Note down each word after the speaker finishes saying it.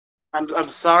I'm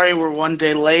sorry we're one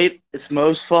day late. It's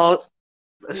Mo's fault.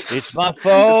 It's my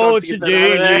fault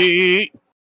today.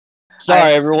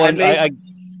 Sorry, everyone.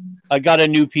 I got a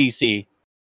new PC.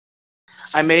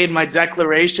 I made my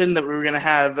declaration that we were going to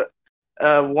have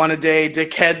one a day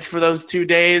Dickheads for those 2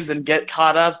 days and get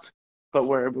caught up, but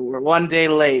we're 1 day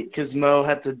late because Mo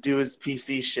had to do his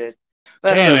PC shit.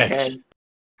 That's okay.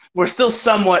 We're still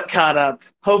somewhat caught up.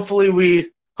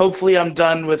 Hopefully I'm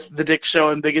done with the Dick Show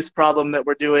and Biggest Problem that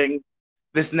we're doing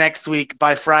this next week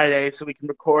by Friday, so we can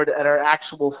record at our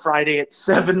actual Friday at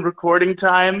 7 recording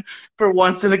time for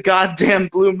once in a goddamn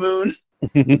blue moon.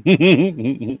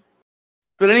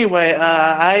 But anyway,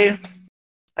 I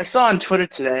saw on Twitter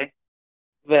today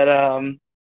that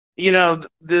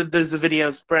there's a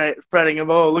video spreading of,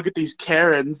 oh, look at these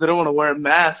Karens, they don't want to wear a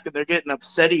mask and they're getting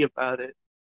upsetty about it.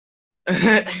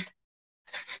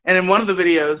 And in one of the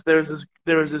videos, there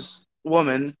was this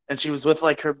woman, and she was with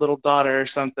like her little daughter or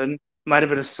something. Might have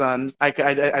been a son. I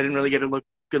didn't really get a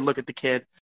good look at the kid.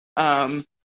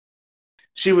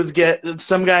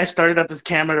 Some guy started up his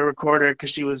camera to record her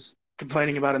because she was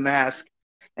complaining about a mask,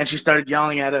 and she started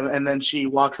yelling at him, and then she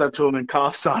walks up to him and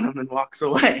coughs on him and walks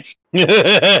away.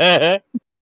 Why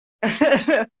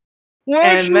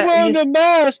aren't you wearing a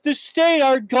mask? The state,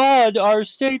 our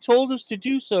state told us to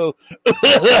do so.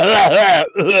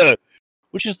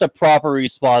 Which is the proper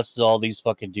response to all these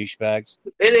fucking douchebags.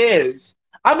 It is.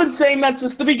 I've been saying that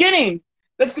since the beginning.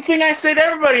 That's the thing I say to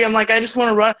everybody. I'm like, I just want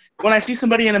to run. When I see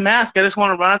somebody in a mask, I just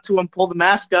want to run up to them, pull the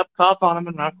mask up, cough on them,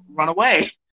 and run away.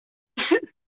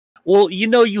 Well,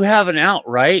 you have an out,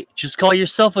 right? Just call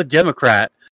yourself a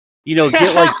Democrat. Get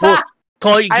like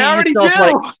I already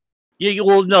do.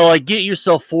 Get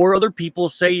yourself 4 other people.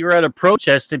 Say you're at a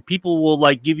protest, and people will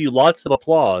like give you lots of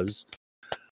applause.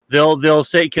 They'll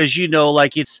say because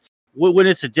it's when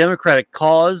it's a Democratic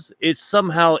cause, it's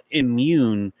somehow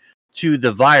immune to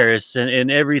the virus and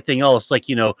everything else, like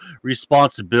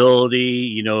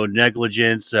responsibility,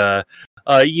 negligence,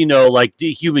 like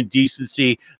human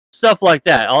decency, stuff like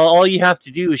that. All you have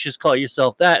to do is just call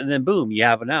yourself that, and then boom, you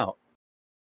have an out.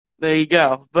 There you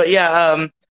go. But yeah,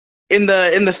 in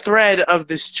the thread of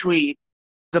this tweet,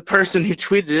 the person who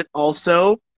tweeted it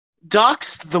also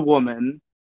doxed the woman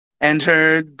and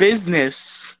her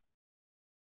business.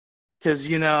 Because,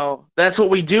 that's what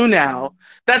we do now.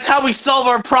 That's how we solve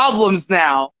our problems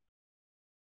now.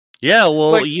 Yeah,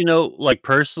 well,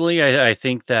 personally, I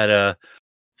think that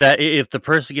if the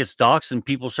person gets doxxed and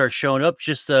people start showing up,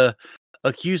 just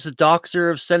accuse the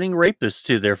doxer of sending rapists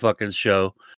to their fucking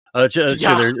show.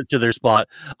 To their spot.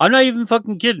 I'm not even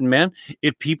fucking kidding, man.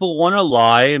 If people want to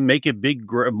lie and make a big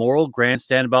moral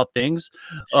grandstand about things,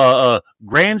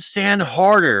 grandstand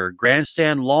harder,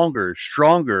 grandstand longer,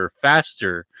 stronger,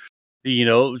 faster.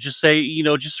 Just say,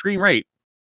 just scream rape.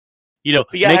 Make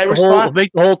the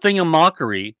whole thing a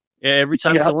mockery. Every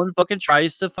time someone fucking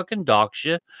tries to fucking dox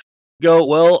you, go,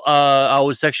 well, I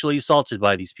was sexually assaulted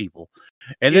by these people,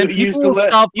 and then people will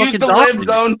stop fucking use the lib's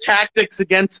own tactics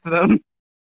against them.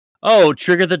 Oh,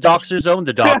 trigger the doxers, own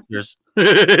the doxers.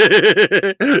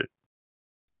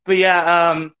 But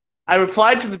yeah, I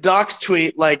replied to the dox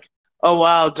tweet like, oh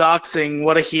wow, doxing,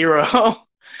 what a hero.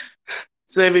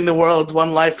 Saving the world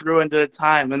one life ruined at a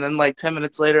time. And then like 10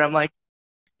 minutes later, I'm like,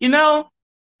 I'd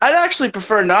actually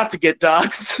prefer not to get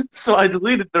doxed. So I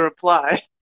deleted the reply.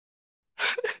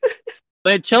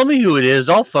 Man, tell me who it is.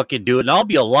 I'll fucking do it, and I'll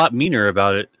be a lot meaner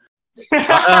about it.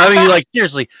 I mean, like,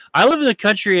 seriously, I live in the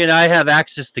country and I have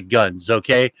access to guns,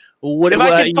 okay?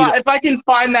 If I can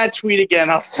find that tweet again,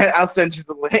 I'll send you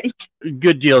the link.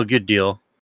 Good deal.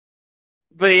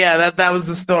 But yeah, that was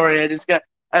the story. I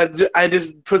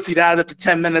just pussied out after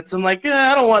 10 minutes. I'm like,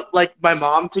 I don't want like my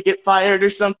mom to get fired or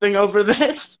something over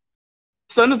this.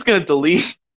 So I'm just gonna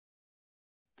delete.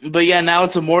 But yeah, now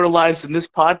it's immortalized in this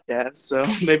podcast. So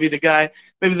maybe the guy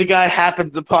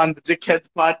happens upon the Dickheads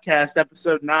podcast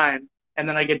episode 9, and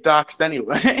then I get doxxed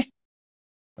anyway.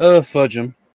 Oh, fudge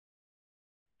him.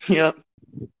 Yep.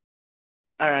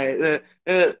 All right.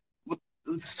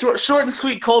 Short and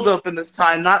sweet cold open this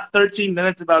time. Not 13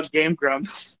 minutes about Game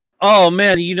Grumps. Oh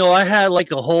man, I had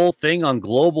like a whole thing on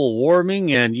global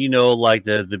warming and like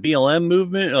the BLM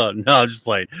movement. Oh no, I'm just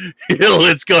playing.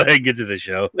 Let's go ahead and get to the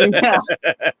show.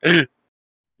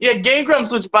 Yeah, Game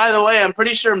Grumps, which by the way, I'm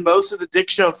pretty sure most of the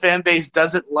Dick Show fan base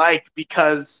doesn't like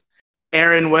because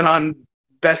Aaron went on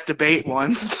Best Debate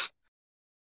once.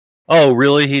 Oh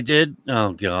really? He did?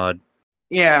 Oh god.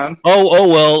 Yeah. Oh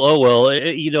well.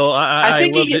 I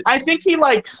think he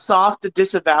like soft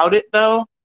disavowed it though.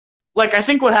 Like, I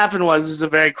think what happened was, this is a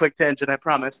very quick tangent, I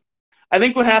promise. I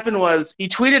think what happened was he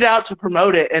tweeted out to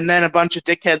promote it, and then a bunch of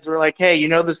dickheads were like, "Hey, you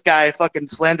know this guy fucking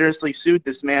slanderously sued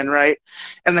this man, right?"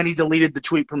 And then he deleted the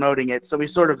tweet promoting it, so he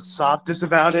sort of soft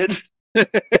disavowed it.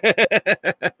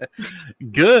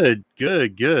 Good,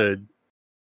 good, good.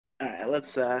 All right,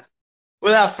 let's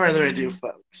without further ado,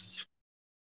 folks.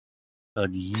 Yeah.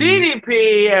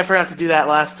 TDP. I forgot to do that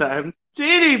last time.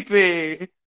 TDP.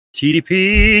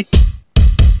 TDP.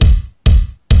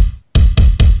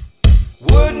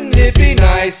 Wouldn't it be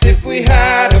nice if we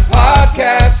had a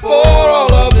podcast for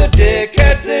all of the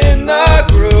dickheads in the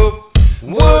group?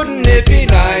 Wouldn't it be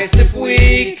nice if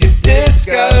we could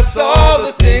discuss all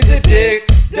the things that Dick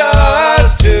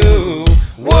does too?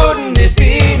 Wouldn't it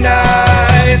be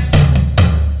nice?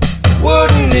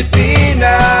 Wouldn't it be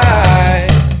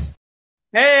nice?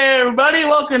 Hey, everybody,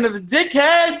 welcome to the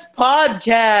Dickheads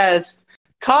podcast.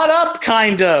 Caught up,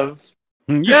 kind of.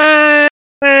 Yay!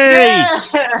 Yeah!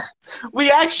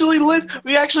 We actually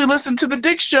listened to the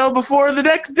Dick Show before the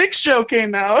next Dick Show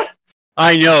came out.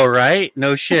 I know, right?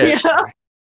 No shit. Yeah.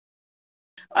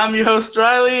 I'm your host,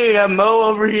 Riley. I got Mo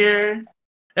over here.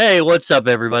 Hey, what's up,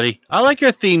 everybody? I like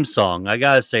your theme song. I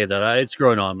gotta say that. It's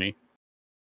growing on me.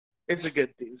 It's a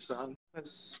good theme song.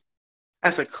 That's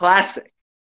a classic.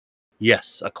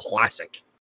 Yes, a classic.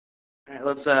 All right,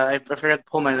 let's. I forgot to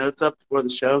pull my notes up before the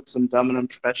show because I'm dumb and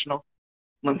unprofessional.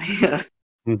 Let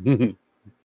me.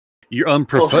 You're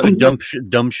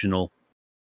dumptional.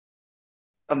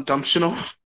 I'm dumptional.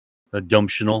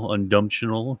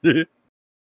 Undumptional.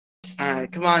 All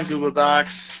right, come on, Google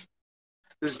Docs.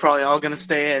 This is probably all going to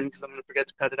stay in because I'm going to forget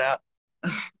to cut it out.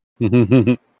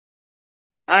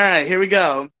 All right, here we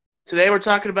go. Today we're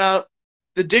talking about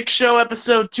the Dick Show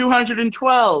episode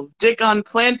 212, Dick on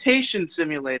Plantation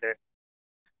Simulator.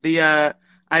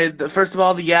 First of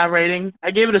all, the yeah rating,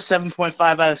 I gave it a 7.5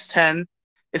 out of 10.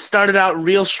 It started out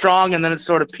real strong and then it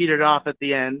sort of petered off at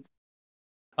the end.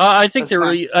 I think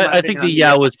I think the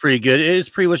yeah was pretty good. It's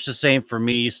pretty much the same for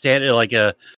me. Standard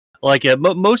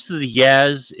most of the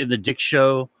yas in the Dick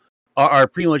Show are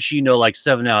pretty much like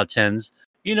 7 out of 10s.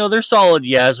 They're solid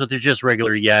yas, but they're just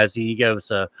regular yas. He gave us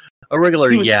a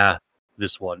regular yeah.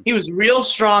 This one. He was real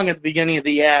strong at the beginning of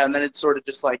the yeah, and then it sort of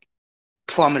just like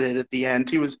plummeted at the end.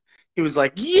 He was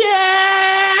like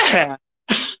yeah.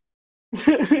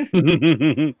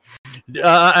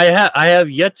 I have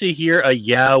yet to hear a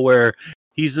yeah where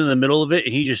he's in the middle of it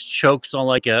and he just chokes on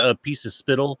like a piece of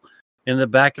spittle in the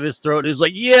back of his throat. He's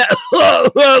like, yeah,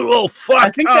 oh fuck. I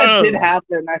think that did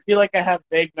happen. I feel like I have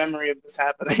vague memory of this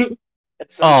happening.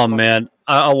 Oh man,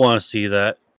 I want to see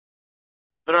that.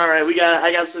 But all right,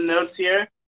 I got some notes here.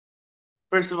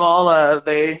 First of all,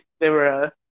 they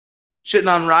were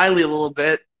shitting on Riley a little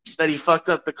bit that he fucked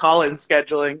up the call-in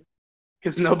scheduling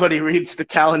because nobody reads the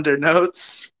calendar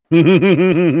notes.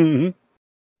 That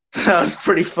was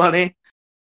pretty funny.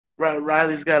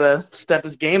 Riley's got to step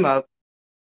his game up.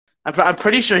 I'm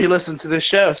pretty sure he listened to this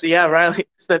show. So yeah, Riley,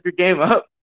 step your game up.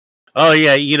 Oh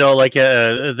yeah,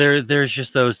 there's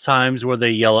just those times where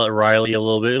they yell at Riley a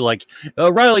little bit. Like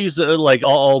Riley's like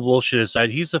all bullshit aside,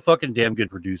 he's a fucking damn good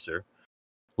producer.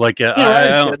 Like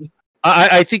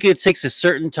I think it takes a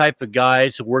certain type of guy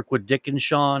to work with Dick and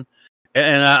Sean,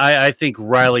 and I think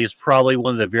Riley is probably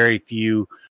one of the very few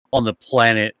on the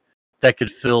planet that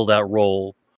could fill that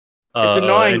role. It's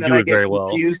annoying that I get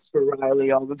confused for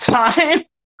Riley all the time.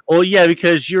 Well, yeah,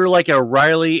 because you're like a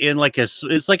Riley in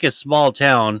it's like a small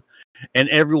town, and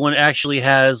everyone actually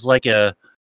has like a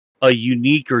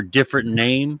unique or different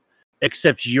name,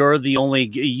 except you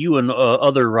and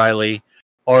other Riley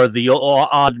are the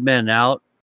odd men out,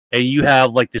 and you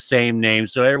have like the same name.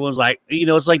 So everyone's like,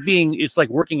 it's like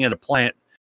working at a plant,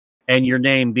 and your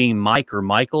name being Mike or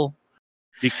Michael.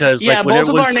 Because both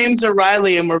of our names are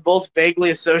Riley, and we're both vaguely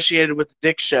associated with the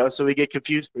Dick Show, so we get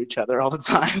confused for each other all the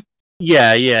time.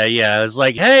 Yeah. It's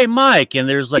like, hey, Mike, and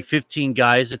there's like 15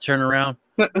 guys that turn around.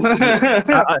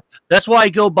 That's why I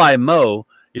go by Mo,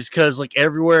 is because like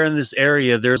everywhere in this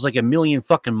area, there's like a million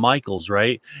fucking Michaels,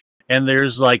 right? And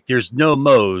there's no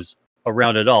Mo's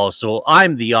around at all. So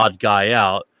I'm the odd guy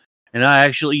out, and I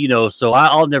actually, so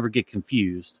I'll never get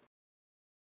confused.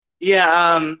 Yeah,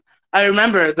 I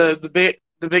remember the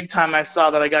big time I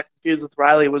saw that I got confused with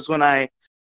Riley was when I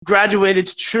graduated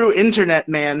to true internet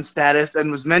man status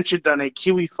and was mentioned on a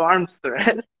Kiwi Farms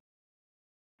thread.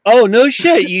 Oh no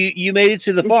shit! You made it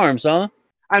to the farms, huh?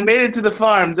 I made it to the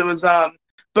farms. It was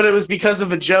but it was because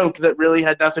of a joke that really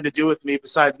had nothing to do with me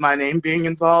besides my name being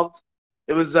involved.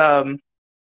 It was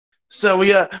so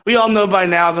we all know by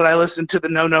now that I listen to the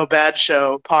No Bad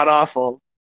show, Pod Awful.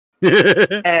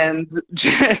 and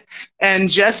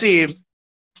Jesse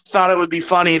thought it would be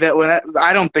funny that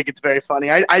I don't think it's very funny.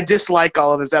 I dislike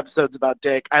all of his episodes about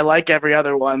Dick. I like every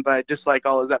other one, but I dislike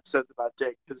all his episodes about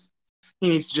Dick because he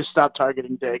needs to just stop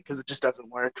targeting Dick because it just doesn't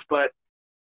work. But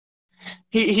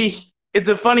it's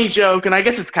a funny joke, and I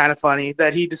guess it's kind of funny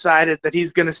that he decided that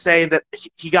he's going to say that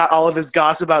he got all of his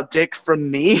gossip about Dick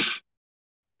from me.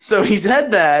 So he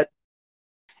said that,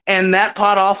 and that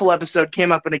Pod Awful episode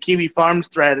came up in a Kiwi Farms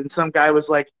thread, and some guy was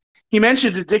like, he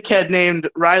mentioned a dickhead named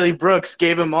Riley Brooks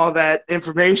gave him all that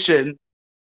information.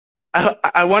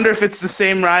 I wonder if it's the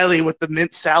same Riley with the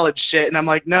mint salad shit. And I'm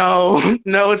like, no,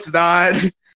 it's not.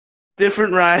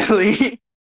 Different Riley.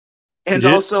 And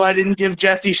also, I didn't give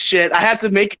Jesse shit. I had to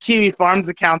make a Kiwi Farms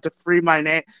account to free my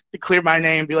name, to clear my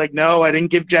name, and be like, no, I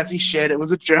didn't give Jesse shit. It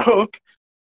was a joke.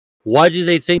 Why do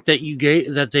they think that you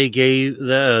gave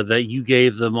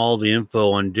them all the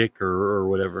info on Dick or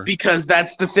whatever? Because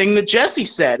that's the thing that Jesse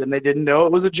said, and they didn't know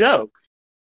it was a joke.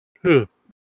 Oh,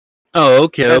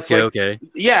 okay, okay.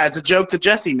 Yeah, it's a joke that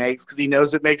Jesse makes because he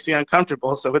knows it makes me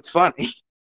uncomfortable, so it's funny.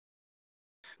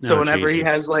 So whenever he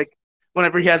has like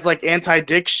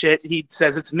anti-Dick shit, he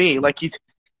says it's me. Like he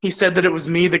said that it was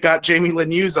me that got Jamie Lynn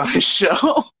Hughes on his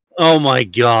show. Oh my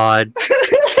god.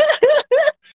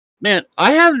 Man,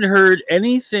 I haven't heard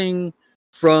anything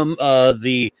from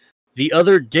the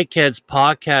other Dickheads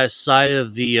podcast side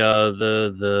of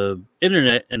the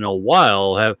internet in a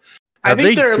while. Have I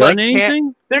think they done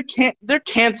anything? They're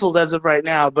canceled as of right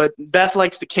now, but Beth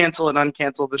likes to cancel and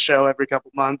uncancel the show every couple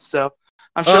months, so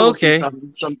I'm sure we'll see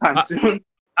sometime soon.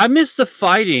 I miss the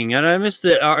fighting, and I miss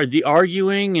the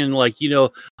arguing, and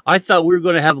I thought we were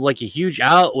going to have like a huge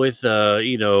out with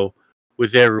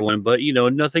with everyone, but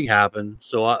nothing happened.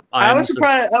 So I was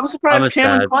surprised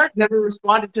Cameron Clark never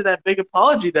responded to that big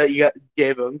apology that you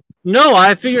gave him. No,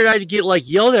 I figured I'd get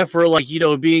yelled at for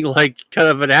being kind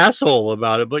of an asshole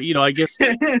about it, but I guess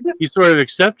he sort of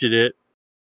accepted it.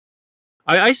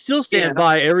 I still stand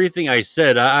by everything I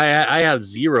said. I have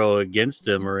zero against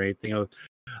him or anything.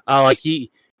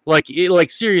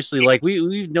 Seriously,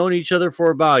 we've known each other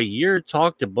for about a year,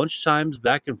 talked a bunch of times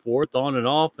back and forth, on and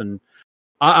off, and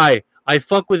I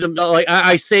fuck with him.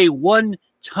 I say one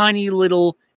tiny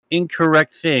little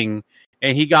incorrect thing,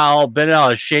 and he got all bent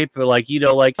out of shape. Oh, you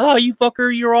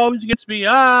fucker, you're always against me.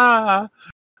 I'm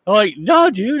like, no,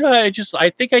 dude. I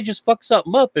think I just fucked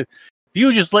something up. If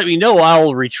you just let me know,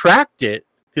 I'll retract it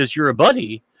because you're a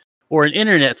buddy or an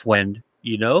internet friend.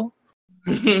 I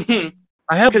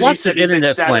have lots of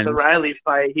internet friends. The Riley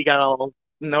fight, he got all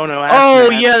no. Oh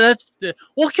yeah,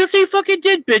 because he fucking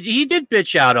did bitch. He did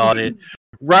bitch out on it.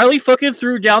 Riley fucking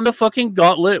threw down the fucking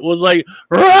gauntlet, was like,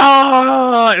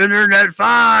 "Rah! Internet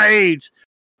fight!"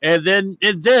 And then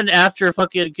after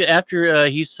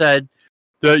he said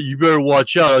that you better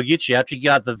watch out, I'll get you. After he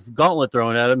got the gauntlet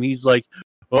thrown at him, he's like,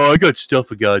 "Oh, I got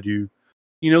stuff I gotta do."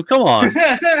 Come on.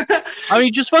 I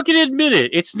mean, just fucking admit it.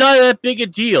 It's not that big a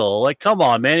deal. Come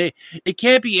on, man. It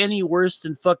can't be any worse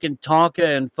than fucking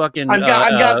Tonka and fucking. I've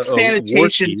got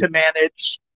sanitation to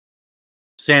manage.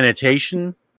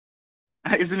 Sanitation?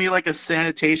 Isn't he like a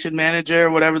sanitation manager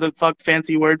or whatever the fuck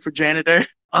fancy word for janitor?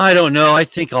 I don't know. I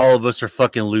think all of us are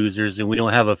fucking losers and we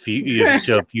don't have a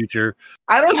future.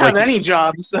 I don't have any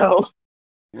job, so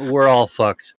we're all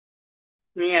fucked.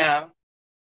 Yeah.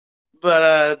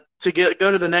 But to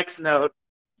go to the next note,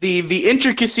 the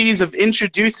intricacies of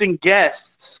introducing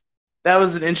guests. That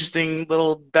was an interesting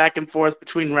little back and forth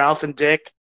between Ralph and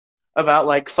Dick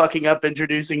about fucking up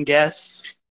introducing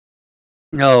guests.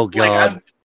 Oh god.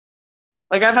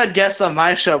 I've had guests on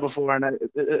my show before, and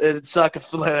it'd suck if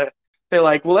they're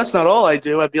like, well, that's not all I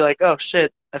do. I'd be like, oh,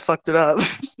 shit, I fucked it up.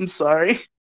 I'm sorry.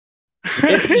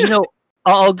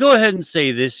 I'll go ahead and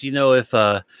say this.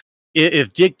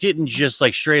 If Dick didn't just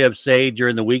straight up say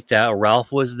during the week that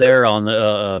Ralph was there on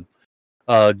the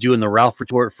doing the Ralph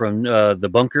retort from the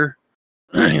bunker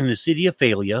in the city of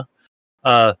Failure,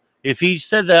 if he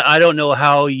said that, I don't know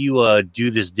how you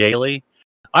do this daily.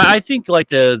 I think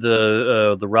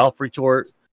the Ralph retort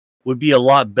would be a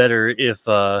lot better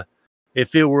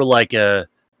if it were like a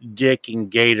Dick and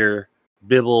Gator,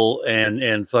 Bibble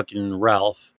and fucking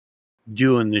Ralph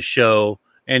doing the show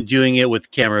and doing it with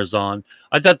cameras on.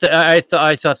 I thought the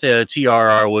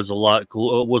TRR was a lot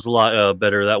cool, was a lot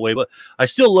better that way. But I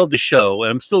still love the show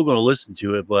and I'm still going to listen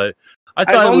to it. But I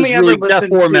thought that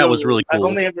format was really cool.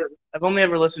 I've only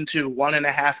ever listened to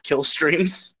 1.5 kill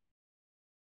streams.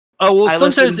 Oh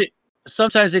well,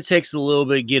 sometimes it takes a little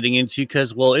bit getting into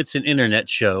because it's an internet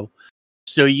show,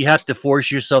 so you have to force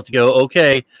yourself to go.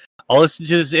 Okay, I'll listen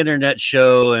to this internet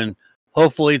show and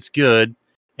hopefully it's good.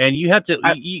 And you have to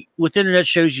with internet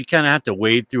shows, you kind of have to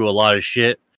wade through a lot of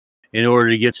shit in order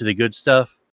to get to the good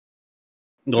stuff.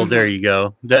 Well, there you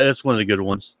go. That's one of the good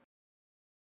ones.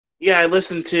 Yeah, I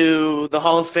listened to the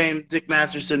Hall of Fame Dick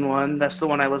Masterson one. That's the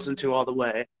one I listened to all the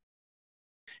way.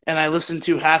 And I listened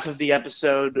to half of the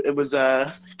episode. It was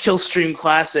a Killstream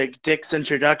Classic, Dick's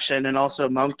introduction, and also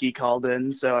Monkey called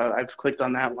in. So I've clicked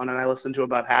on that one, and I listened to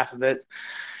about half of it.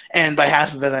 And by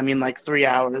half of it, I mean like 3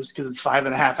 hours, because it's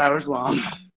 5.5 hours long.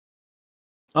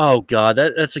 Oh god,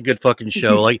 that's a good fucking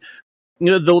show. Like,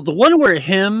 the one where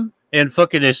him and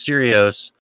fucking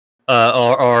Asterios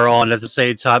are on at the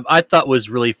same time, I thought was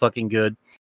really fucking good.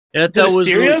 And Did that was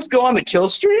Asterios go on the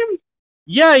Killstream?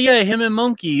 yeah, him and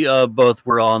Monkey both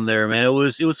were on there, man. It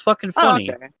was fucking funny.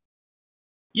 Oh, okay.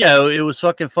 Yeah, it was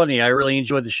fucking funny. I really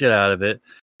enjoyed the shit out of it.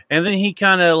 And then he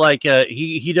kind of like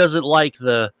he doesn't like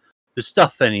the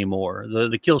stuff anymore,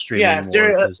 the kill stream Yeah,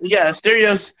 anymore.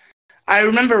 Asterios. I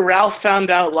remember Ralph found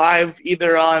out live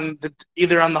either on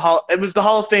the Hall. It was the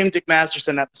Hall of Fame Dick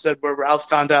Masterson episode where Ralph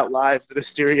found out live that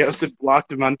Asterios had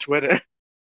blocked him on Twitter.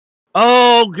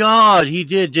 Oh god, he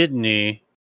did, didn't he?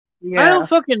 Yeah. I don't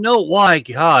fucking know why.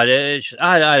 God,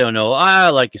 I don't know. I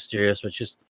like Asterios, but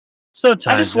just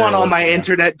sometimes I just want all my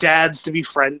internet dads to be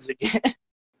friends again.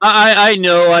 I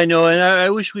know, and I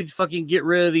wish we'd fucking get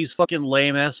rid of these fucking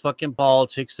lame ass fucking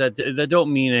politics that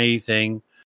don't mean anything.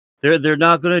 They're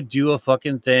not gonna do a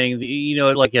fucking thing. You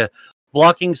know, like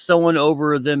blocking someone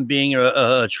over them being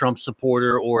a Trump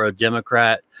supporter or a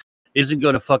Democrat isn't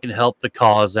gonna fucking help the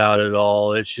cause out at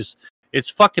all. It's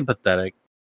fucking pathetic.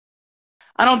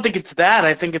 I don't think it's that.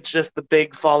 I think it's just the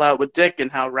big fallout with Dick and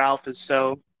how Ralph is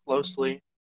so closely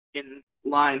in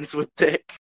lines with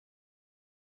Dick.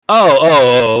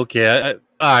 Oh, okay.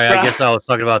 I guess I was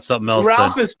talking about something else.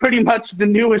 Ralph is pretty much the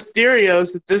new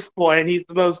Asterios at this point. He's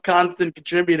the most constant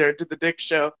contributor to the Dick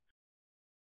Show.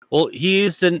 Well, he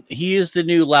is the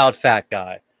new loud fat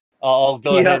guy. I'll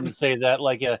go ahead and say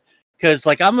that, because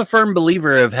I'm a firm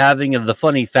believer of having the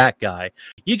funny fat guy.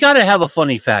 You got to have a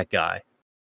funny fat guy.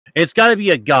 It's got to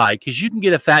be a guy, because you can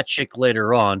get a fat chick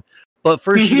later on, but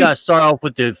first you got to start off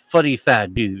with the funny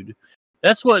fat dude.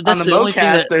 That's on the only thing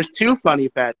that... there's two funny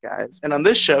fat guys, and on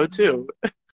this show too,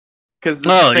 because it's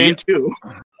the same two.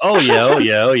 Oh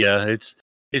yeah.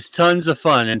 It's tons of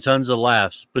fun and tons of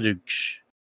laughs. But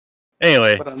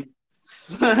anyway,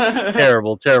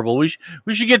 terrible. We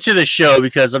should get to the show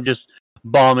because I'm just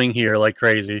bombing here like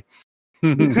crazy.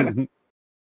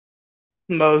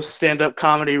 Mo's stand-up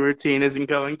comedy routine isn't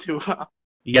going too well.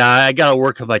 Yeah, I gotta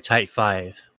work on my tight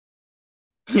 5.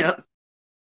 Yep.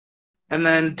 And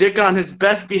then Dick on his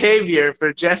best behavior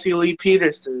for Jesse Lee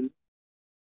Peterson.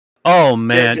 Oh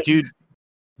man, dude,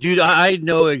 I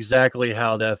know exactly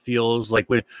how that feels. Like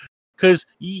because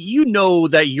you know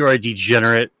that you're a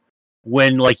degenerate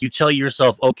when you tell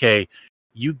yourself, okay,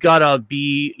 you gotta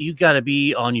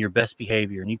be on your best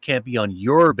behavior, and you can't be on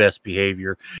your best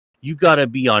behavior. You gotta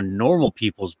be on normal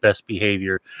people's best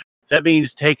behavior. That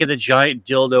means taking the giant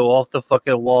dildo off the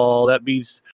fucking wall. That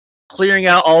means clearing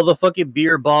out all the fucking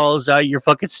beer bottles out of your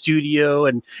fucking studio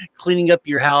and cleaning up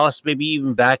your house, maybe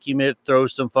even vacuum it, throw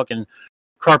some fucking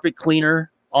carpet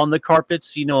cleaner on the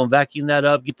carpets, and vacuum that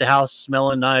up, get the house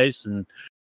smelling nice, and,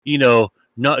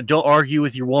 don't argue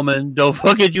with your woman, don't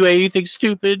fucking do anything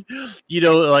stupid,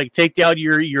 take down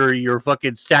your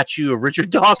fucking statue of Richard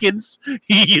Dawkins,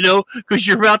 because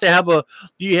you're about to have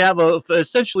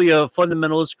essentially a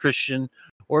fundamentalist Christian,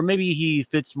 or maybe he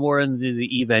fits more in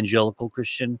the evangelical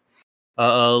Christian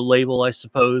label, I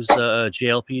suppose.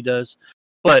 JLP does,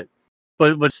 but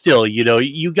still,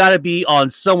 you got to be on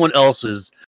someone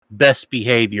else's best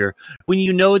behavior when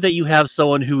you know that you have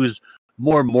someone who is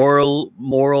more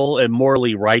moral and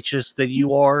morally righteous than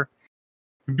you are,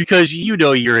 because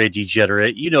you're a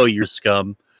degenerate, you're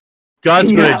scum.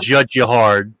 God's going to judge you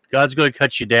hard. God's going to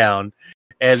cut you down,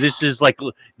 and this is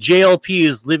JLP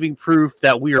is living proof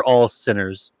that we are all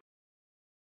sinners.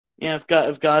 Yeah,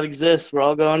 if God exists, we're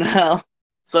all going to hell.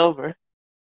 It's over.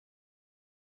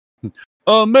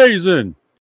 Amazing.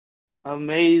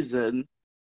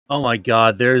 Oh my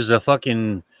god, there's a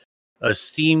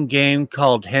Steam game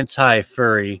called Hentai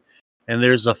Furry, and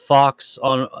there's a fox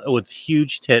with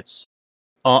huge tits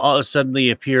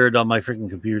suddenly appeared on my freaking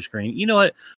computer screen. You know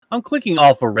what? I'm clicking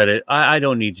off of Reddit. I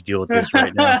don't need to deal with this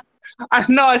right now.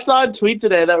 I saw a tweet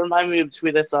today that reminded me of a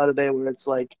tweet I saw today where it's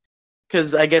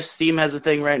because I guess Steam has a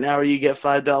thing right now where you get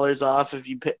 $5 off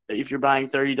if you're buying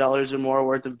 $30 or more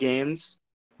worth of games,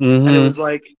 and it was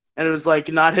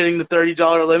not hitting the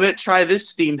 $30 limit. Try this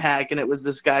Steam hack, and it was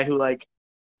this guy who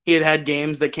he had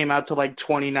games that came out to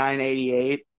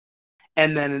 $29.88,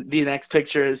 and then the next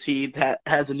picture is he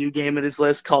has a new game in his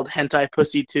list called Hentai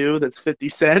Pussy 2 that's 50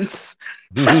 cents.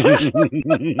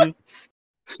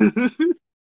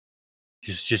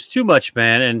 just too much,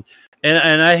 man.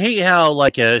 And I hate how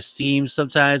like Steam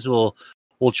sometimes will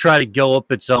try to go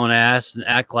up its own ass and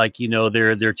act like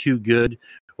they're too good,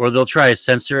 or they'll try to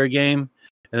censor a game,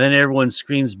 and then everyone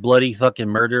screams bloody fucking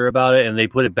murder about it, and they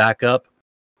put it back up,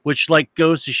 which like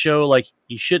goes to show like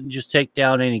you shouldn't just take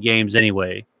down any games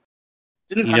anyway.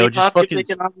 Didn't Just Honeypop get fucking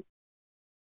taken off?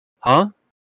 huh?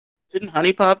 Didn't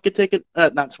Honeypop get taken?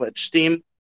 Not Switch, Steam.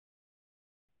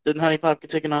 Didn't Honeypop get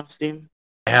taken off Steam?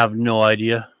 I have no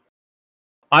idea.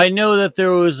 I know that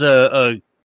there was a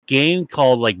game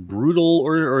called like Brutal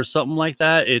or something like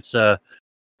that. It's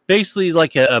basically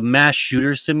like a mass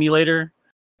shooter simulator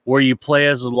where you play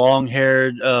as a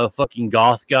long-haired fucking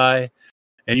goth guy,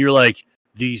 and you're like,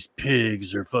 these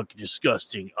pigs are fucking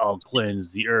disgusting. I'll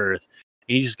cleanse the earth.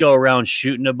 And you just go around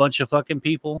shooting a bunch of fucking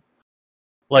people.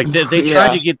 Like they Yeah.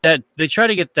 tried to get that. They try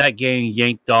to get that game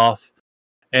yanked off,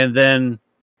 and then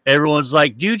everyone's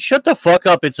like, "Dude, shut the fuck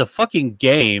up! It's a fucking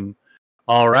game,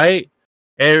 all right."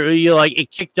 And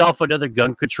it kicked off another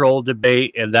gun control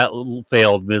debate, and that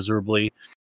failed miserably.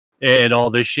 And all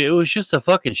this shit. It was just a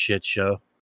fucking shit show.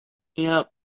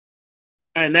 Yep.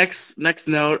 All right, next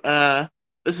note.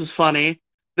 This was funny.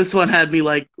 This one had me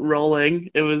like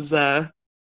rolling. It was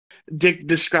Dick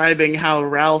describing how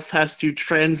Ralph has to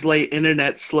translate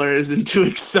internet slurs into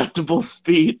acceptable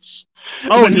speech.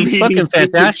 Oh, when he's reading fucking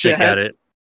super fantastic at chats. it.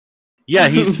 Yeah,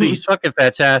 he's fucking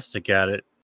fantastic at it.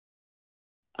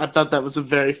 I thought that was a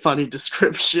very funny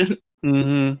description.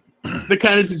 Mm-hmm. The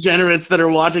kind of degenerates that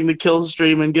are watching the kill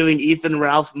stream and giving Ethan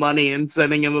Ralph money and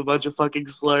sending him a bunch of fucking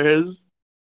slurs.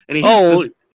 And he has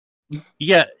to...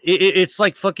 Yeah, it's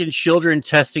like fucking children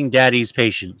testing daddy's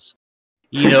patience.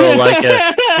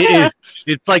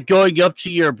 It's like going up to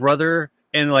your brother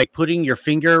and like putting your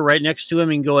finger right next to him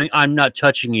and going, "I'm not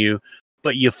touching you,"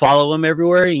 but you follow him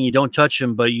everywhere and you don't touch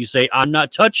him, but you say, "I'm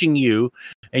not touching you,"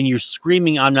 and you're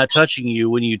screaming, "I'm not touching you,"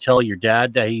 when you tell your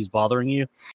dad that he's bothering you.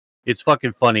 It's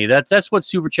fucking funny. That's what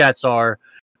super chats are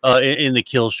in the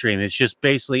kill stream. It's just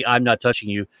basically, "I'm not touching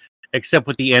you," except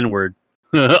with the N-word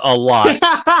a lot.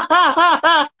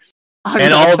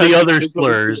 And all the other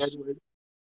slurs.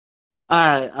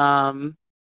 Alright,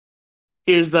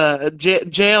 here's the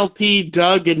JLP,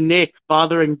 Doug, and Nick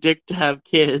bothering Dick to have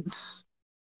kids.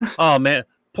 Oh man,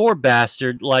 poor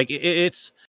bastard! Like every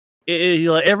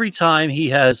time he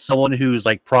has someone who's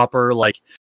like proper, like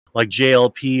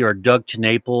JLP or Doug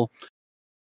Tenaple,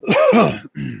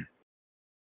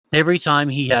 every time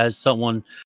he has someone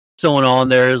on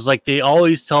there, is like they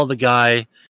always tell the guy,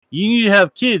 "You need to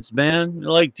have kids, man.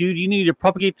 Like, dude, you need to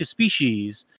propagate the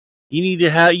species. You need to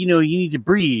have, you need to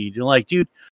breed." And like, dude,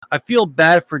 I feel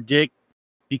bad for Dick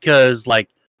because like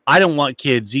I don't want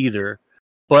kids either,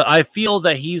 but I feel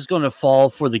that he's going to fall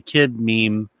for the kid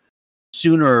meme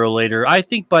sooner or later. I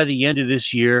think by the end of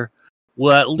this year,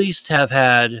 we'll at least have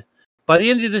had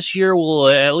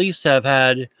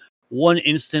one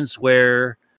instance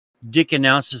where Dick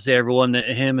announces to everyone that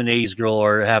him and A's girl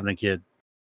are having a kid.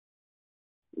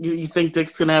 You think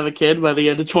Dick's gonna have a kid by the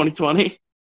end of 2020?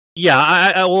 Yeah,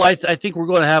 I think we're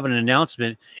going to have an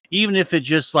announcement, even if it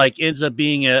just like ends up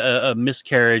being a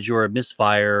miscarriage or a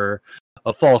misfire or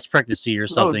a false pregnancy or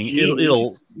something. Oh,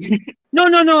 it'll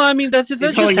no. I mean that just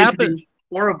happens.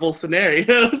 Horrible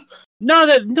scenarios. No,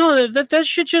 that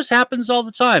shit just happens all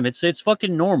the time. It's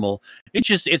fucking normal.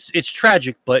 It's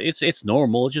tragic, but it's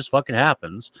normal. It just fucking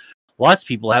happens. Lots of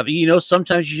people have.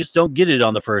 Sometimes you just don't get it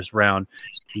on the first round.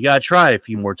 You gotta try a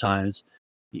few more times.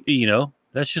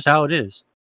 That's just how it is.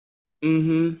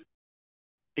 Mm-hmm.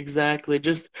 Exactly.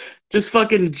 Just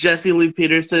fucking Jesse Lee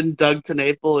Peterson, Doug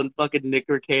Tenaple, and fucking Nick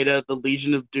Rekieta, the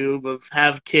Legion of Doom of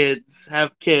have kids.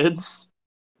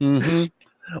 Mm-hmm.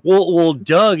 Well,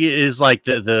 Doug is like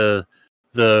the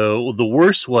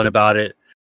worst one about it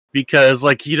because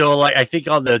like I think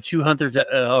on the 200th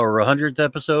or 100th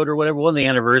episode or whatever, one of the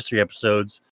anniversary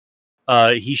episodes,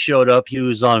 he showed up. He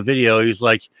was on video. He was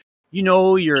like, you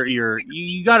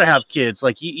got to have kids.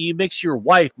 Like he makes your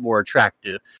wife more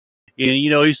attractive. And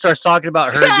he starts talking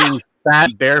about her being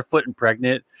fat, barefoot, and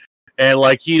pregnant. And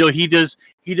like he does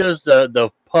the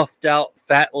puffed out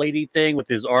fat lady thing with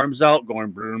his arms out,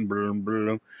 going boom, boom,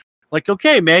 boom. Like,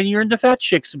 okay, man, you're into fat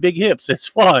chicks and big hips. It's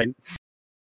fine.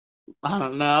 I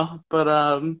don't know,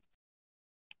 but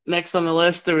next on the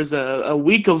list there was a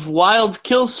week of wild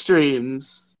kill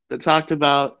streams that talked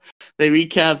about. They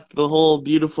recapped the whole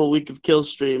beautiful week of kill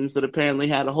streams that apparently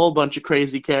had a whole bunch of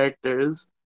crazy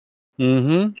characters.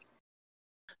 Mm-hmm.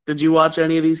 Did you watch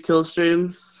any of these kill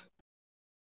streams?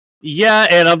 Yeah,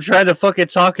 and I'm trying to fucking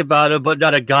talk about it, but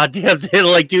not a goddamn thing.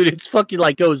 Like, dude, it's fucking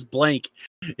like goes blank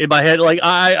in my head. Like,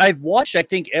 I've watched, I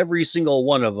think, every single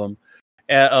one of them,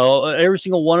 every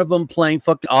single one of them playing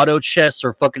fucking auto chess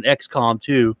or fucking XCOM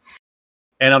too.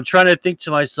 And I'm trying to think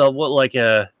to myself what like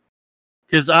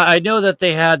because I know that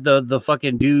they had the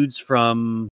fucking dudes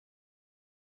from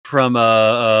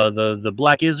the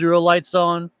Black Israelites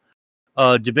on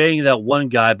debating that one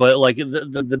guy, but like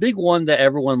the big one that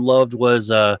everyone loved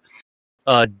was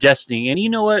Destiny. And you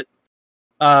know what?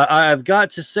 I've got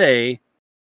to say,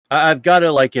 I've got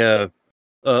to like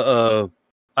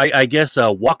I guess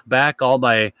walk back all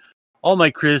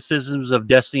my criticisms of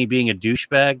Destiny being a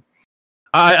douchebag.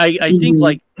 I think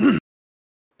like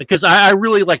because I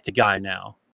really like the guy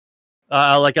now.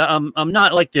 Like I'm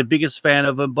not like the biggest fan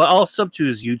of him, but I'll sub to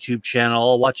his YouTube channel.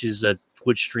 I'll watch his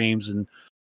Twitch streams, and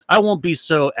I won't be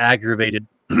so aggravated.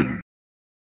 I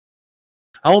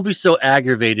won't be so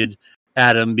aggravated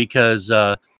at him because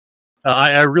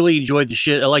I really enjoyed the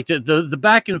shit. I like the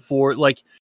back and forth. Like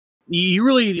you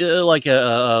really like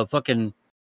a fucking.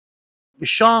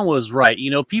 Sean was right.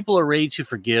 You know, people are ready to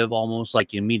forgive almost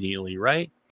like immediately, right?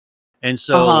 And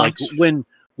so like when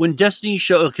Destiny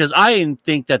showed, because I didn't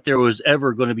think that there was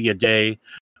ever going to be a day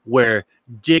where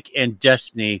Dick and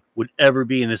Destiny would ever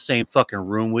be in the same fucking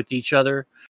room with each other,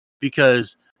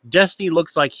 because Destiny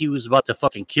looks like he was about to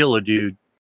fucking kill a dude.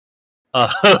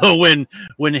 When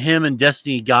him and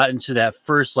Destiny got into that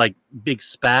first like big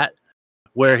spat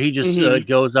where he just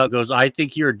goes, I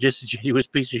think you're a disingenuous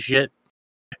piece of shit.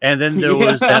 And then there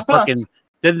was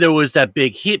that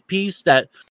big hit piece that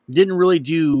didn't really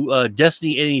do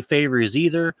Destiny any favors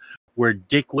either, where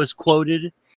Dick was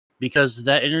quoted because of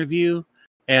that interview.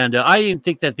 And I didn't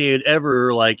think that they would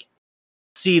ever like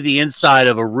see the inside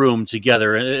of a room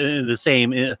together in the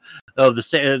same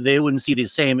they wouldn't see the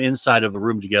same inside of a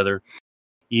room together.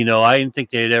 You know, I didn't think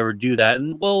they'd ever do that.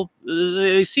 And well,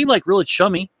 they seem like really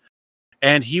chummy.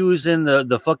 And he was in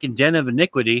the fucking den of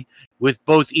iniquity with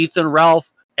both Ethan Ralph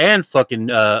and fucking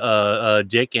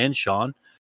Dick and Sean.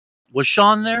 Was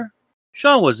Sean there?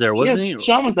 Sean was there, wasn't he?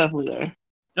 Sean was definitely there.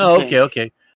 Oh,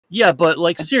 okay. Yeah, but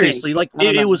like seriously, like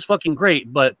it was fucking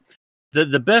great. But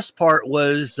the best part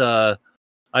was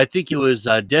I think it was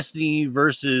Destiny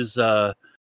versus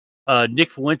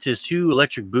Nick Fuentes 2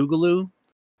 Electric Boogaloo,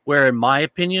 where in my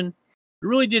opinion, it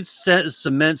really did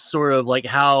cement sort of like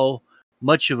how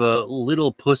much of a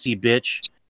little pussy bitch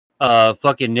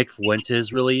fucking Nick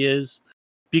Fuentes really is.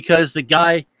 Because the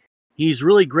guy, he's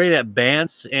really great at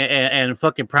bants and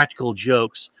fucking practical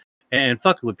jokes and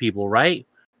fucking with people, right?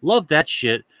 Love that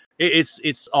shit.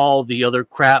 It's all the other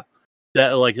crap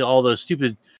that like all the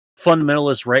stupid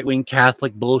fundamentalist right wing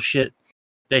Catholic bullshit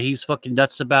that he's fucking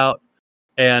nuts about,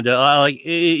 and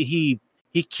he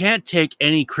can't take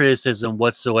any criticism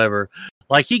whatsoever.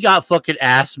 Like he got fucking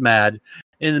ass mad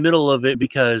in the middle of it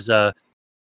because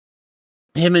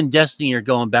him and Destiny are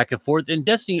going back and forth, and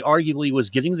Destiny arguably was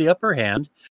getting the upper hand.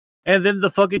 And then the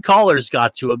fucking callers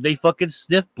got to him. They fucking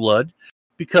sniffed blood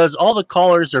because all the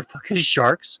callers are fucking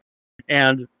sharks.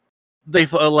 And they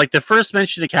like the first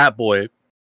mention of Catboy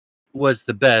was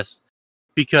the best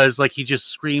because like he just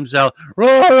screams out,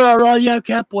 "Rah, rah, rah, yeah,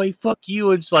 Catboy, fuck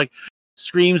you!" And it's like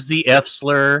screams the F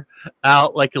slur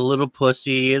out like a little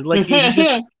pussy, and like he's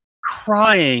just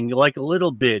crying like a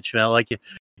little bitch, man. Like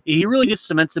he really just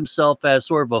cements himself as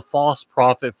sort of a false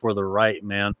prophet for the right,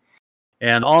 man.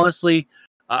 And honestly,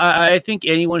 I think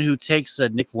anyone who takes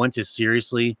Nick Fuentes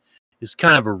seriously is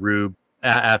kind of a rube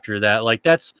after that. Like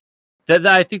that.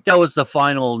 I think that was the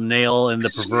final nail in the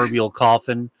proverbial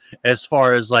coffin as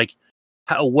far as like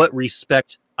what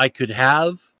respect I could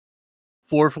have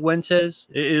for Fuentes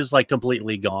is like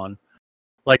completely gone.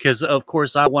 Like, because of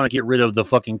course I want to get rid of the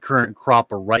fucking current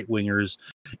crop of right wingers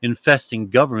infesting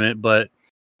government, but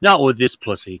not with this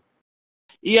pussy.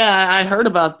 Yeah, I heard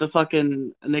about the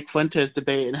fucking Nick Fuentes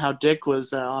debate and how Dick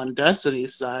was on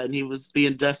Destiny's side and he was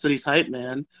being Destiny's hype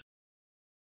man.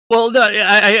 Well, no,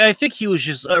 I think he was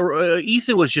just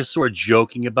Ethan was just sort of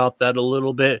joking about that a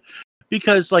little bit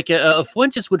because like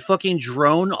Fuentes would fucking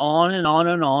drone on and on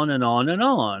and on and on and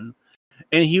on,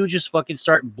 and he would just fucking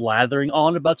start blathering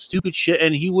on about stupid shit,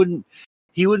 and he wouldn't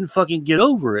fucking get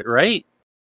over it, right?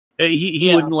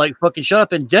 He wouldn't like fucking shut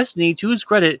up. And Destiny, to his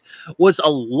credit, was a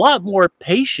lot more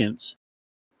patient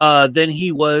than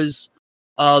he was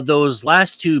those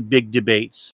last two big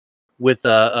debates with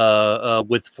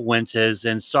Fuentes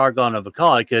and Sargon of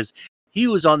Akkad, because he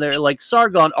was on there. Like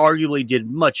Sargon arguably did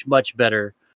much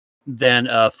better than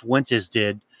Fuentes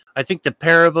did. I think the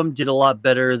pair of them did a lot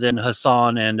better than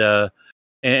Hassan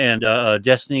and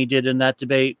Destiny did in that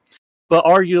debate. But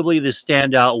arguably the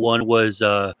standout one was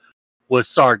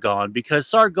Sargon, because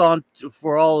Sargon,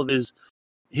 for all of his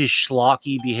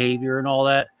schlocky behavior and all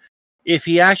that, if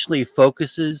he actually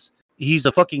focuses he's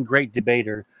a fucking great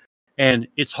debater, and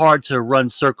it's hard to run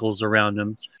circles around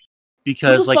him Who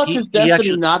because the like fuck is he Destiny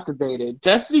actually not debated?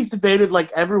 Destiny's debated like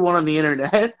everyone on the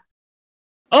internet.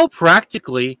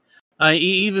 practically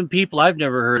even people I've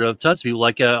never heard of, tons of people.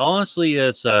 Like honestly,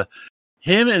 it's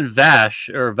him and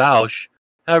Vaush,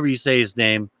 however you say his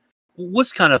name,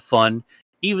 was kind of fun,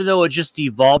 even though it just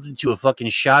evolved into a fucking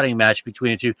shouting match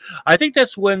between the two. I think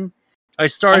that's when I I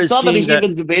started saw that he seeing that.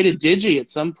 even debated Digi at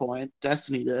some point.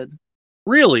 Destiny did.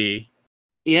 Really,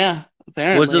 Yeah, was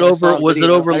apparently. it I saw over? a Was it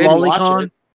video. over I didn't watch Lolicon?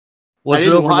 it. I Was it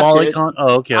didn't over watch it. Lolicon?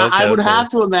 Oh, okay, I would okay. have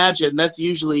to imagine that's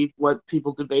usually what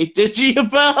people debate Digi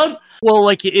about. Well,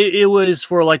 like it was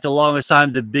for like the longest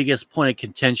time the biggest point of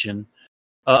contention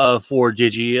for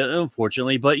Digi,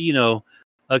 unfortunately. But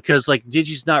because like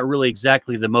Digi's not really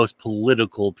exactly the most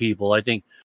political people. I think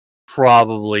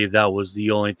probably that was the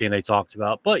only thing they talked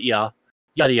about. But yeah,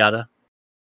 yada yada.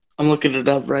 I'm looking it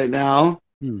up right now.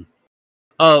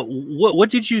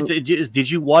 What did you did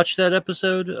you watch that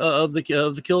episode of the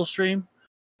kill stream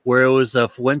where it was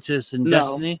Fuentes and No.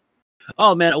 Destiny?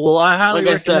 Oh man, well I highly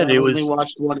Like I said, recommend I it. It only was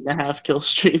watched 1.5 kill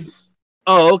streams.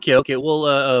 Oh, okay.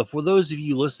 Well, for those of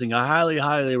you listening, I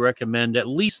highly recommend at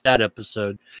least that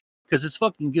episode because it's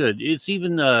fucking good. It's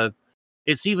even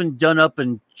done up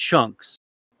in chunks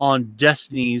on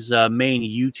Destiny's main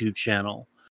YouTube channel.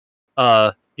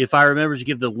 If I remember to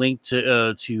give the link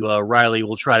to Riley,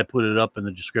 we'll try to put it up in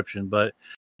the description. But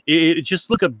just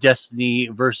look up Destiny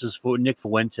versus Nick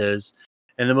Fuentes,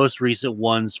 and the most recent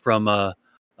ones from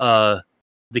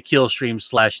the kill stream /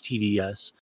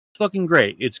 TDS. It's fucking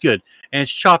great. It's good, and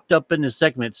it's chopped up into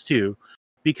segments too,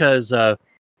 because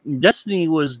Destiny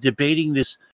was debating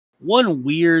this one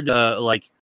weird like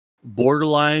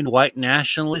borderline white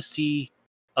nationalisty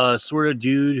sort of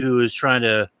dude who is trying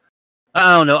to.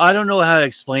 I don't know. I don't know how to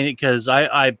explain it because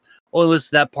I only listened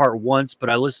to that part once, but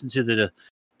I listened to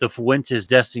the Fuentes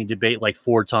Destiny debate like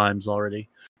 4 times already.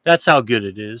 That's how good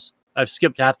it is. I've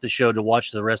skipped half the show to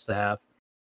watch the rest of the half.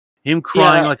 Him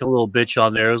crying Yeah. like a little bitch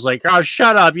on there. It was like, oh,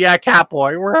 shut up, yeah,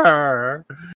 catboy.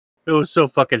 It was so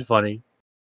fucking funny.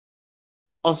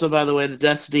 Also, by the way, the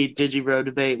Destiny Digibro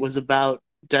debate was about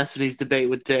Destiny's debate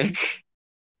with Dick.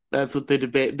 That's what they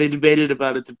debate. They debated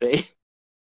about a debate.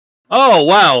 Oh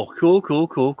wow, cool.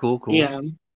 Yeah.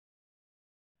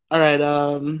 All right.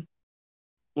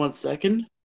 1 second.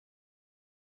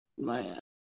 My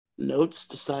notes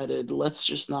decided let's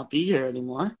just not be here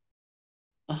anymore.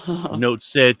 Note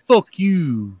said, "Fuck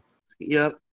you."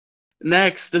 Yep.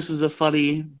 Next, this was a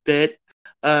funny bit.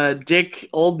 Dick,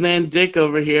 old man Dick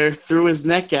over here, threw his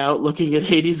neck out looking at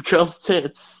Hades' girl's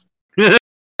tits.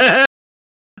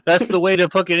 That's the way to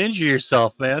fucking injure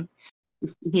yourself, man.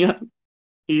 Yeah.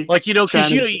 Like,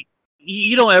 because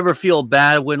you don't ever feel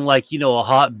bad when, like, a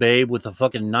hot babe with a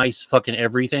fucking nice fucking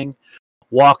everything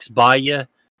walks by you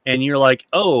and you're like,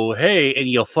 oh, hey, and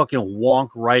you'll fucking wonk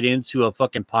right into a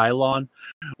fucking pylon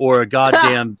or a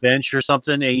goddamn bench or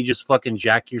something and you just fucking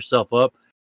jack yourself up.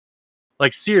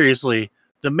 Like, seriously,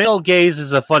 the male gaze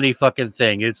is a funny fucking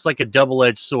thing. It's like a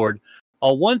double-edged sword.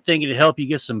 On one thing, it'll help you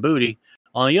get some booty.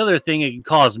 On the other thing, it can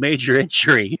cause major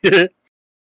injury.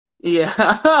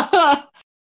 Yeah.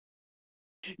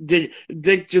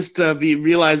 Dick just be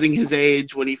realizing his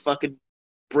age when he fucking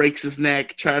breaks his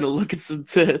neck trying to look at some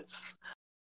tits.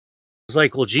 It's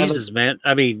like, well, Jesus, man.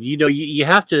 I mean, you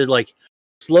have to like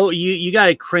slow. You got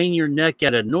to crane your neck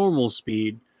at a normal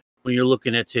speed when you're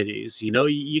looking at titties.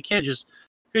 You can't just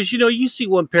because you see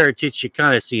one pair of tits, you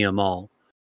kind of see them all.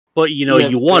 But you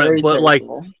want it.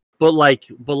 But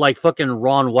like fucking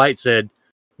Ron White said,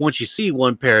 once you see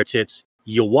one pair of tits,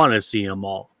 you want to see them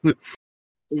all.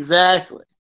 Exactly.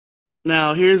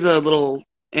 Now, here's a little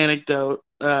anecdote.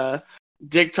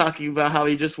 Dick talking about how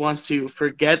he just wants to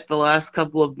forget the last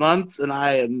couple of months, and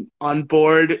I am on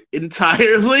board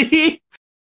entirely.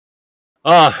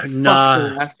 Nah. Fuck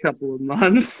the last couple of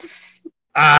months.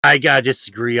 I gotta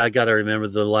disagree. I gotta remember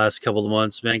the last couple of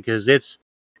months, man, because it's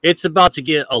about to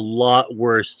get a lot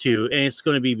worse too, and it's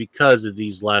going to be because of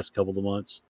these last couple of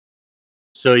months.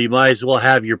 So you might as well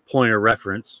have your point of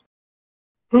reference.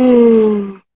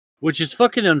 Which is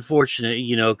fucking unfortunate,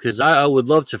 because I would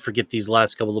love to forget these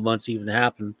last couple of months even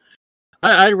happened.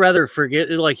 I'd rather forget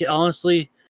it. Like,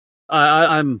 honestly,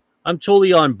 I'm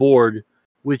totally on board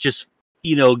with just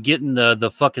getting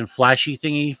the fucking flashy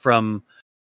thingy from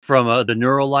the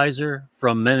neuralizer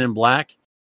from Men in Black,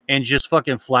 and just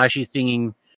fucking flashy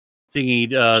thingy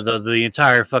the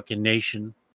entire fucking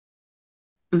nation.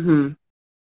 Mm-hmm.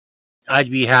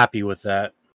 I'd be happy with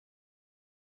that.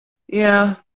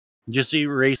 Yeah. Just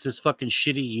erase this fucking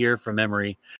shitty year from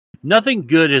memory. Nothing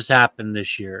good has happened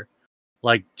this year.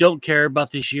 Like, don't care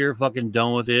about this year. Fucking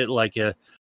done with it. Like dude,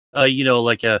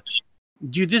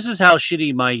 this is how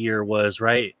shitty my year was,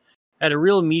 right? Had a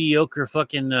real mediocre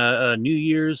fucking New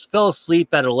Year's. Fell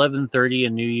asleep at 11:30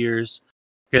 in New Year's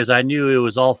because I knew it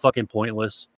was all fucking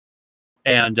pointless.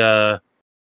 And on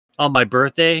my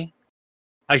birthday,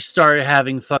 I started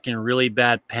having fucking really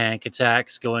bad panic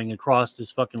attacks going across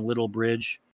this fucking little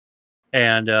bridge,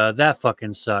 and that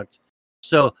fucking sucked.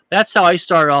 So that's how I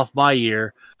started off my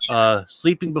year,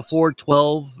 sleeping before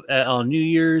 12 on New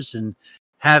Year's and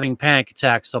having panic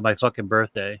attacks on my fucking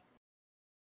birthday.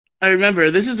 I remember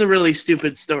this is a really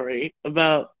stupid story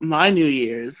about my New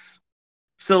Year's.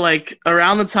 So like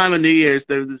around the time of New Year's,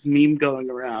 there was this meme going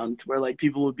around where like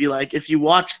people would be like, if you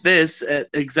watch this at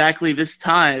exactly this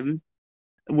time,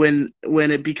 when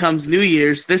it becomes New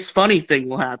Year's, this funny thing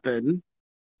will happen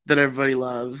that everybody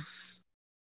loves.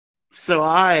 So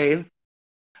I,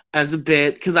 as a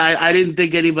bit, because I didn't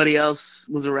think anybody else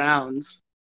was around,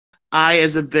 I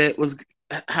as a bit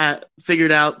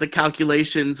figured out the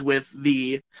calculations with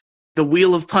the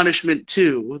Wheel of Punishment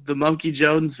 2, the Monkey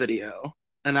Jones video.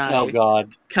 And Oh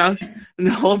God!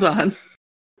 Hold on.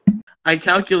 I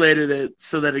calculated it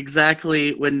so that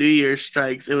exactly when New Year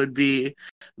strikes, it would be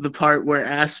the part where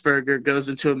Asperger goes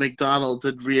into a McDonald's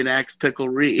and reenacts Pickle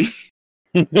Ree.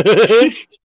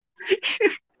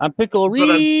 I'm Pickle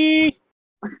Ree.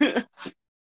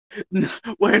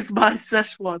 Where's my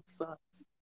Szechuan sauce?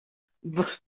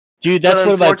 Dude, that's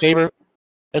one of my favorite.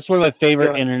 That's one of my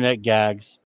favorite internet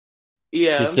gags.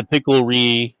 Yeah, it's the Pickle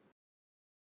Ree.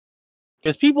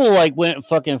 Because people like went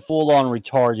fucking full on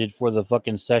retarded for the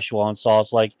fucking Szechuan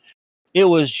sauce. Like, it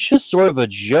was just sort of a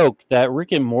joke that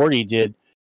Rick and Morty did,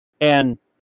 and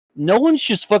no one's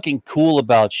just fucking cool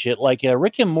about shit. Like,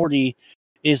 Rick and Morty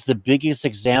is the biggest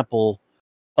example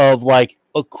of like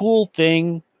a cool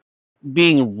thing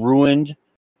being ruined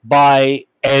by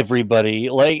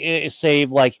everybody. Like, save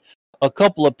like a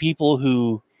couple of people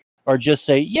who are just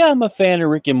say, "Yeah, I'm a fan of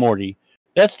Rick and Morty."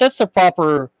 That's the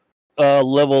proper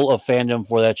level of fandom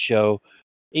for that show.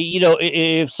 You know,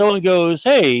 if someone goes,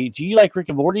 "Hey, do you like Rick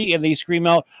and Morty?" and they scream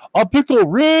out, "I'll Pickle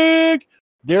Rick,"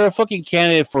 they're a fucking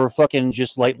candidate for fucking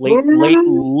just like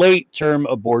late term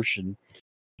abortion.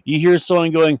 You hear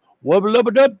someone going, "Wubba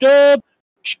lubba dub dub,"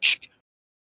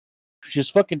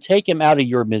 just fucking take him out of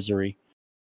your misery.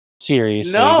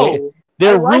 Seriously, no,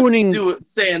 they're ruining.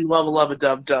 Saying "Wubba lubba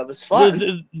dub dub" is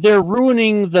fun. They're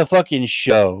ruining the fucking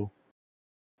show.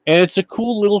 And it's a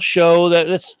cool little show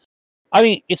that's, I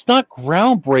mean, it's not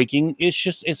groundbreaking.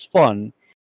 It's fun.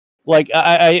 Like,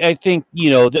 I think, you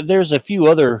know, there's a few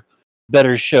other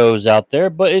better shows out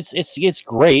there, but it's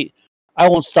great. I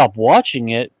won't stop watching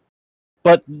it.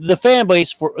 But the fan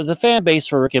base for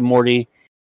Rick and Morty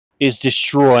is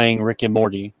destroying Rick and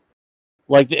Morty.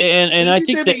 Like, and I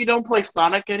think that you don't play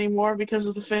Sonic anymore because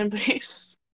of the fan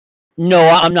base. No,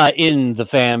 I'm not in the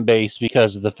fan base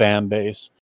because of the fan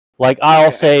base. Like,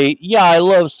 I'll say, yeah, I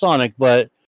love Sonic, but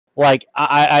like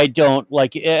I don't,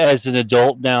 like, as an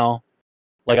adult now,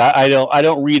 like I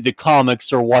don't read the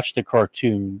comics or watch the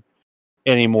cartoon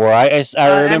anymore. I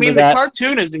remember I mean, that. The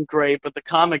cartoon isn't great, but the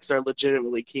comics are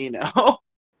legitimately Kino.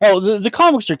 Oh, the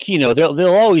comics are Kino.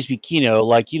 They'll always be Kino.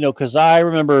 Like, you know, because I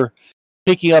remember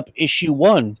picking up issue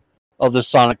 1 of the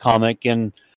Sonic comic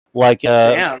and like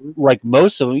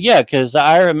most of them, yeah, because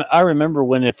I remember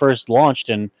when it first launched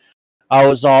and I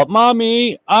was all,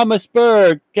 "Mommy, I'm a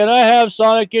Spurg. Can I have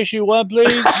Sonic issue 1,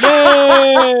 please?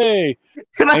 Yay!"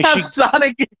 Can I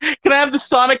have the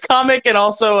Sonic comic and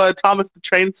also Thomas the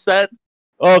Train set?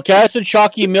 Oh, can I have some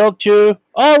chalky milk too?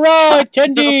 All right,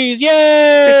 tendies,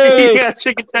 yay!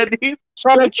 Chicken tendies.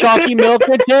 Sonic chalky milk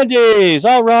and tendies.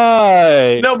 All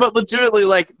right. No, but legitimately,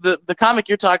 like the comic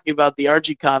you're talking about, the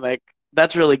Archie comic,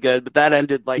 that's really good. But that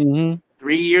ended like 3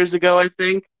 years ago, I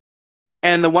think.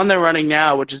 And the one they're running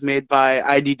now, which is made by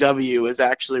IDW, is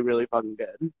actually really fucking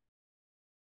good.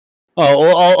 Oh,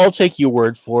 well, I'll take your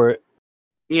word for it.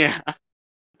 Yeah.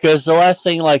 Because the last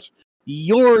thing, like,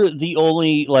 you're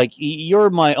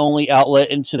my only outlet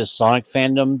into the Sonic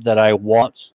fandom that I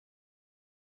want.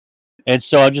 And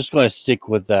so I'm just going to stick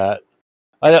with that.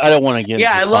 I don't want to get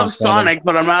into I love Sonic, fandom.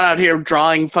 but I'm not out here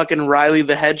drawing fucking Riley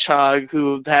the Hedgehog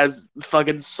who has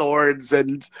fucking swords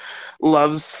and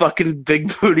loves fucking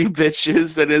big booty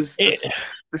bitches and is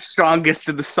the strongest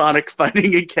in the Sonic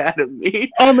Fighting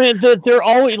Academy. Oh man, they're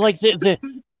always like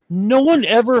no one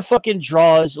ever fucking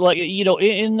draws, like, you know,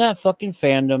 in that fucking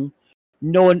fandom,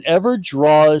 no one ever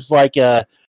draws like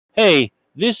hey,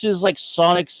 this is like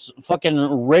Sonic's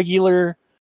fucking regular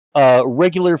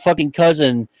fucking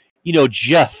cousin, you know,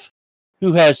 Jeff,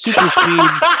 who has super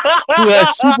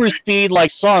speed, like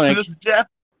Sonic. It's Jeff.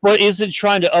 but isn't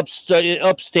trying to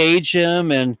upstage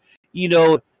him, and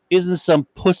isn't some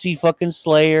pussy fucking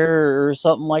slayer or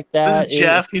something like This that. is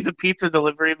Jeff. He's a pizza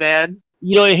delivery man.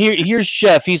 Here's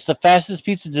Chef. He's the fastest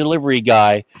pizza delivery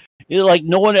guy. Like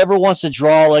no one ever wants to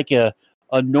draw like a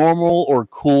normal or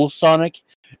cool Sonic.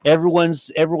 Everyone's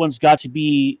got to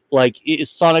be like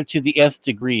Sonic to the nth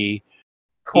degree.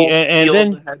 Cold And Steel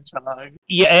then the Hedgehog.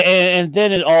 yeah, and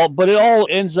then it all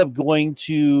ends up going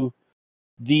to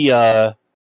the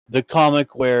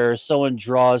comic where someone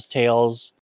draws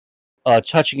Tails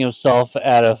touching himself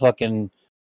at a fucking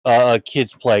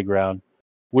kid's playground,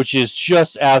 which is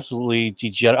just absolutely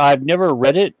degenerate. I've never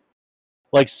read it.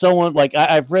 Like someone like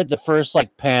I've read the first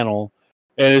like panel,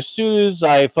 and as soon as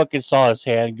I fucking saw his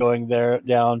hand going there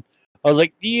down, I was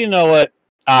like, you know what?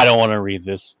 I don't want to read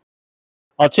this.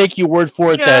 I'll take your word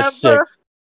for it. Yeah, That's sick.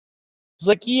 It's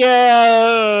like,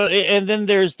 yeah, and then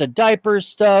there's the diaper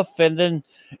stuff, and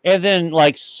then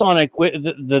like Sonic with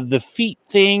the feet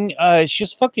thing. It's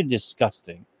just fucking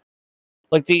disgusting.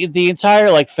 Like the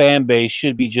entire like fan base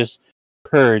should be just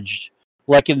purged,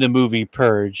 like in the movie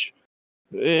Purge.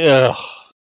 Ugh,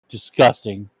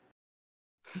 disgusting.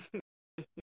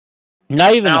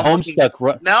 Not even now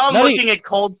I'm looking at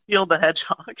Cold Steel the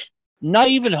Hedgehog. Not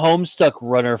even Homestuck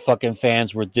Runner fucking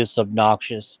fans were this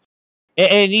obnoxious.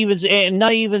 And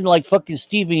not even like fucking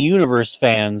Steven Universe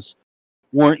fans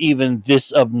weren't even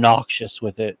this obnoxious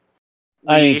with it.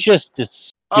 I mean, just Are the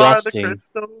disgusting.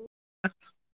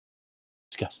 crystals.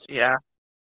 Disgusting. Yeah.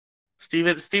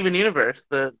 Steven Universe,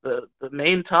 the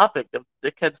main topic of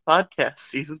Dickheads podcast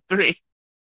season 3.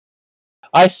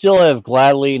 I still have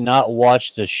gladly not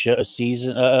watched the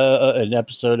season, an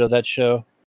episode of that show.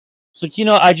 It's like,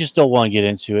 I just don't want to get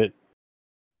into it.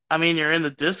 I mean, you're in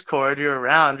the Discord, you're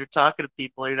around, you're talking to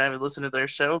people, you're not even listening to their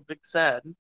show. Big sad.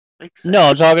 No,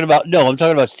 I'm talking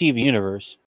about Steven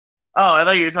Universe. Oh, I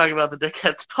thought you were talking about the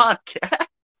Dickheads podcast.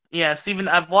 Yeah, Steven,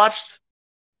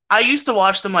 I used to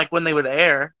watch them like when they would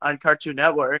air on Cartoon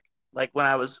Network, like when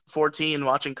I was 14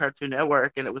 watching Cartoon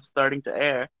Network and it was starting to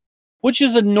air. Which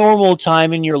is a normal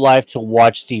time in your life to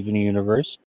watch Steven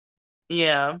Universe.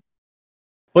 Yeah.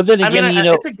 But then again,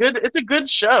 it's a good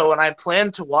show, and I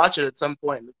plan to watch it at some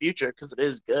point in the future because it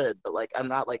is good. But like, I'm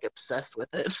not like obsessed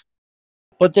with it.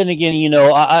 But then again,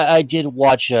 I did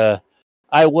watch. I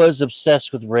was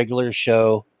obsessed with Regular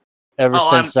Show ever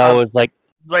since I was like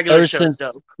Regular Show is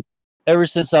dope. Ever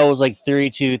since I was like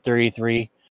 32, 33.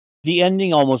 The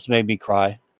ending almost made me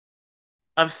cry.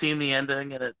 I've seen the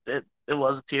ending, and it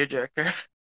was a tearjerker.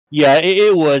 Yeah,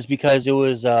 it was because it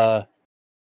was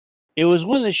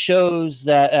one of the shows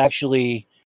that actually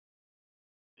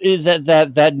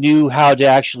that knew how to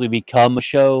actually become a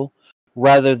show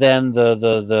rather than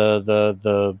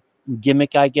the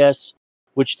gimmick, I guess,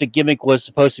 which the gimmick was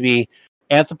supposed to be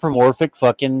anthropomorphic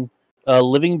fucking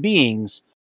living beings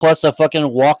plus a fucking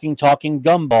walking talking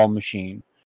gumball machine.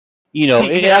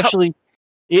 It Yeah. actually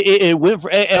it went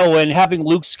for and having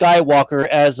Luke Skywalker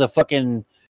as a fucking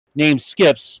name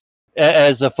Skips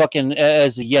as a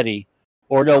Yeti.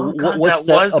 Or no, God, what's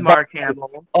that was Mark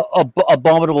Hamill.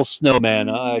 Abominable Snowman,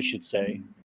 I should say.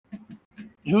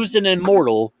 Who's an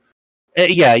immortal?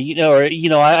 Yeah,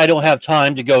 I don't have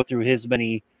time to go through his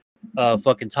many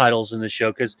fucking titles in the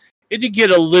show because it did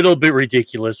get a little bit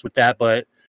ridiculous with that, but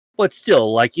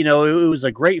still, like, it was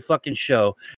a great fucking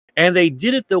show, and they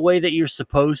did it the way that you're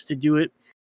supposed to do it.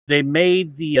 They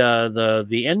made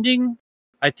the ending.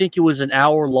 I think it was an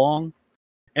hour long.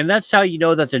 And that's how you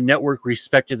know that the network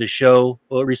respects the show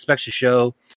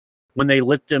when they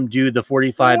let them do the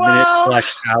 45-minute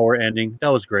 / hour ending.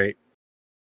 That was great.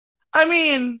 I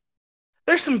mean,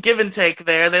 there's some give and take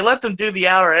there. They let them do the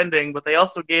hour ending, but they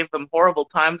also gave them horrible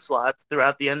time slots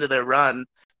throughout the end of their run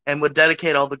and would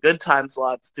dedicate all the good time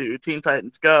slots to Teen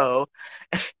Titans Go.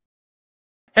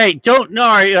 Hey, all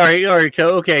right,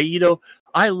 okay,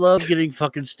 I love getting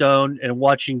fucking stoned and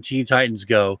watching Teen Titans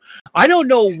Go. I don't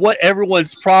know what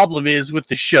everyone's problem is with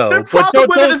the show. Their problem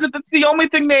with it is that it's the only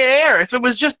thing they air. If it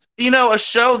was just, a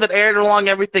show that aired along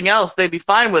everything else, they'd be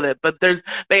fine with it. But they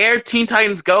air Teen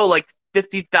Titans Go like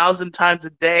 50,000 times a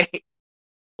day.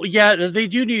 Yeah, they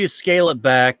do need to scale it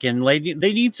back, and they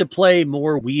need to play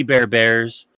more We Bare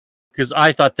Bears, because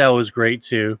I thought that was great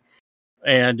too.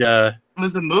 And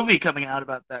there's a movie coming out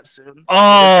about that soon.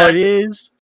 Oh, it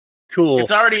is? Cool.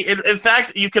 It's already. In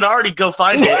fact, you can already go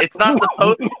find it. It's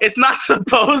not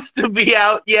supposed to be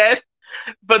out yet,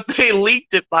 but they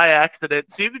leaked it by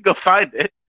accident, so you can go find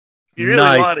it. If you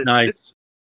really want it.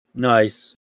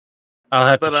 Nice. I'll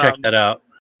have to check that out.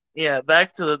 Yeah,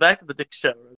 back to the Dick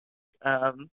show.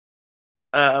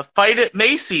 Fight at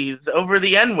Macy's over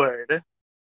the N-word.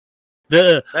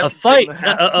 A That's fight gonna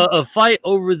happen. a fight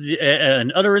over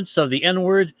an utterance of the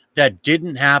N-word that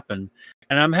didn't happen.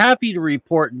 And I'm happy to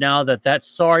report now that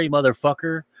sorry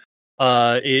motherfucker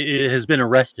has been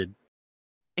arrested.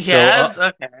 So Yes.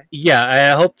 Okay.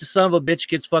 yeah, I hope the son of a bitch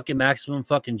gets fucking maximum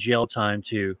fucking jail time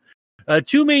too.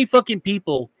 Too many fucking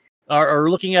people are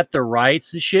looking at their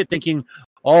rights and shit, thinking,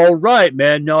 "All right,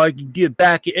 man, now I can give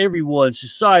back to everyone.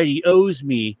 Society owes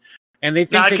me," and they Now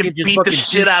think I they can can just beat the fucking do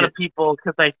shit out shit. of people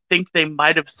because I think they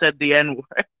might have said the N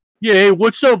word. Yeah, hey,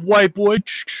 what's up, white boy?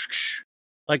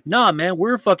 Like, nah, man,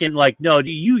 we're fucking like, no,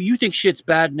 you think shit's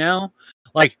bad now?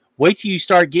 Like, wait till you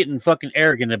start getting fucking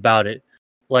arrogant about it.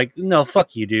 Like, no,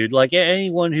 fuck you, dude. Like,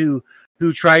 anyone who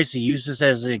tries to use this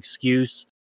as an excuse,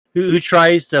 who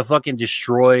tries to fucking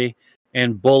destroy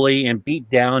and bully and beat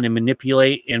down and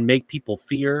manipulate and make people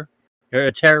fear or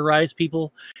terrorize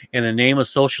people in the name of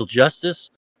social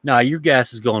justice, nah, your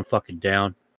gas is going fucking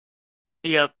down.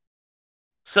 Yep.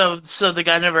 So the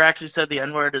guy never actually said the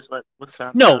N word is what's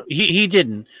found No, out. he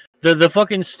didn't. The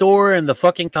fucking store and the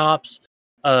fucking cops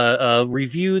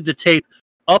reviewed the tape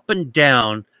up and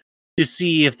down to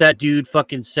see if that dude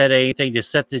fucking said anything to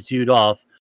set the dude off.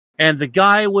 And the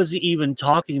guy wasn't even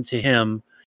talking to him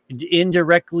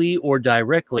indirectly or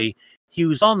directly. He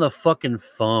was on the fucking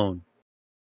phone.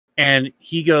 And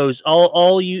he goes,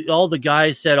 all the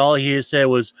guy said, all he said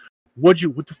was, what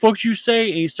the fuck you say?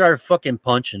 And he started fucking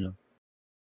punching him.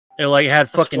 It like had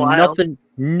That's fucking wild.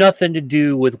 nothing to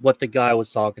do with what the guy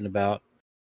was talking about.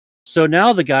 So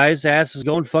now the guy's ass is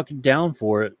going fucking down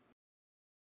for it.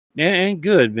 And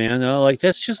good, man. Like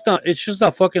that's just not. It's just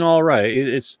not fucking all right.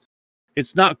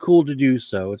 It's not cool to do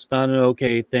so. It's not an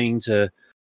okay thing to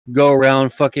go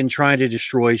around fucking trying to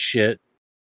destroy shit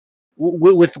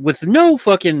with no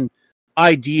fucking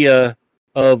idea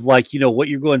of like what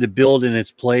you're going to build in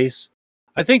its place.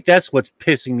 I think that's what's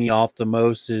pissing me off the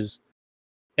most is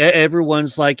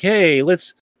everyone's like, "Hey,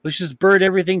 let's just burn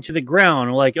everything to the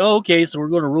ground." Like, "Oh, okay, so we're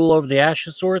going to rule over the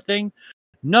ashes sort of thing."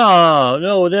 No,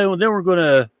 no. Then we're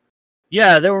gonna,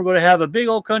 yeah, then we're gonna have a big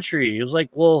old country. It was like,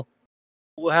 well,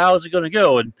 how is it gonna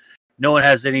go? And no one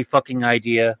has any fucking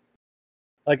idea.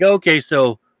 Like, okay,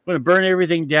 so we're gonna burn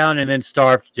everything down and then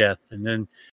starve to death and then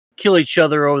kill each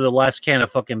other over the last can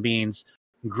of fucking beans.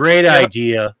 Great Yep.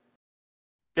 idea.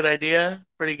 Good idea.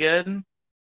 Pretty good.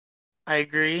 I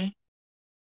agree.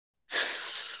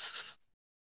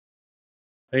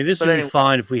 I mean, this But would be anyway,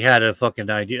 fine if we had a fucking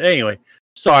idea. Anyway,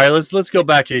 sorry. Let's go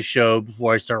back to the show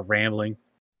before I start rambling.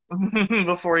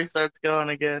 before he starts going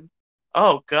again.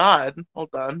 Oh God,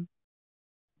 hold on.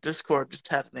 Discord just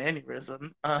had an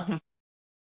aneurysm.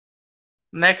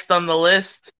 Next on the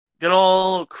list, good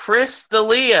old Chris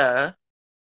D'Elia,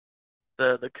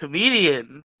 the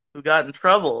comedian who got in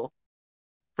trouble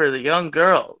for the young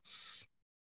girls.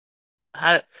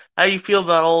 How you feel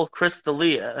about old Chris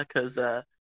D'Elia? Because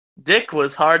Dick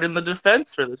was hard in the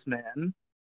defense for this man.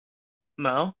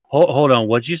 Mo, Hold on.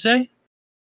 What'd you say?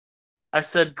 I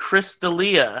said Chris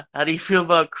D'Elia. How do you feel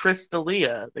about Chris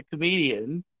D'Elia, the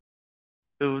comedian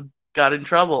who got in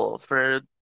trouble for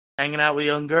hanging out with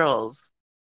young girls?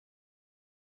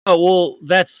 Oh well,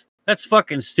 that's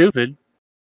fucking stupid.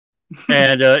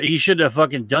 And he shouldn't have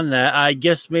fucking done that. I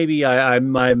guess maybe I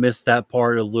might have missed that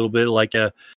part a little bit. Like,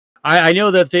 I know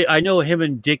that I know him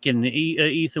and Dick and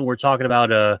Ethan were talking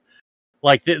about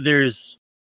like there's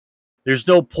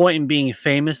no point in being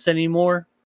famous anymore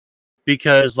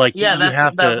because like Yeah, you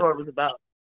have that's to. what it was about.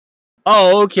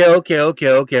 Oh, okay.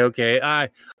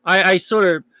 I sort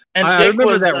of And I Dick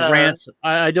remember was that rant.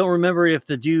 I don't remember if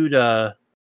the dude.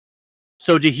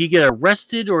 So did he get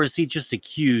arrested or is he just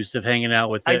accused of hanging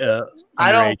out with I underage?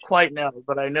 don't quite know,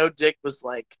 but I know Dick was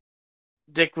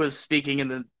speaking in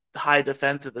the high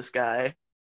defense of this guy,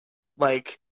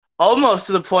 like almost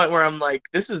to the point where I'm like,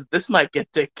 this might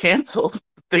get Dick canceled.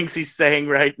 Things he's saying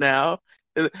right now.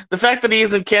 The fact that he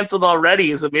isn't canceled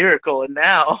already is a miracle, and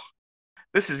now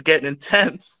this is getting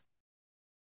intense.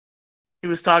 He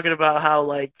was talking about how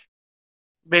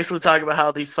basically talking about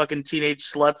how these fucking teenage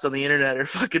sluts on the internet are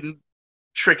fucking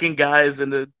tricking guys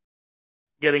into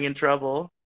getting in trouble.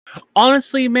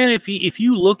 Honestly, man, if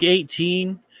you look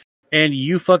 18 and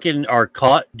you fucking are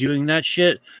caught doing that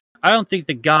shit, I don't think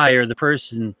the guy or the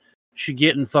person should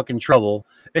get in fucking trouble,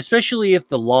 especially if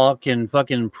the law can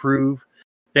fucking prove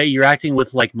that you're acting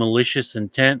with like malicious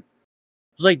intent.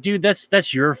 It's like, dude,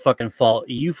 that's your fucking fault.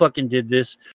 You fucking did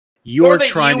this. Or You're that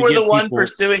trying you to were the get one people.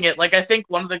 pursuing it. Like I think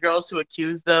one of the girls who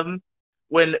accused them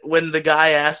when the guy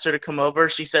asked her to come over,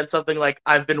 she said something like,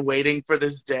 "I've been waiting for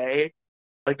this day,"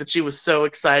 like that she was so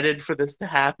excited for this to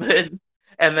happen,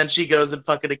 and then she goes and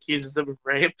fucking accuses him of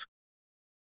rape.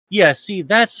 Yeah, see,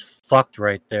 that's fucked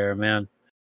right there, man.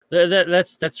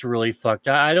 That's really fucked.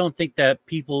 I don't think that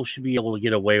people should be able to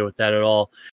get away with that at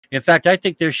all. In fact, I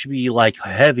think there should be like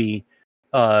heavy,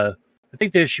 uh, I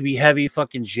think there should be heavy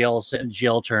fucking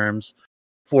jail terms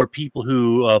for people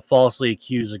who falsely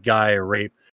accuse a guy of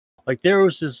rape. Like there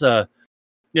was this, there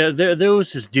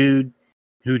was this dude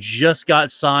who just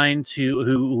got signed to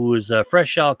who was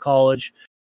fresh out of college,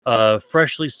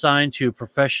 freshly signed to a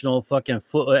professional fucking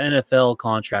NFL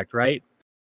contract, right?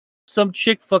 Some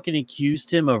chick fucking accused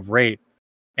him of rape,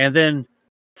 and then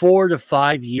 4 to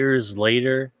 5 years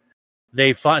later,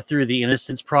 they fought through the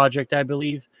Innocence Project, I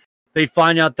believe. They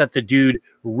find out that the dude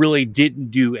really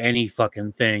didn't do any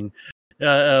fucking thing.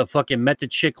 Fucking met the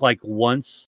chick like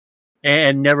once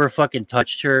and never fucking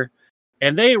touched her.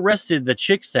 And they arrested the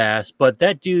chick's ass, but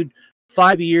that dude,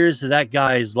 5 years of that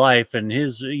guy's life and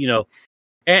his,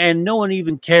 and no one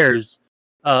even cares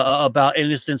about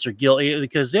innocence or guilt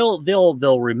because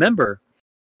they'll remember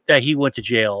that he went to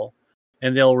jail,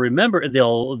 and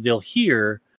they'll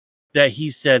hear that he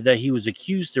said that he was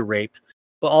accused of rape,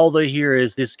 but all they hear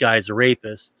is this guy's a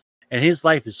rapist, and his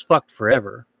life is fucked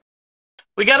forever.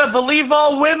 We gotta believe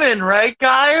all women, right,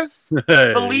 guys?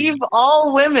 Believe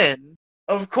all women,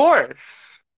 of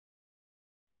course.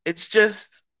 It's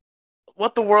just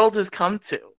what the world has come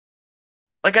to.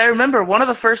 Like, I remember one of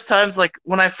the first times, like,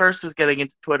 when I first was getting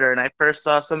into Twitter and I first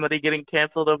saw somebody getting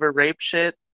canceled over rape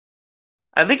shit.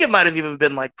 I think it might have even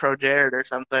been, like, Pro Jared or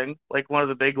something. Like, one of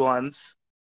the big ones.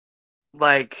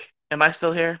 Like, am I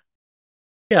still here?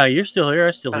 Yeah, you're still here.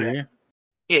 I still hear you.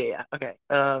 Yeah, okay.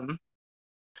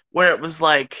 Where it was,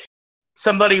 like,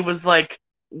 somebody was, like,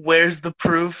 where's the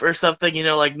proof or something,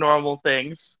 like, normal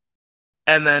things.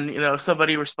 And then,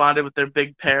 somebody responded with their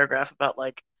big paragraph about,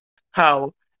 like,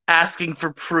 how asking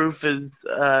for proof is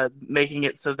making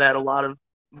it so that a lot of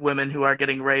women who are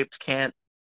getting raped can't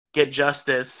get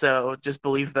justice, so just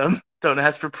believe them. Don't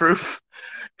ask for proof.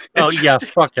 Oh, yeah,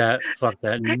 fuck that. Fuck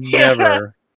that.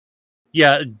 Never.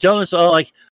 Yeah, don't,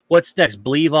 like, what's next?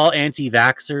 Believe all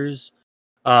anti-vaxxers.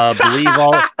 Believe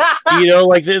all,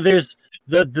 like, there's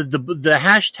the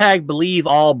hashtag believe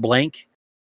all blank.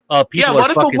 People what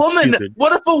if fucking a woman? stupid.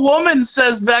 What if a woman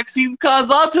says vaccines cause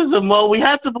autism? Well, we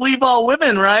have to believe all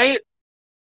women, right?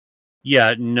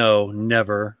 Yeah, no,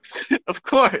 never. Of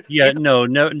course. Yeah, no,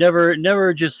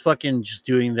 never. Just fucking just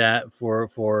doing that for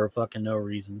fucking no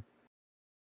reason.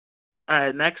 All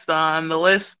right, next on the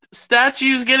list,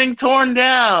 statues getting torn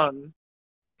down.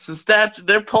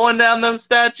 They're pulling down them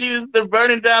statues. They're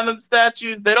burning down them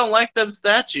statues. They don't like them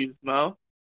statues, Mo.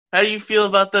 How do you feel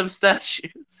about them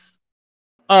statues?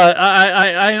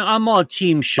 I'm on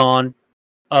Team Sean,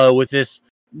 with this.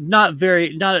 Not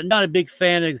a big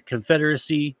fan of the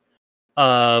Confederacy.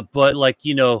 But like,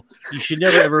 you should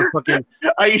never ever fucking.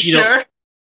 Are you sure?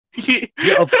 Yeah,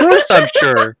 of course I'm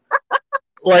sure.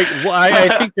 Like,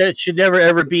 I think that should never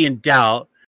ever be in doubt.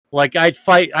 Like, I'd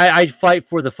fight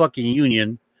for the fucking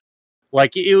Union.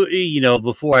 Like,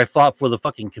 before I fought for the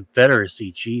fucking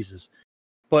Confederacy. Jesus.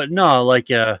 But no, like,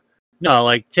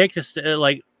 take this,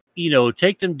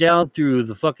 take them down through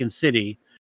the fucking city.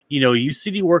 Use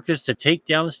city workers to take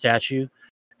down the statue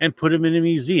and put them in a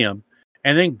museum.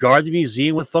 And then guard the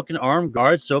museum with fucking armed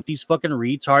guards. So if these fucking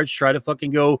retards try to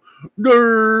fucking go,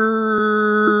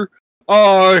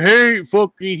 I hate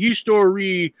fucking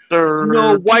history.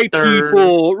 No white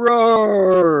people.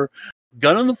 Rawr.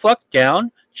 Gun them the fuck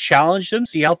down. Challenge them.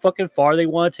 See how fucking far they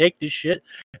want to take this shit.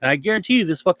 And I guarantee you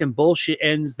this fucking bullshit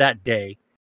ends that day.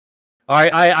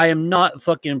 I am not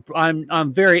fucking.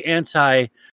 I'm very anti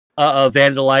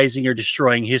vandalizing or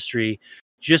destroying history.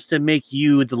 Just to make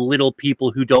you, the little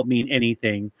people who don't mean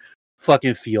anything,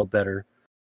 fucking feel better.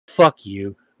 Fuck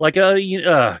you. Like,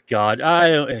 God, I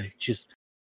don't, just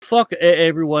fuck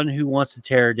everyone who wants to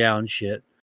tear down shit.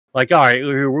 Like, all right,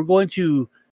 we're going to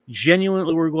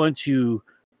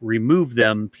remove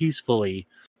them peacefully.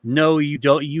 No, you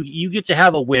don't. You get to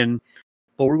have a win,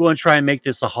 but we're going to try and make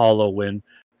this a hollow win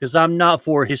because I'm not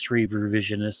for history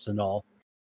revisionists and all.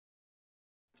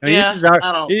 I mean, this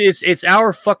is it's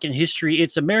our fucking history.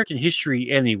 It's American history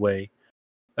anyway.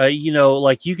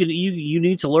 Like you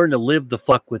need to learn to live the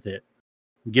fuck with it.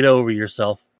 Get over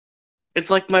yourself.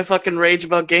 It's like my fucking rage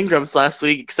about Game Grumps last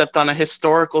week, except on a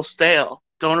historical scale.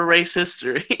 Don't erase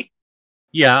history.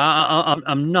 Yeah,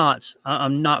 I'm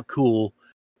not cool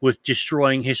with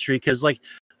destroying history because, like,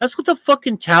 that's what the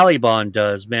fucking Taliban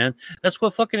does, man. That's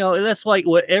like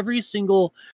what every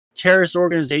single terrorist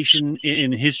organization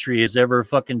in history has ever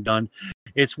fucking done.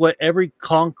 It's what every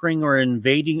conquering or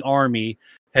invading army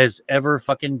has ever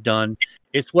fucking done.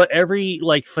 It's what every,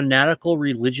 like, fanatical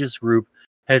religious group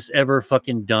has ever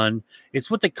fucking done.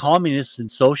 It's what the communists and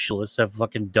socialists have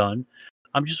fucking done.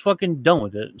 I'm just fucking done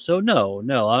with it. So no,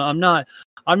 I'm not.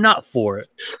 I'm not for it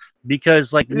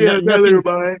because like Yeah, neither nothing. am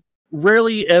I.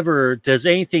 Rarely ever does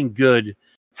anything good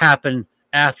happen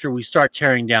after we start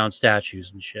tearing down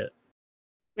statues and shit.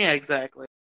 Yeah, exactly.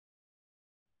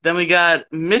 Then we got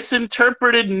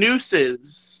misinterpreted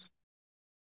nooses.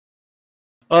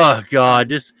 Oh god,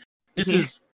 this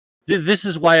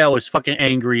is why I was fucking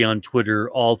angry on Twitter.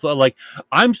 Like,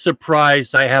 I'm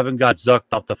surprised I haven't got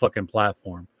zucked off the fucking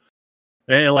platform,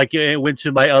 and like it went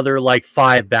to my other like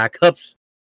 5 backups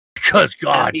because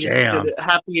god damn,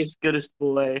 Happiest goodest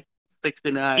boy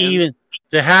 69. even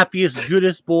the happiest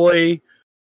goodest boy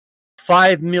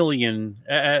 5 million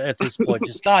at this point.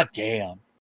 Just god damn,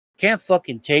 can't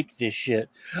fucking take this shit.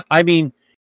 I mean,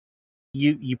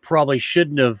 you probably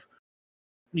shouldn't have,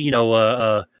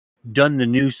 done the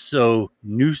noose so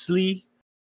noosely,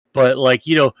 but like,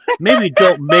 maybe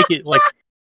don't make it like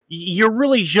you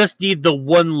really just need the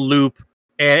one loop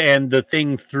and the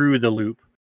thing through the loop.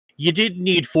 You didn't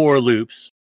need 4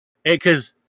 loops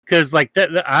because like that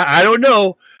I don't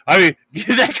know. I mean,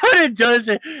 that kind of does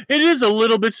it. It is a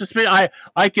little bit suspicious.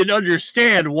 I can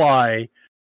understand why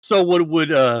someone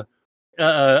would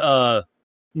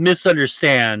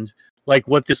misunderstand like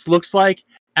what this looks like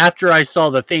after I saw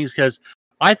the things, because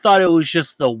I thought it was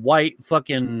just the white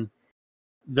fucking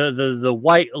the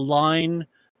white line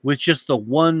with just the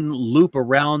one loop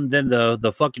around, then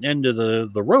the fucking end of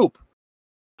the rope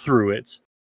through it.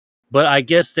 But I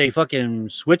guess they fucking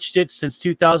switched it since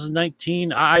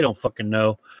 2019. I don't fucking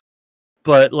know.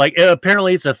 But like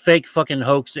apparently it's a fake fucking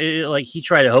hoax. Like he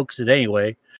tried to hoax it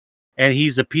anyway, and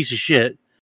he's a piece of shit.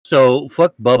 So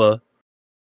fuck Bubba.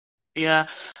 Yeah.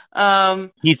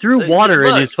 He threw water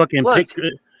in his fucking look.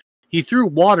 He threw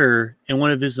water in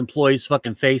one of his employees'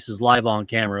 fucking faces live on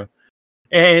camera.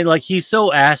 And like he's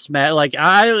so ass mad. Like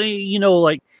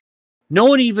like no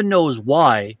one even knows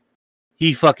why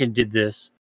he fucking did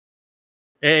this.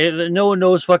 And no one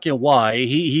knows fucking why.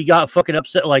 He got fucking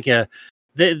upset. Like the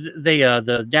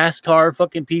NASCAR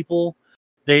fucking people,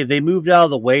 they moved out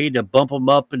of the way to bump him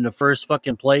up in the first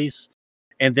fucking place,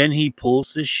 and then he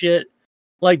pulls this shit.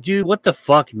 Like, dude, what the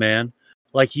fuck, man?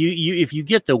 Like you if you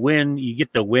get the win, you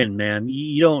get the win, man.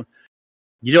 You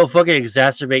don't fucking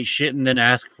exacerbate shit and then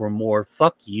ask for more.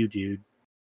 Fuck you, dude.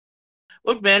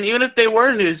 Look, man, even if they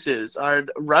were nooses, our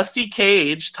Rusty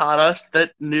Cage taught us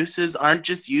that nooses aren't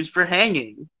just used for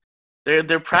hanging.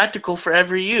 They're practical for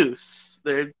every use.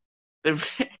 They're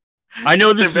I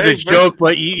know this is a joke,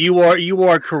 but you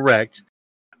are correct.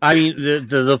 I mean,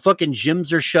 the fucking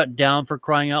gyms are shut down, for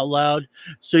crying out loud,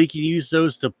 so you can use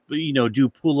those to do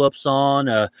pull-ups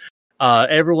on.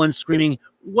 Everyone's screaming,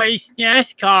 "Waste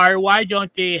NASCAR! Why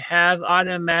don't they have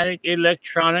automatic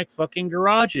electronic fucking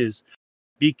garages?"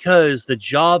 Because the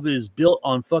job is built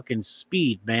on fucking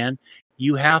speed, man.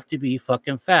 You have to be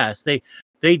fucking fast. The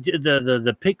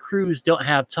pit crews don't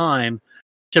have time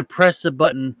to press a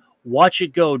button, watch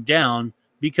it go down,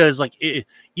 because like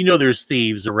there's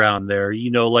thieves around there.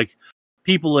 Like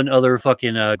people in other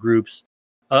fucking groups,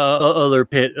 other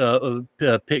pit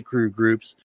crew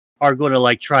groups are going to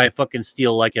like try and fucking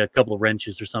steal like a couple of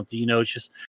wrenches or something.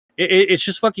 It's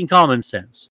just fucking common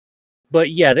sense.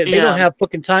 But yeah, they don't have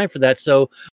fucking time for that. So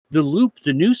the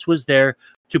noose was there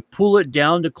to pull it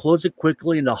down, to close it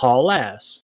quickly, and to haul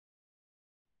ass.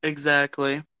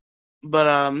 Exactly.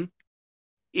 But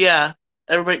yeah,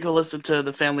 everybody go listen to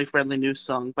the family-friendly noose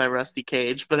song by Rusty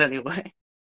Cage. But anyway,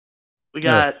 we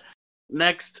got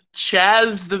next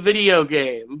Chaz the video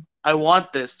game. I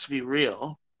want this to be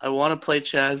real. I want to play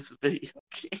Chaz the video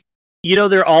game.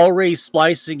 They're already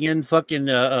splicing in fucking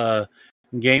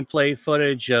gameplay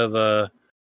footage of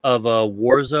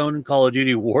Warzone, Call of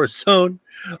Duty Warzone,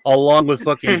 along with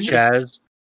fucking Chaz.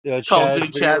 Call of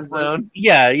Duty Chaz Zone.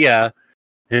 Yeah.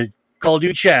 Call of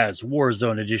Duty Chaz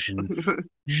Warzone edition.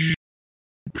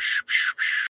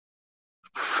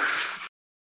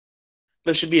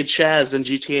 There should be a Chaz in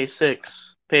GTA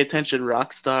 6. Pay attention,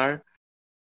 Rockstar.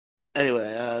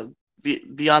 Anyway,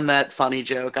 beyond that funny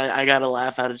joke, I got a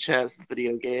laugh out of Chaz the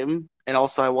video game, and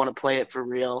also I want to play it for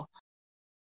real.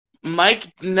 Mike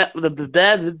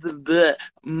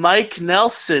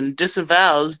Nelson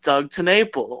disavows Doug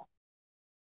TenNapel.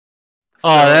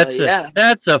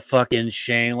 That's a fucking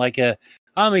shame. Like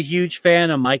I'm a huge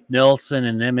fan of Mike Nelson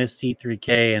and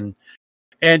MST3K,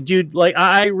 and dude, like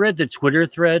I read the Twitter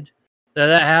thread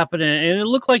that happened, and it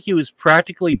looked like he was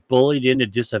practically bullied into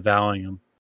disavowing him.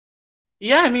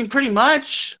 Yeah, I mean, pretty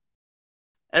much.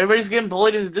 Everybody's getting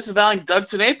bullied into disavowing Doug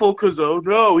TenNapel because, oh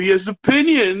no, he has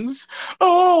opinions.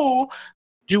 Oh,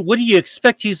 Dude, what do you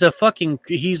expect? He's a hardline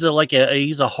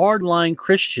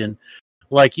Christian.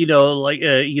 Like,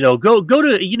 go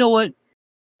to, you know what?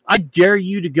 I dare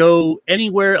you to go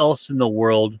anywhere else in the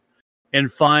world and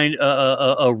find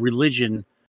a religion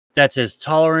that's as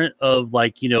tolerant of,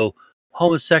 like,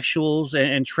 homosexuals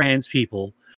and trans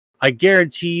people. I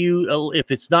guarantee you,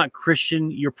 if it's not Christian,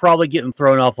 you're probably getting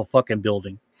thrown off a fucking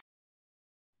building.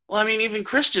 Well, I mean, even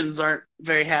Christians aren't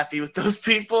very happy with those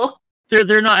people.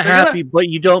 They're not happy, but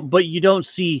you don't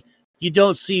see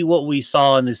what we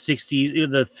saw in the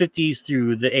 60s, the 50s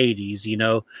through the 80s. You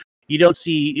don't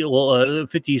see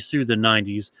 50s through the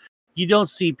 90s. You don't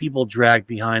see people dragged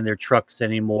behind their trucks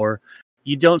anymore.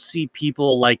 You don't see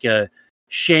people like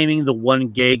shaming the one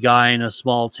gay guy in a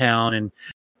small town and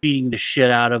beating the shit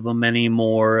out of them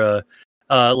anymore.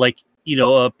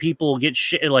 People get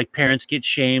like parents get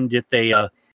shamed if they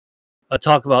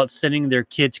talk about sending their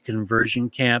kid to conversion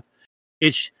camp.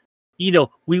 It's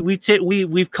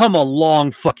we've come a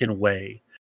long fucking way,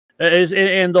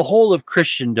 and the whole of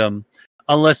Christendom,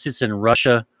 unless it's in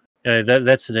Russia,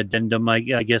 that's an addendum, I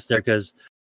guess, there, because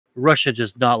Russia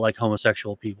does not like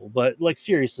homosexual people. But like,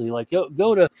 seriously, like go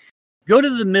to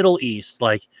the Middle East,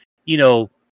 like like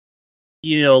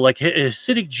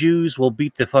Hasidic Jews will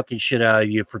beat the fucking shit out of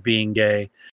you for being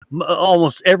gay.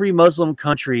 Almost every Muslim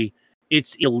country,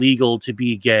 it's illegal to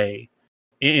be gay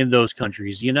in those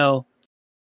countries.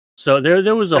 So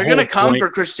there was a They're whole gonna come point. for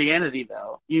Christianity,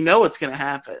 though. You know what's gonna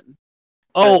happen.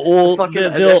 Oh, well, the fucking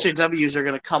SJWs are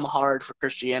gonna come hard for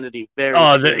Christianity very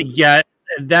soon.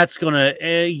 That's gonna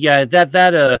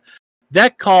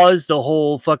that caused the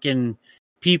whole fucking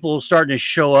people starting to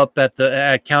show up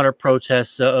at counter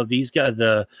protests of these guys,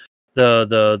 the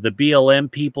BLM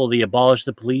people, the abolish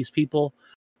the police people.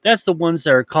 That's the ones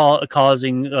that are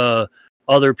causing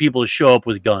other people to show up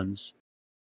with guns.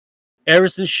 Ever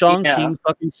since Sean King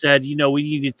fucking said, we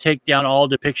need to take down all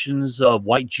depictions of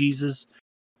white Jesus,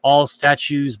 all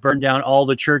statues, burn down all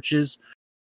the churches.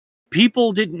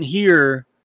 People didn't hear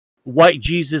white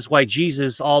Jesus.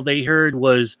 All they heard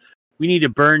was, we need to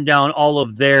burn down all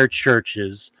of their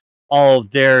churches, all of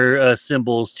their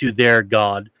symbols to their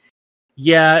God.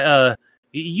 Yeah,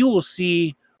 you will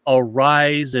see a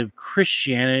rise of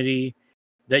Christianity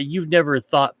that you've never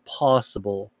thought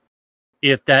possible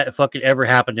if that fucking ever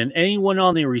happened. And anyone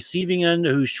on the receiving end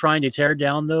who's trying to tear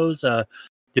down those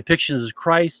depictions of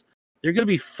Christ, they're going to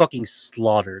be fucking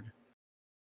slaughtered.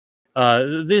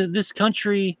 This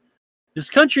country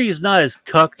is not as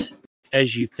cucked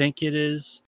as you think it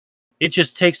is. It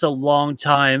just takes a long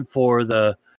time for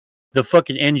the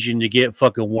fucking engine to get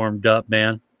fucking warmed up,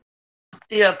 man.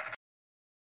 Yep.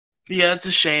 Yeah, it's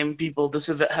a shame people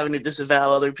having to disavow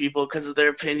other people because of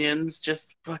their opinions,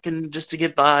 just to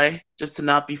get by, just to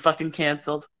not be fucking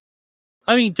canceled.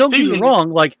 I mean, don't get me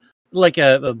wrong.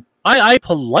 I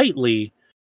politely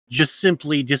just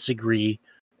simply disagree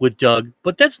with Doug,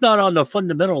 but that's not on a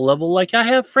fundamental level. Like, I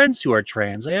have friends who are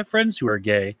trans, I have friends who are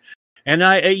gay, and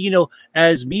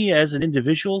as an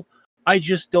individual, I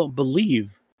just don't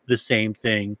believe the same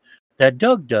thing that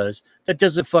Doug does. That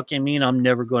doesn't fucking mean I'm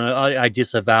never going to, I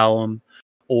disavow him,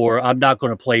 or I'm not going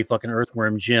to play fucking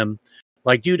Earthworm Jim.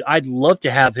 Like, dude, I'd love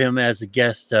to have him as a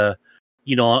guest,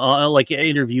 like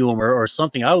interview him or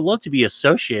something. I would love to be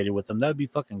associated with him. That would be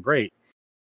fucking great.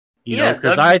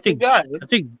 Because I think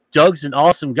Doug's an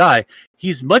awesome guy.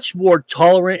 He's much more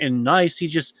tolerant and nice. He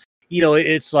just,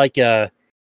 it's like a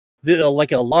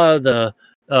lot of the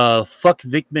fuck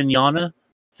Vic Mignogna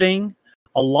thing.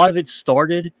 A lot of it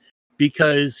started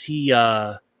because he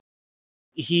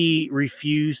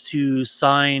refused to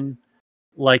sign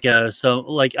I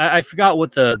forgot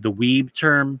what the weeb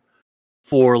term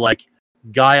for like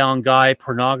guy on guy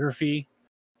pornography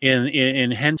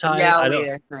in hentai.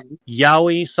 Yaoi, I think.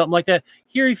 Yaoi, something like that.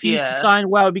 He refused to sign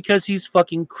WoW because he's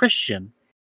fucking Christian.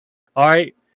 All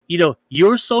right,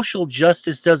 your social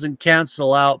justice doesn't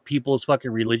cancel out people's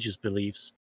fucking religious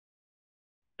beliefs.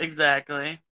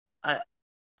 Exactly.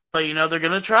 But they're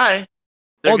gonna try.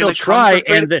 They'll try,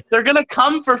 and they're gonna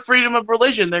come for freedom of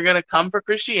religion. They're gonna come for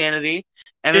Christianity,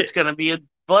 and it's gonna be a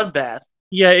bloodbath.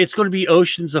 Yeah, it's gonna be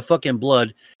oceans of fucking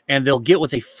blood, and they'll get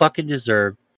what they fucking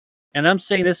deserve. And I'm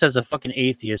saying this as a fucking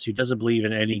atheist who doesn't believe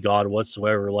in any god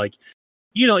whatsoever. Like,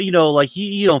 you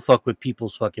don't fuck with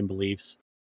people's fucking beliefs.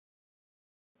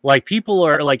 Like, people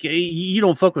are like, you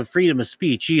don't fuck with freedom of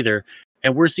speech either.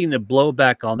 And we're seeing the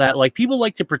blowback on that. Like, people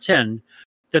like to pretend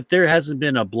that there hasn't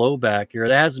been a blowback or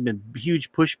there hasn't been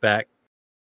huge pushback.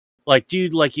 Like,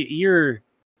 dude, like you're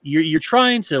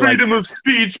trying to freedom of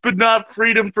speech, but not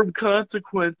freedom from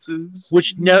consequences,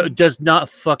 which does not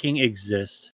fucking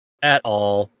exist at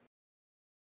all.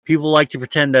 People like to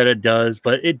pretend that it does,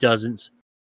 but it doesn't.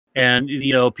 And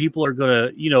people are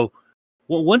gonna,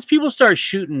 once people start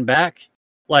shooting back,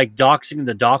 like doxing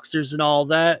the doxers and all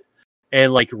that,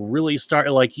 and like really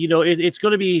start, like it's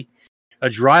going to be a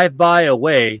drive-by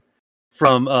away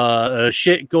from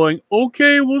shit going.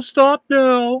 Okay, we'll stop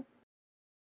now.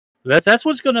 That's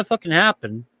what's going to fucking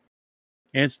happen.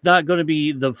 And it's not going to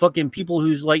be the fucking people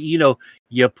who's like,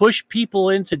 you push people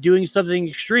into doing something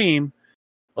extreme.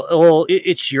 Well,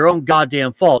 it's your own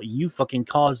goddamn fault. You fucking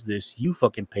caused this. You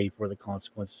fucking pay for the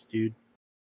consequences, dude.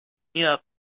 Yep.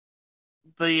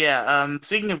 But yeah,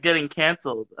 speaking of getting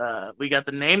canceled, we got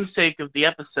the namesake of the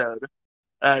episode.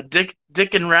 Dick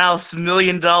and Ralph's $1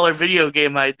 million video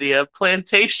game idea,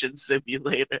 Plantation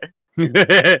Simulator.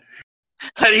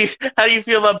 How do you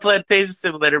feel about Plantation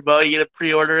Simulator, Bo? You gonna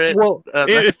pre-order it? Well,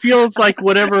 it feels like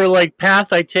whatever like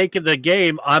path I take in the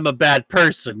game, I'm a bad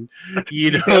person.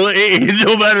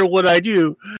 No matter what I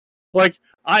do. Like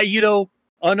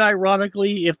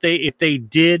unironically, if they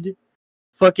did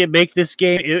fucking make this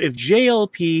game, if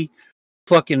JLP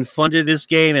fucking funded this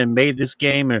game and made this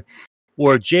game,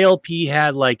 or JLP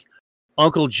had like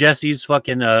Uncle Jesse's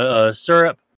fucking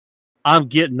syrup, I'm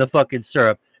getting the fucking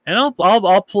syrup. And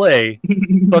I'll play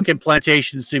fucking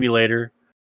Plantation Simulator.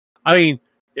 I mean,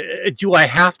 do I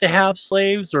have to have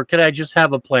slaves, or can I just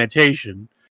have a plantation?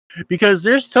 Because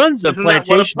there's tons of plantations. Isn't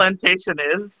that what a plantation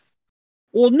is?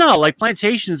 Well, no, like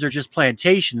plantations are just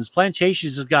plantations.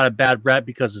 Plantations has got a bad rap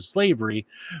because of slavery,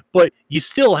 but you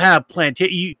still have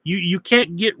You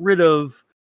can't get rid of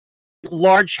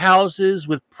large houses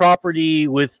with property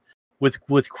with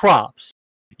crops.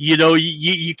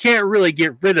 You can't really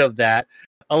get rid of that.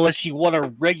 Unless you want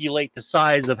to regulate the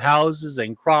size of houses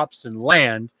and crops and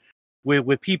land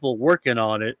with people working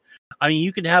on it. I mean,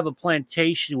 you can have a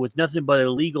plantation with nothing but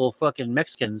illegal fucking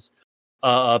Mexicans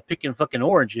picking fucking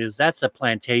oranges. That's a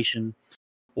plantation.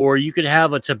 Or you could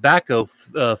have a tobacco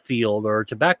field or a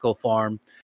tobacco farm,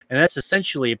 and that's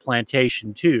essentially a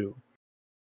plantation too.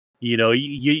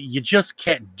 You just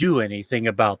can't do anything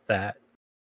about that.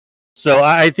 So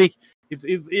I think if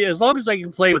as long as I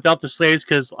can play without the slaves,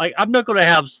 because I'm not going to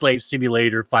have Slave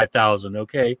Simulator 5000,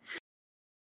 okay?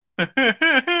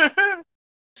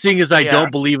 Seeing as I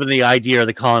don't believe in the idea or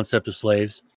the concept of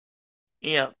slaves.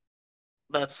 Yeah,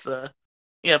 that's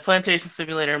Plantation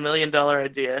Simulator, $1 million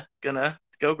idea, gonna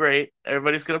go great.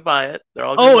 Everybody's gonna buy it. They're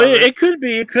all. It could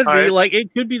be. It could be like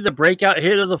it could be the breakout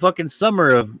hit of the fucking summer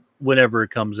of whenever it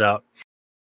comes out.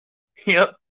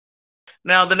 Yep.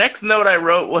 Now, the next note I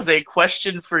wrote was a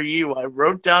question for you. I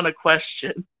wrote down a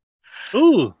question.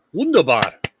 Ooh,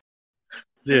 wunderbar.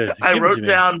 Dude, I wrote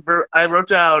down,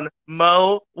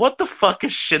 Mo, what the fuck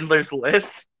is Schindler's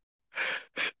List?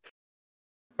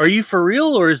 Are you for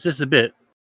real, or is this a bit?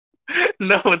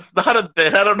 No, it's not a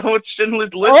bit. I don't know what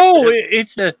Schindler's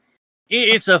List is.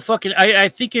 It's a fucking. I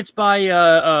think it's by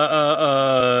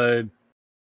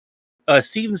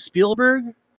Steven Spielberg.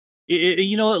 Let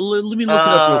me look it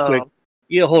up real quick.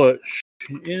 Yeah, hold on.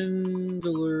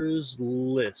 Schindler's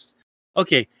List.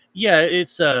 Okay, yeah,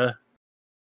 it's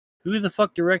who the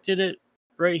fuck directed it?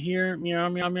 Right here, meow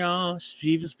meow meow.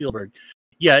 Steven Spielberg.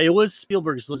 Yeah, it was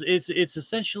Spielberg's list. It's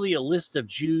essentially a list of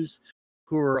Jews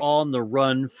who are on the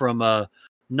run from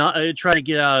not trying to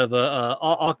get out of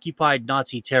occupied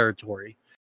Nazi territory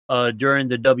during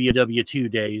the WW2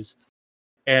 days,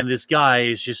 and this guy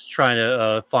is just trying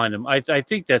to find them. I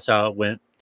think that's how it went.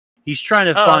 He's trying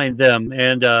to find them,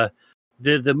 and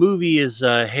the movie is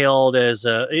hailed as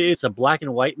it's a black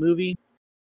and white movie,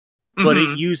 but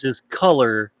it uses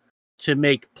color to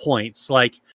make points.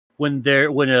 Like when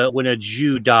a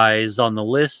Jew dies on the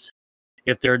list,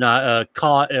 if they're not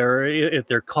caught, or if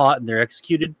they're caught and they're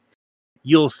executed,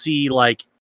 you'll see like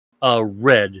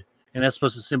red, and that's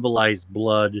supposed to symbolize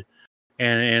blood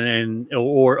and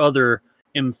or other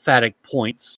emphatic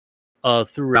points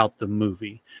throughout the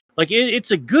movie. Like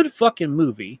it's a good fucking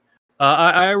movie.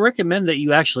 I recommend that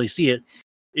you actually see it,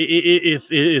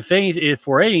 if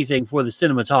for anything, for the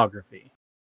cinematography.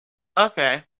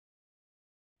 Okay.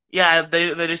 Yeah,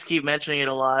 they just keep mentioning it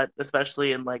a lot,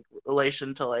 especially in like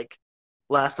relation to like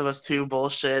Last of Us 2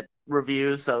 bullshit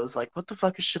reviews. So I was like, what the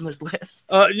fuck is Schindler's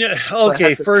List? Yeah,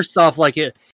 okay, first off, like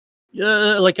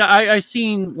I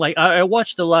seen, like, I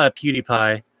watched a lot of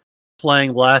PewDiePie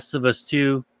playing Last of Us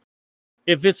 2.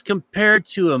 If it's compared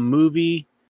to a movie,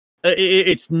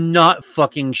 it's not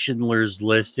fucking Schindler's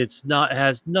List. It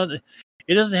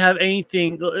doesn't have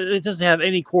anything. It doesn't have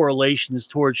any correlations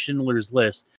towards Schindler's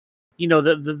List.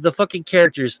 The fucking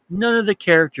characters. None of the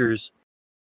characters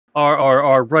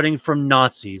are running from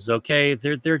Nazis. Okay,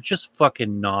 they're just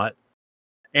fucking not.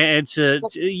 and Well,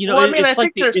 I mean, I it's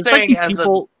like think they're it's like saying these as an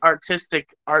people.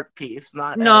 artistic art piece,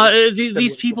 not No, as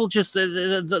these people just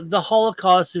the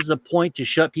Holocaust is a point to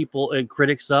shut people and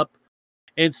critics up,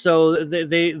 and so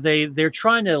they're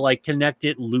trying to like connect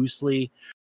it loosely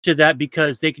to that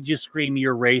because they could just scream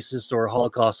you're racist or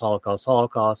Holocaust, Holocaust,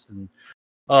 Holocaust, and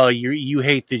you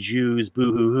hate the Jews,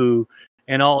 boo hoo hoo,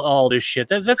 and all this shit.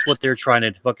 That's what they're trying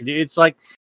to fucking do. It's like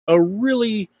a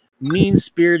really mean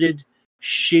spirited,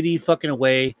 shitty fucking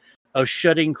way of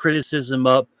shutting criticism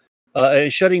up,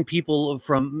 shutting people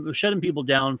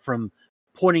down from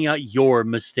pointing out your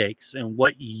mistakes and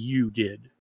what you did.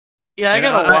 Yeah, I And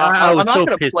gotta watch. I I'm was not so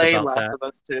gonna pissed play about Last that. of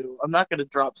Us 2. I'm not gonna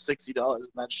drop $60 in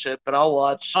that shit, but I'll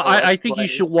watch a I Let's think you Play.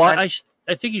 should watch.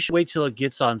 I think you should wait till it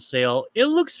gets on sale. It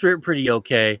looks pretty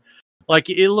okay. Like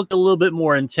it looked a little bit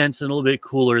more intense and a little bit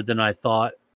cooler than I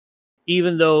thought.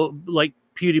 Even though like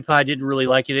PewDiePie didn't really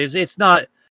like it. It's not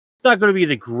going to be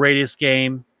the greatest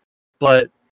game, but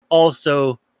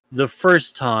also the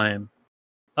first time,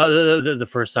 the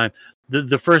first time,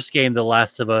 the first game, The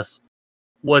Last of Us,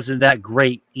 wasn't that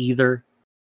great either.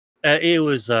 It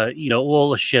was,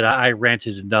 well, shit. I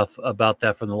ranted enough about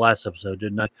that from the last episode,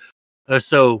 didn't I?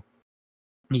 So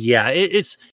yeah,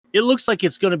 it looks like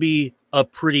it's going to be a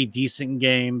pretty decent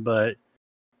game, but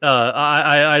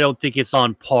I don't think it's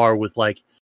on par with like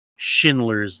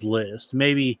Schindler's List.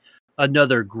 Maybe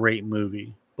another great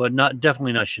movie, but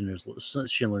definitely not Schindler's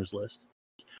List. Schindler's List.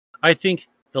 I think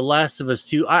The Last of Us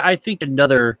 2. I think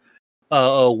another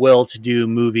well-to-do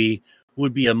movie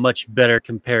would be a much better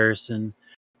comparison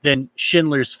than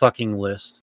Schindler's fucking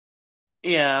List.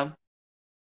 Yeah,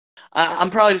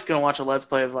 I'm probably just gonna watch a Let's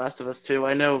Play of Last of Us 2.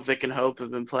 I know Vic and Hope have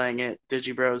been playing it.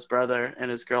 Digibro's brother and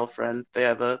his girlfriend. They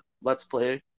have a Let's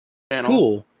Play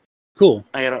channel. Cool.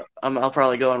 I'll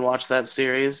probably go and watch that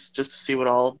series just to see what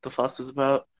all the fuss is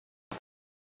about.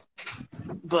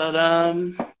 But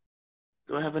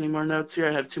do I have any more notes here?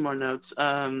 I have 2 more notes.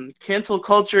 Cancel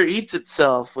culture eats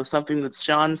itself was something that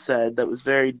Sean said that was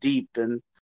very deep, and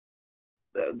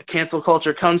the cancel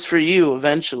culture comes for you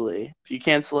eventually if you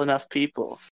cancel enough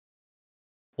people.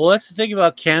 Well, that's the thing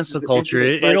about cancel The culture.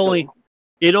 infinite cycle.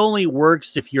 It only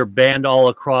works if you're banned all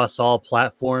across all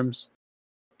platforms,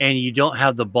 and you don't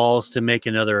have the balls to make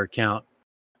another account.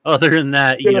 Other than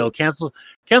that, cancel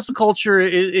culture.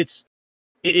 It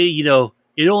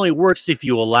only works if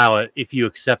you allow it, if you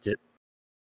accept it.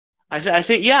 I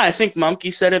think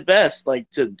Mumkey said it best. Like,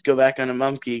 to go back on a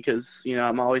Mumkey, because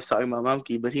I'm always talking about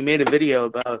Mumkey, but he made a video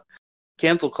about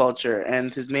cancel culture,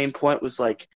 and his main point was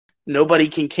like, nobody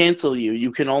can cancel you.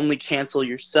 You can only cancel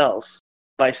yourself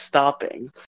by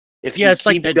stopping. If you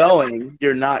keep going,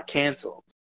 you're not canceled.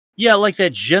 Yeah, like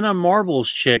that Jenna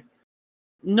Marbles chick.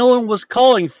 No one was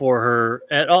calling for her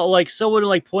at all. Like someone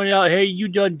like pointed out, "Hey, you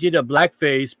done did a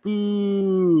blackface."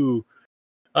 Boo.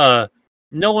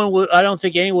 No one would. I don't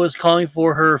think anyone was calling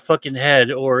for her fucking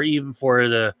head or even for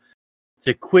her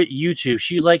to quit YouTube.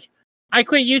 She was like, "I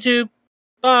quit YouTube.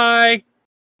 Bye,"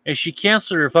 and she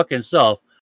canceled her fucking self.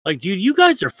 Like, dude, you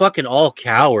guys are fucking all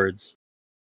cowards.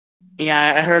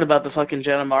 Yeah, I heard about the fucking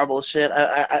Jenna Marbles shit.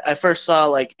 I first saw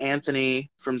like Anthony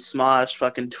from Smosh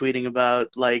fucking tweeting about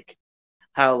like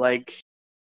how like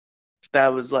that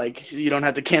was like, you don't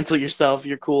have to cancel yourself.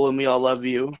 You're cool and we all love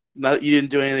you. You didn't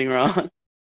do anything wrong.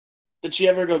 Did she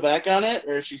ever go back on it,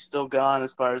 or is she still gone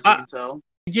as far as we can tell?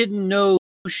 I didn't know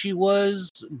who she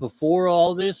was before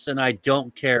all this, and I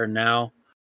don't care now.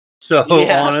 So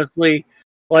honestly,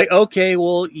 like, okay,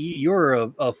 well,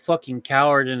 you're a fucking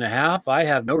coward and a half. I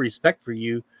have no respect for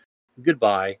you.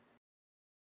 Goodbye.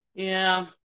 Yeah,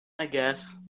 I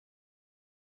guess.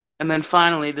 And then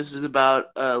finally, this is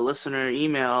about a listener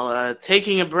email.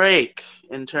 Taking a break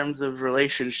in terms of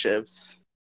relationships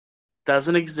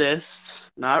doesn't exist.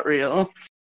 Not real.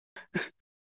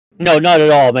 No, not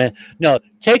at all, man. No,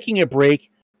 taking a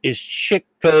break is chick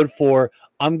code for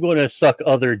I'm going to suck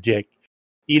other dick.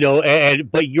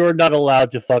 But you're not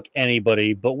allowed to fuck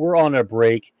anybody. But we're on a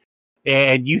break,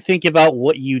 and you think about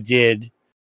what you did.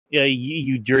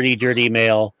 You dirty, dirty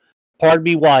male. Pardon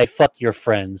me, why fuck your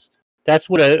friends. That's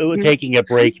what taking a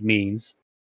break means.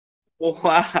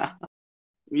 Wow.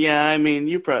 Yeah, I mean,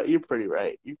 you're pretty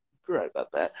right. You're right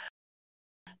about that.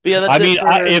 But yeah, that's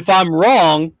if I'm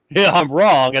wrong, I'm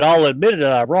wrong, and I'll admit it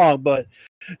I'm wrong. But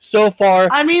so far,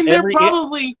 I mean,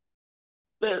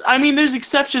 there's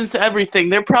exceptions to everything.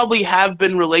 There probably have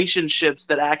been relationships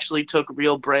that actually took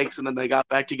real breaks and then they got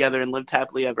back together and lived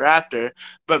happily ever after,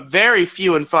 but very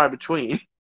few and far between.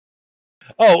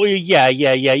 Oh yeah.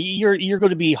 You're going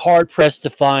to be hard pressed to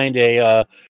find a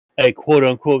quote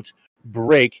unquote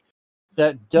break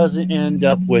that doesn't end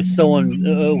up with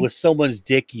someone's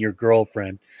dick in your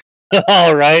girlfriend.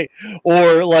 All right,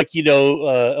 or like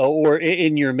or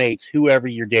in your mates, whoever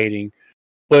you're dating.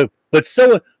 But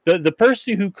so the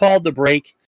person who called the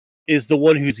break is the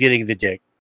one who's getting the dick.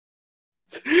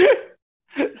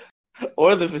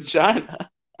 Or the vagina.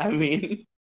 I mean,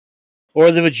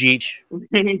 or the vajich.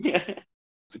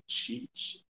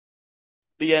 Vajich.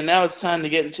 But yeah, now it's time to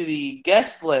get into the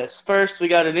guest list. First, we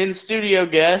got an in-studio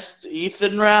guest,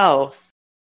 Ethan Ralph.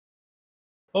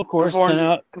 Of course,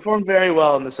 performed very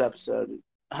well in this episode,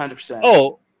 100%.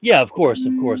 Oh yeah, of course.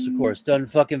 Done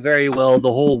fucking very well.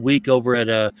 The whole week over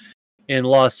at in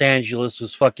Los Angeles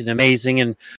was fucking amazing,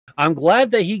 and I'm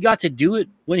glad that he got to do it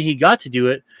when he got to do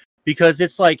it, because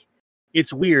it's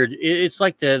weird. It's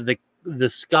like the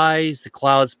skies, the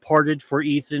clouds parted for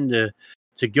Ethan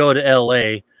to go to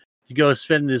L.A. to go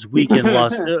spend this week in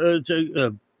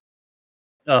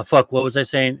fuck, what was I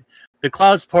saying? The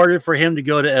clouds parted for him to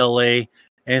go to L.A.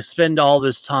 and spend all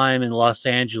this time in Los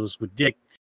Angeles with Dick,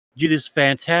 do this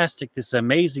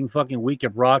amazing fucking week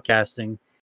of broadcasting,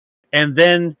 and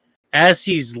then as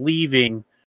he's leaving,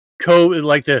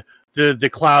 the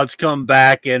clouds come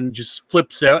back and just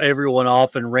flips everyone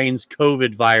off and rains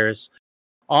COVID virus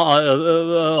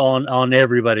on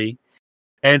everybody.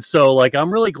 And so, like,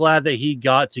 I'm really glad that he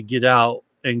got to get out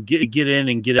and get in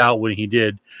and get out when he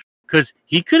did, because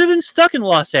he could have been stuck in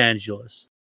Los Angeles.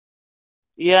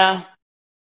 Yeah.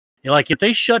 Like, if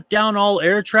they shut down all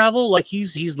air travel, like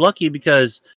he's lucky,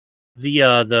 because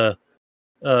the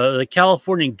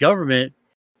Californian government,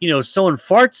 someone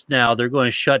farts now, they're going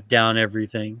to shut down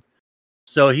everything.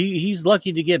 So he's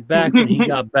lucky to get back when he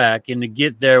got back, and to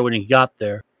get there when he got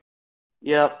there.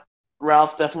 Yep.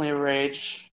 Ralph definitely a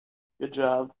rage. Good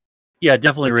job. Yeah,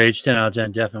 definitely rage. 10 out of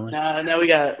 10, definitely. Now we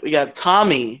got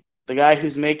Tommy, the guy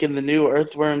who's making the new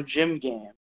Earthworm Jim game.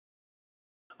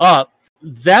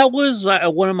 That was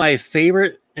one of my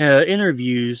favorite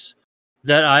interviews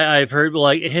that I've heard.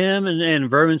 Like him and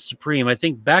Vermin Supreme, I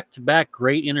think back-to-back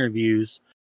great interviews.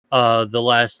 The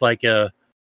last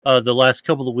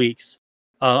couple of weeks.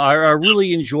 I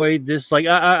really enjoyed this. Like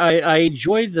I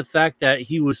enjoyed the fact that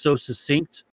he was so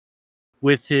succinct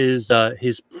with his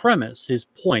premise, his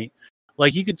point.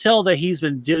 Like, you could tell that he's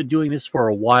been doing this for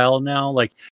a while now.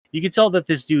 Like, you could tell that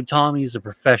this dude Tommy is a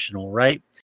professional, right?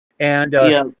 And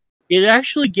it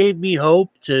actually gave me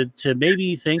hope to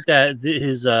maybe think that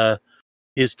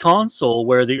his console,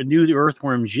 where the new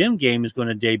Earthworm Jim game is going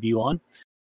to debut on,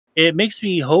 it makes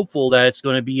me hopeful that it's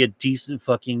going to be a decent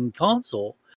fucking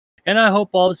console. And I hope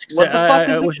all the success. What the fuck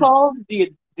is it called?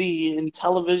 The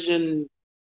Intellivision.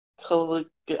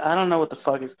 I don't know what the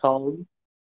fuck it's called.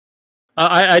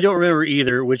 I don't remember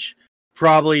either, which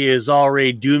probably is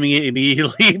already dooming it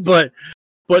immediately. But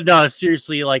no,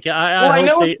 seriously, like I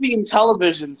know it's the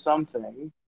Intellivision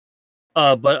something.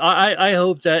 But I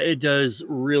hope that it does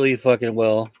really fucking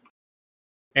well,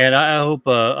 and I hope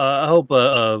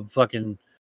fucking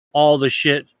all the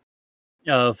shit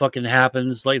fucking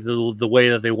happens like the way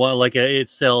that they want. Like it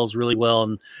sells really well,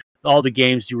 and all the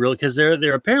games do really, because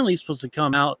they're apparently supposed to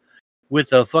come out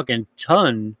with a fucking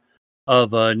ton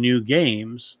of new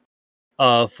games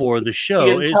for the show.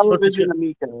 The Intellivision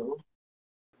Amico.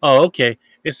 Oh, okay.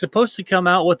 It's supposed to come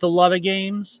out with a lot of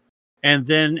games, and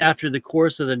then after the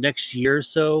course of the next year or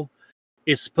so,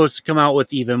 it's supposed to come out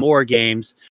with even more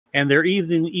games, and they're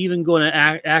even going to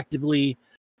actively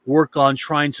work on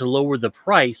trying to lower the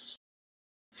price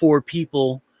for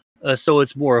people, so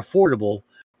it's more affordable.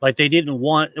 Like, they didn't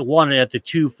want it at the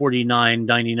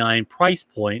 $249.99 price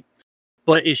point,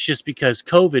 but it's just because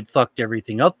COVID fucked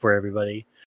everything up for everybody,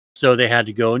 so they had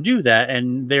to go and do that.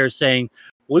 And they're saying,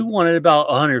 we wanted about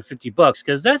 $150,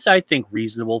 because that's, I think,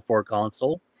 reasonable for a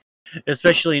console,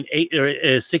 especially an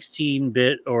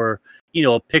 16-bit or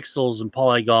pixels and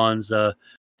polygons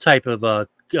type of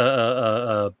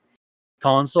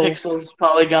console. Pixels,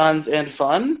 polygons, and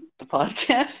fun. The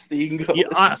podcast that you can go.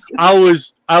 Yeah, I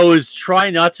was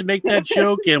trying not to make that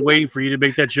joke and waiting for you to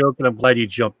make that joke, and I'm glad you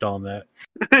jumped on that.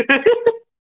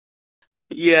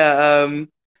 Yeah.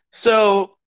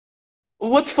 So,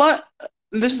 what's fun?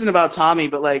 This isn't about Tommy,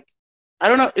 but like, I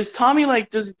don't know. Is Tommy like?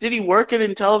 Did he work in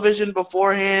Intellivision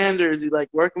beforehand, or is he like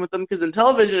working with them? Because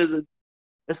Intellivision is an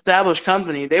established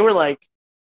company. They were like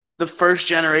the first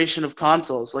generation of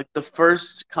consoles. Like, the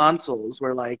first consoles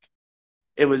were like,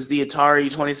 it was the Atari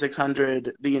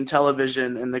 2600, the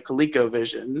Intellivision, and the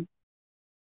ColecoVision.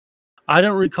 I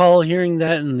don't recall hearing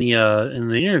that in the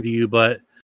interview, but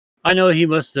I know he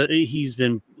must. He's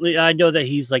been. I know that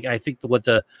he's like, I think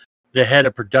the head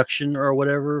of production or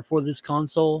whatever for this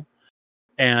console.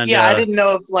 And yeah, I didn't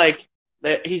know if like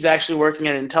that he's actually working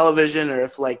in television, or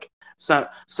if like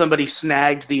somebody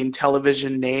snagged the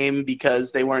Intellivision name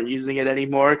because they weren't using it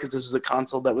anymore because this was a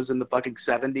console that was in the fucking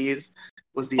 70s,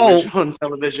 was the original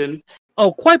Intellivision.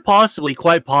 Oh, quite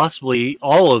possibly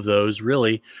all of those,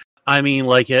 really. I mean,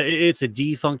 like, it's a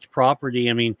defunct property.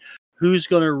 I mean, who's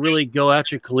going to really go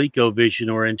after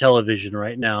ColecoVision or Intellivision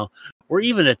right now? Or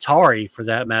even Atari, for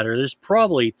that matter. There's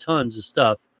probably tons of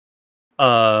stuff.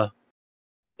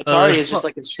 Atari is just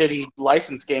like a shitty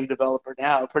license game developer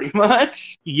now, pretty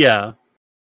much. Yeah.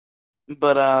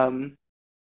 But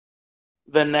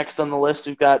then next on the list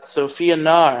we've got Sophia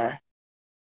Nar.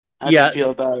 How do you feel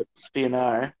about Sophia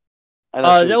Nar?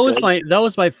 That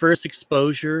was my first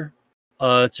exposure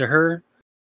to her,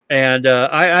 and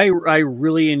I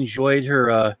really enjoyed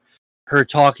her her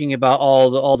talking about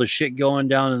all the shit going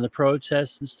down in the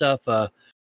protests and stuff.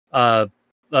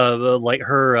 Like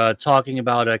her talking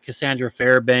about Cassandra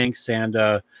Fairbanks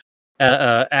and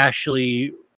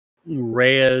Ashley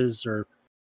Reyes, or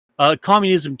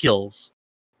Communism Kills.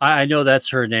 I know that's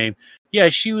her name. Yeah,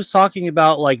 she was talking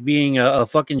about like being a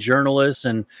fucking journalist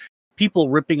and people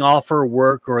ripping off her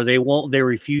work, or they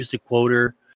refuse to quote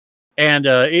her. And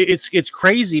it's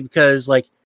crazy because, like,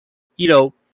 you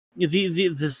know,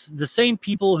 the same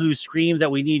people who scream that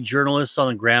we need journalists on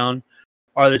the ground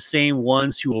are the same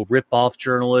ones who will rip off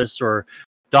journalists or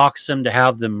dox them to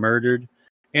have them murdered.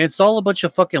 And it's all a bunch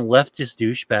of fucking leftist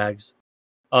douchebags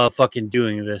fucking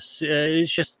doing this.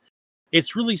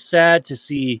 It's really sad to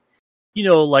see, you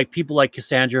know, like people like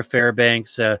Cassandra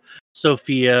Fairbanks,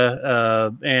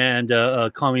 Sophia,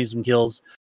 and Communism Kills.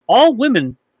 All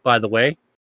women, by the way.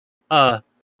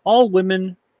 All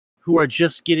women who are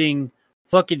just getting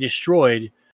fucking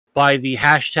destroyed by the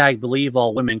hashtag Believe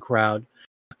All Women crowd.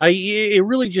 It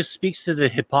really just speaks to the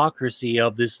hypocrisy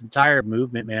of this entire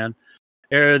movement, man.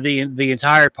 The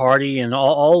entire party and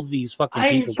all these fucking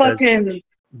people.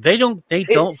 They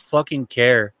don't fucking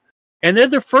care. And they're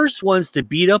the first ones to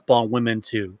beat up on women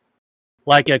too.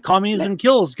 Like Communism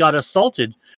Kills got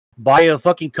assaulted by a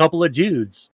fucking couple of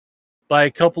dudes. By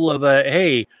a couple of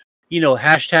hey, you know,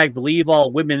 hashtag Believe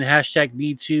All Women, hashtag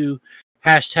Me Too,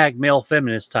 hashtag male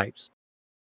feminist types.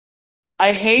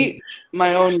 I hate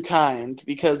my own kind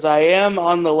because I am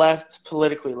on the left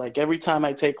politically. Like every time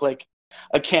I take like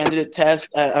a candidate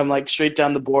test, I'm like straight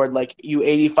down the board, like you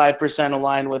 85%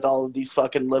 align with all of these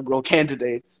fucking liberal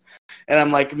candidates. And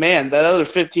I'm like, man, that other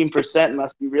 15%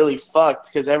 must be really fucked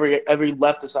because every other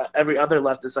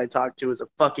leftist I talk to is a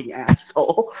fucking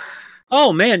asshole.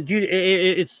 Oh man, dude,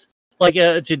 it's like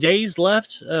today's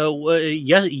left,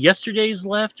 yesterday's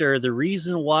left, or the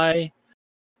reason why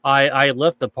I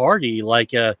left the party.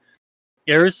 Like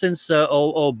ever since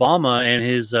Obama and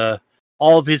his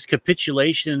all of his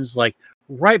capitulations, like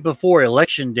right before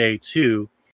election day too.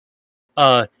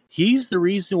 He's the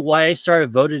reason why I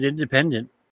started voted independent.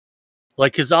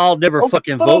 Like, cause I'll never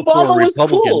fucking vote Obama for a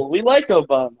Republican. Was cool. We like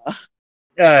Obama.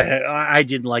 I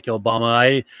didn't like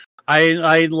Obama.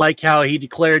 I like how he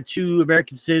declared 2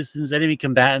 American citizens enemy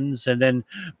combatants and then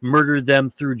murdered them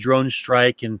through drone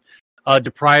strike and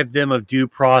deprived them of due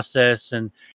process.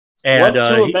 And what 2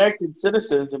 American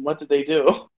citizens, and what did they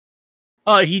do?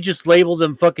 He just labeled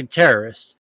them fucking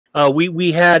terrorists.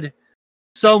 We had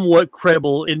somewhat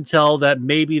credible intel that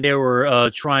maybe they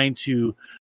were trying to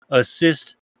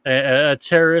assist a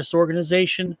terrorist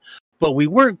organization, but we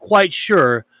weren't quite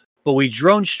sure. But we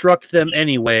drone struck them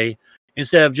anyway,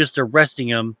 instead of just arresting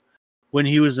him when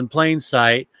he was in plain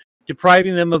sight,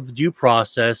 depriving them of due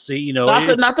process. You know,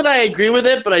 not that I agree with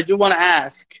it, but I do want to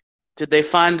ask: did they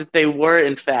find that they were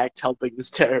in fact helping this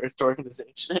terrorist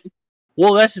organization?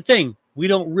 Well, that's the thing. We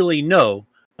don't really know.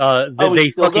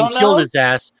 They fucking killed his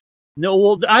ass. No,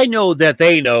 well, I know that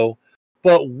they know,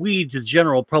 but we, the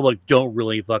general public, don't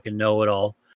really fucking know at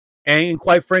all. And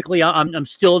quite frankly, I'm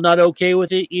still not okay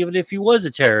with it, even if he was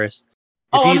a terrorist.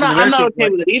 I'm not okay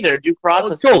with it either. Due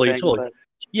process. Totally. But...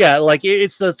 Yeah, like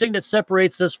it's the thing that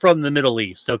separates us from the Middle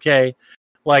East. Okay,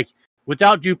 like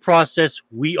without due process,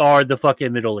 we are the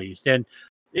fucking Middle East, and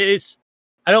it's.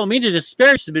 I don't mean to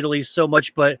disparage the Middle East so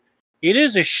much, but it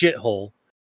is a shithole,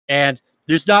 and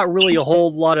there's not really a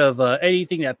whole lot of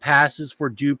anything that passes for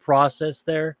due process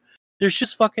there. There's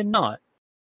just fucking not.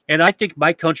 And I think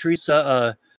my country's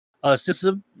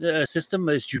system,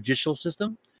 its judicial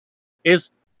system,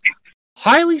 is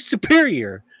highly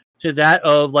superior to that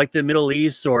of like the Middle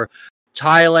East or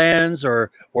Thailand's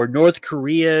or North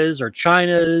Korea's or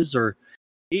China's or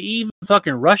even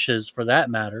fucking Russia's for that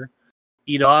matter.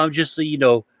 You know, I'm just, you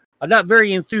know, I'm not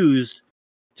very enthused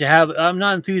to have. I'm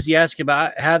not enthusiastic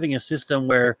about having a system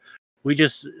where we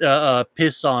just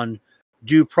piss on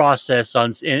due process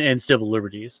and civil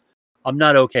liberties. I'm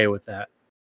not okay with that.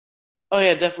 Oh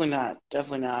yeah, definitely not.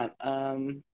 Definitely not.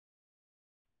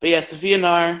 But yeah, Sophia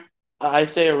Nar, I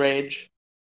say a rage.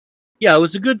 Yeah, it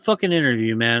was a good fucking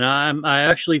interview, man. I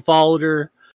actually followed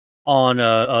her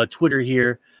on Twitter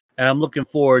here, and I'm looking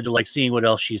forward to like seeing what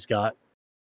else she's got.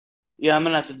 Yeah, I'm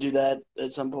gonna have to do that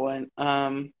at some point.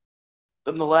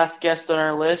 Then the last guest on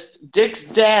our list, Dick's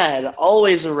dad,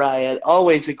 always a riot,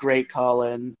 always a great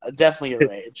call-in, definitely a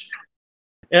rage.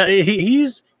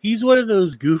 He's one of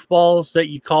those goofballs that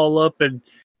you call up, and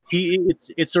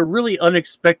it's a really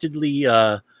unexpectedly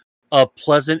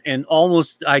pleasant and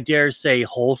almost, I dare say,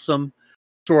 wholesome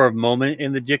sort of moment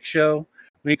in the Dick show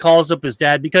when he calls up his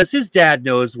dad, because his dad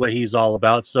knows what he's all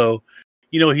about. So,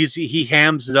 he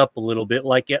hams it up a little bit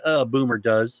like a Boomer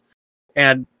does,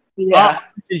 and Yeah,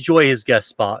 enjoy his guest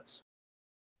spots.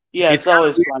 yeah, it's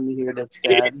always fun to hear Dick's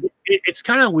dad. It's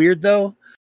kind of weird though.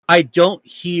 I don't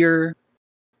hear,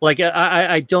 like,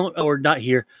 I don't, or not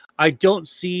hear. I don't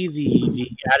see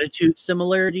the attitude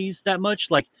similarities that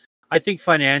much. Like, I think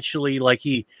financially, like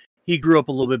he grew up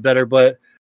a little bit better, but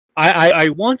I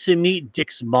want to meet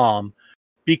Dick's mom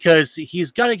because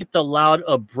he's got to get the loud,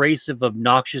 abrasive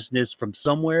obnoxiousness from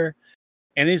somewhere,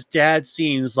 and his dad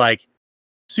seems like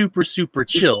super super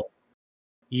chill.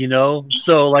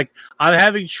 So like I'm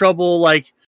having trouble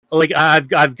like I've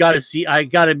got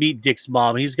to meet Dick's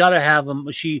mom. He's got to have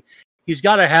he's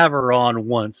got to have her on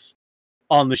once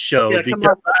on the show. Yeah, come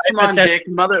on, Dick.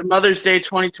 Mother's Day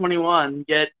 2021.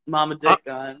 Get Mama Dick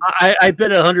on. I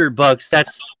bet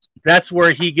 $100 that's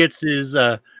where he gets his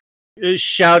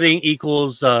shouting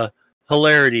equals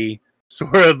hilarity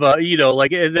sort of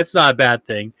like that's not a bad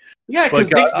thing. Yeah, because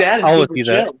Dick's dad is super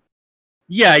chill.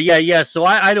 Yeah. So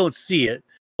I don't see it.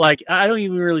 Like I don't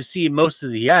even really see most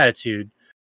of the attitude,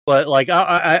 but like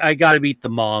I got to meet the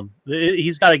mom.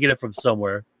 He's got to get it from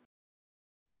somewhere.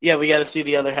 Yeah, we got to see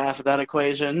the other half of that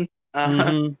equation.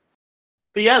 Mm-hmm.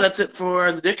 But yeah, that's it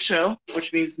for the Dick Show,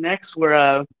 which means next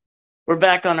we're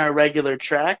back on our regular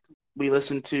track. We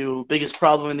listen to Biggest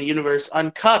Problem in the Universe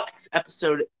Uncucked,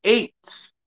 episode 8.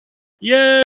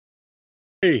 Yay!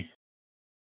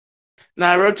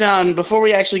 Now I wrote down, before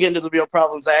we actually get into the real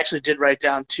problems, I actually did write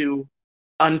down 2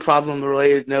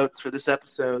 unproblem-related notes for this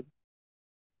episode.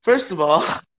 First of all,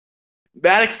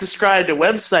 Maddox described a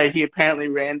website he apparently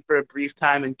ran for a brief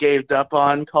time and gave up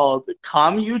on called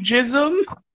Commugism,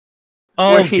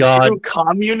 where he drew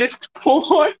communist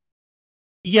porn.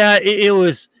 Yeah,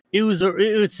 it's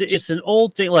an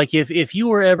old thing. Like if you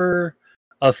were ever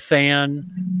a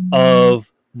fan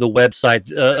of the website,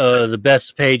 the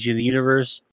best page in the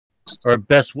universe, or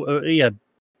best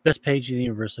page in the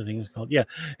universe, I think it's called. Yeah.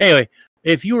 Anyway,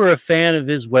 if you were a fan of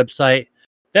his website,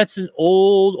 that's an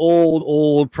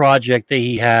old project that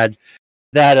he had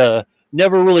that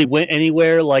never really went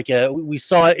anywhere. Like we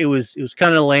saw it was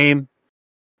kind of lame,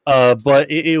 but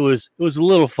it was a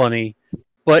little funny,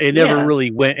 but it never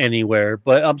really went anywhere.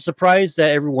 But I'm surprised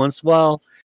that every once in a while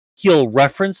he'll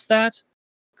reference that,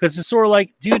 because it's sort of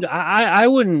like, dude, I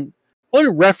wouldn't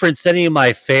reference any of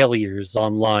my failures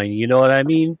online. You know what I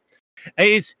mean?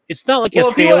 It's not like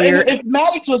a failure. If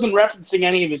Maddox wasn't referencing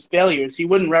any of his failures, he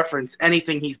wouldn't reference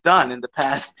anything he's done in the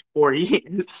past 4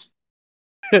 years.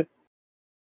 All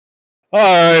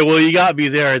right, well, you got me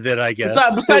there then, I guess.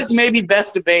 Besides maybe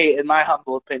Best Debate, in my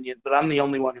humble opinion, but I'm the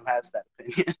only one who has that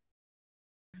opinion.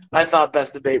 I thought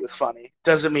Best Debate was funny.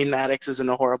 Doesn't mean Maddox isn't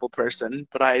a horrible person,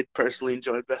 but I personally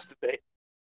enjoyed Best Debate.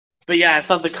 But yeah, I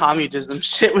thought the communism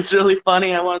shit was really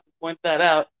funny. I wanted to point that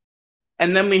out.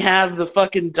 And then we have the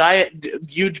fucking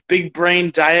huge big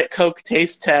brain Diet Coke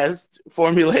taste test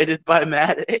formulated by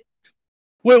Maddox.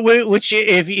 Which,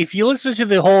 if you listen to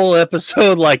the whole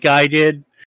episode like I did,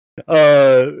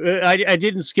 I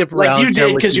didn't skip around. Like you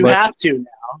did, because you have to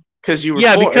now. Because you were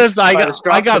because I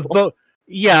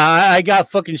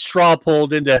got fucking straw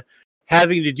pulled into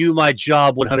having to do my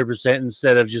job 100%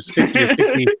 instead of just 50 or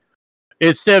 60.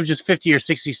 Instead of just 50 or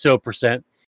 60 percent.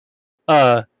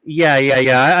 Yeah.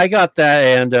 I got that,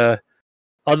 and the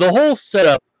whole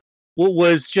setup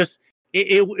was just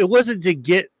it wasn't to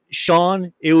get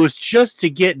Sean, it was just to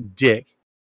get Dick.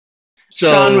 So,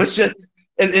 Sean was just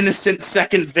an innocent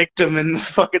second victim in the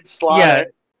fucking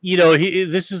slaughter. Yeah,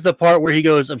 this is the part where he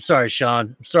goes, "I'm sorry,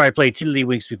 Sean. I'm sorry I played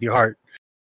tiddlywinks with your heart."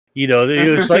 It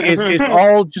was like it's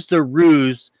all just a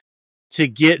ruse to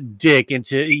get Dick and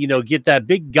to get that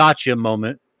big gotcha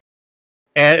moment.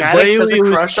 And Maddox has a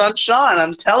crush on Sean.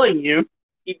 I'm telling you,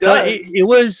 he does. It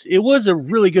was a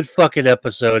really good fucking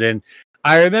episode, and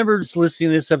I remember listening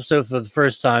to this episode for the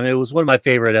first time. It was one of my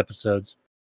favorite episodes.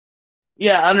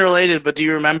 Yeah, unrelated, but do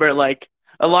you remember? Like,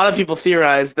 a lot of people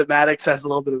theorize that Maddox has a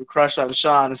little bit of a crush on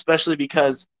Sean, especially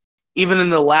because even in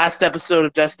the last episode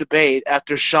of Death's Debate,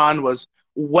 after Sean was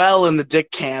well in the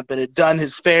dick camp and had done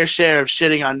his fair share of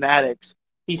shitting on Maddox,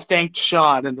 he thanked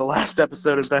Sean in the last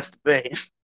episode of Best Debate.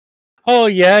 Oh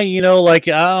yeah, like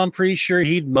I'm pretty sure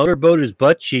he'd motorboat his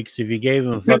butt cheeks if you gave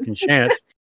him a fucking chance.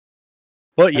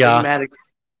 But yeah, I think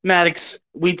Maddox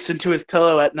weeps into his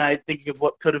pillow at night thinking of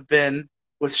what could have been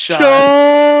with Sean.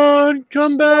 Sean,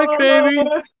 come back, baby.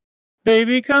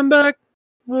 Baby, come back.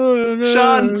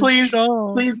 Sean, please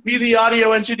be the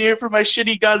audio engineer for my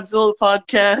shitty Godzilla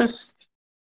podcast.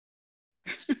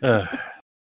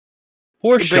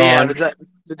 Poor Sean. Yeah,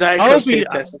 the Diet Coke taste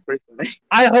test is pretty funny.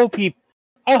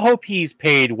 I hope he's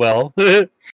paid well.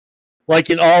 Like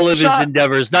in all of his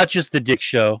endeavors, not just the Dick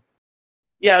Show.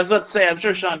 Yeah, I was about to say, I'm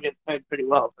sure Sean gets paid pretty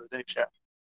well for the Dick Show.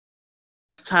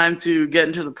 It's time to get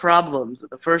into the problems.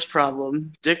 The first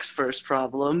problem, Dick's first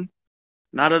problem,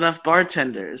 not enough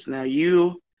bartenders. Now,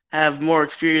 you have more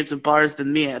experience of bars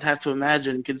than me, I'd have to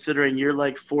imagine, considering you're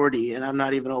like 40 and I'm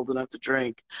not even old enough to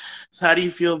drink. So how do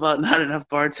you feel about not enough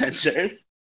bartenders?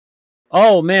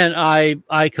 Oh, man,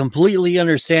 I completely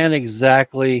understand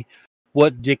exactly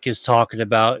what Dick is talking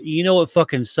about. You know what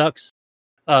fucking sucks?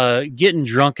 Getting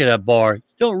drunk at a bar. You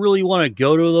don't really want to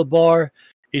go to the bar.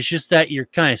 It's just that you're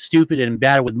kind of stupid and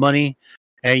bad with money,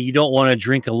 and you don't want to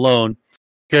drink alone.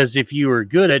 Because if you were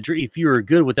good with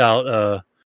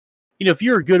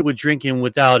drinking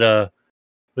without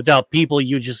people,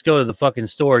 you just go to the fucking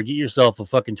store, get yourself a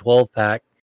fucking 12-pack,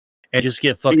 and just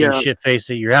get fucking shit-faced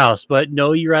at your house. But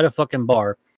no, you're at a fucking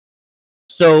bar.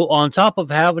 So on top of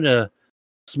having to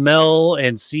smell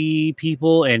and see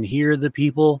people and hear the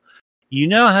people, you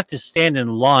now have to stand in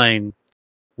line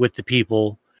with the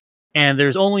people, and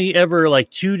there's only ever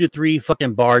like 2 to 3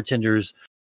 fucking bartenders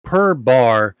per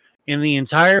bar in the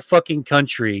entire fucking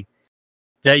country.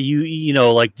 That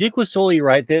like Dick was totally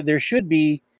right. There should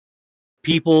be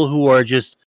people who are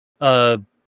just who've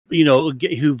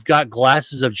got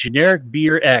glasses of generic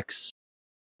beer X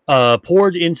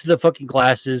poured into the fucking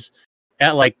glasses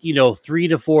at like $3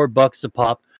 to $4 a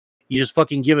pop. You just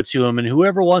fucking give it to them, and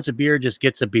whoever wants a beer just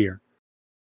gets a beer.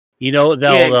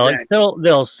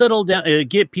 They'll settle down,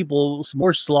 get people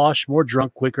more slosh, more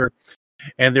drunk quicker,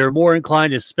 and they're more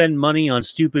inclined to spend money on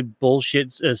stupid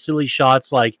bullshit, silly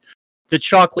shots like the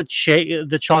chocolate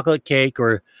cake,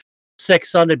 or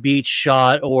Sex on the Beach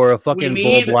shot, or a fucking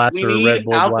Bull Blast or a Red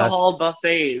Bull Blast. Alcohol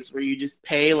buffets where you just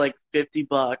pay like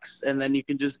 $50 and then you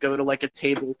can just go to like a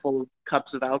table full of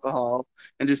cups of alcohol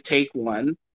and just take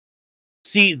one.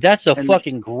 See, that's a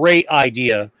fucking great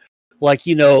idea. Like,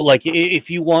 like if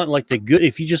you want like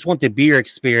if you just want the beer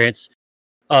experience,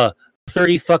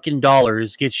 $30 fucking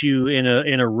gets you in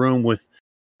a room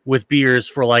with beers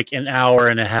for like an hour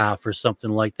and a half or something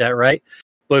like that, right?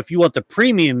 But if you want the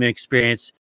premium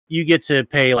experience, you get to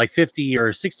pay like $50 or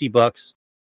 $60,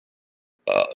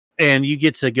 and you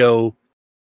get to go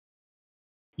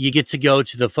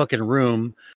to the fucking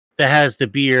room that has the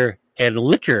beer and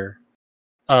liquor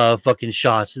fucking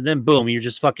shots, and then boom, you're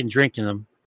just fucking drinking them.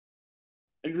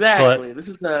 Exactly. But this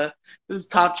is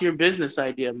top tier business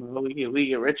idea, Mo. We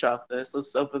get rich off this.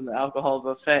 Let's open the alcohol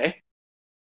buffet.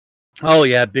 Oh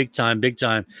yeah, big time.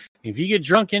 If you get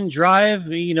drunk and drive,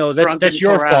 that's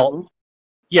your fault.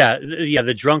 Yeah,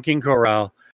 the drunken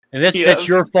corral, and that's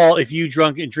your fault if you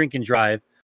drink and drive,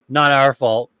 not our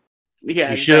fault.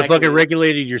 Yeah, you should have fucking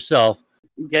regulated yourself.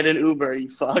 Get an Uber, you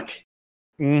fuck.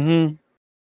 Mm-hmm.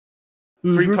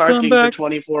 Free parking for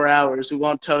 24 hours. We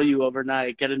won't tow you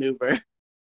overnight. Get an Uber.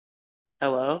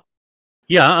 Hello?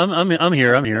 Yeah, I'm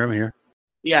here.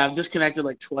 Yeah, I've disconnected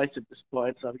like twice at this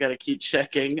point, so I've got to keep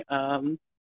checking. And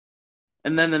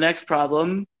then the next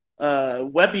problem,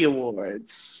 Webby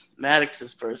Awards.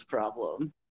 Maddox's first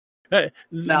problem.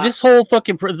 This whole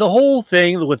fucking the whole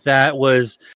thing with that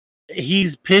was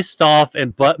he's pissed off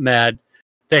and butt mad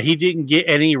that he didn't get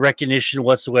any recognition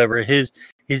whatsoever. His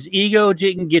ego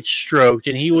didn't get stroked,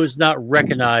 and he was not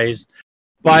recognized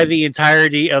by the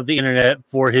entirety of the internet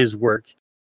for his work.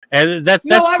 And that's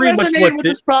pretty much what with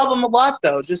this problem a lot,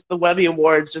 though. Just the Webby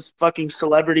Awards, just fucking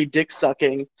celebrity dick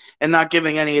sucking and not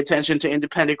giving any attention to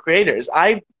independent creators.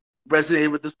 I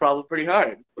resonated with this problem pretty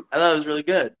hard. I thought it was really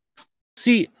good.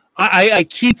 See, I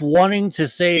keep wanting to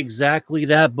say exactly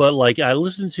that, but like I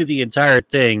listened to the entire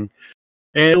thing,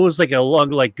 and it was like a long,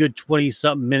 like good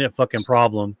 20-something minute fucking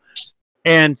problem.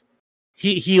 And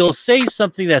he'll say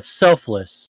something that's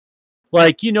selfless.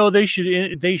 Like, they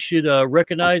should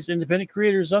recognize independent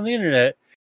creators on the internet.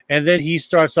 And then he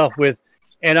starts off with,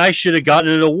 and I should have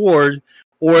gotten an award,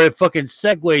 or it fucking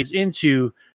segues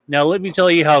into, now let me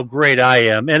tell you how great I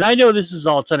am. And I know this is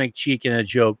all tongue-in-cheek and a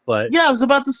joke, but... Yeah, I was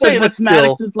about to say, that's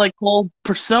Maddox's, like, whole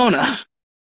persona.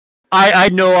 I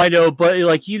know, but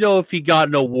like if he got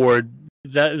an award,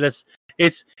 that's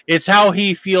it's how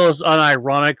he feels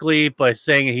unironically by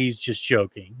saying he's just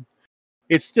joking.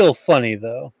 It's still funny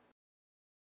though.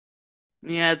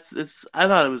 Yeah, it's. I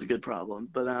thought it was a good problem,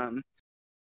 but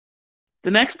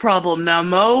the next problem now,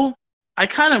 Mo. I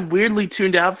kind of weirdly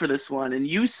tuned out for this one, and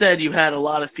you said you had a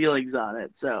lot of feelings on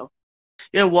it, so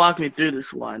yeah, walk me through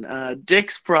this one.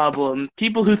 Dick's problem: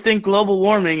 people who think global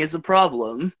warming is a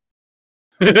problem.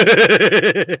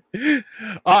 I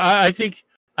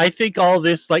think all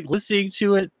this, like listening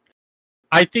to it,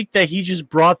 I think that he just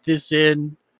brought this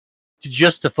in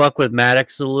to fuck with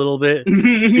Maddox a little bit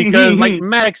because like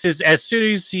Maddox is as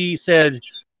soon as he said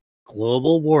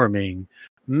global warming,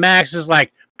 Max is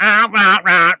like blah, blah,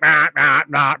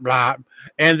 blah.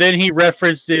 And then he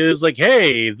referenced it as like,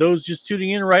 hey, those just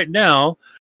tuning in right now,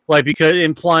 like because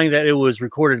implying that it was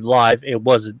recorded live, it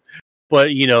wasn't, but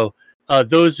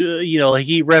those like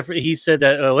he said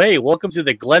that, oh hey, welcome to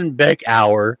the Glenn Beck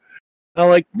hour. I'm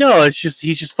like, no, it's just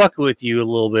he's just fucking with you a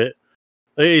little bit.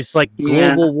 It's like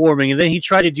Yeah. global warming, and then he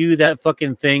tried to do that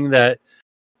fucking thing that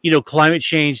climate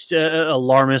change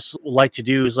alarmists like to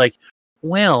do. Is like,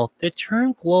 well, the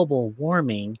term global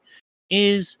warming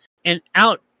is an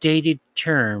outdated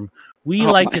term. We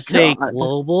Oh like my to say god.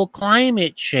 global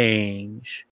climate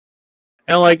change.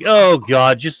 And I'm like, oh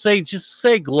god, just say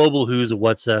global who's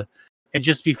what's a, and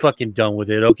just be fucking done with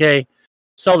it, okay?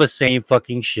 It's all the same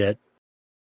fucking shit.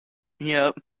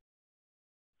 Yep.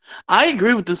 I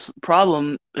agree with this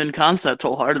problem in concept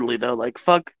wholeheartedly, though. Like,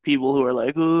 fuck people who are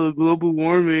like, oh, global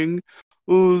warming.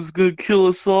 Oh, it's gonna kill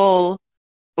us all.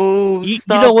 Oh, You know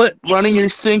stop what? running your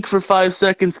sink for 5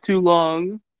 seconds too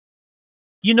long.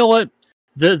 You know what?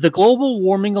 The global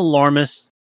warming alarmists,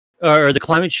 or the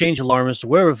climate change alarmists, or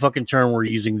whatever fucking term we're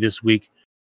using this week,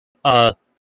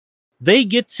 they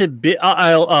get to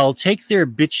I'll take their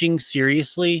bitching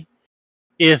seriously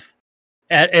if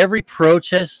at every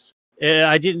protest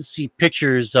I didn't see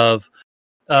pictures of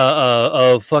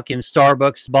fucking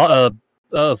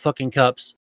Starbucks fucking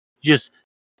cups just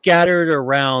scattered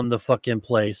around the fucking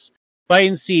place. If I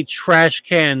didn't see trash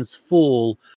cans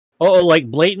full, like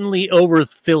blatantly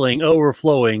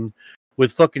overflowing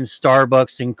with fucking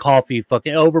Starbucks and coffee,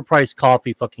 fucking overpriced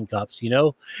coffee fucking cups,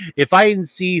 if I didn't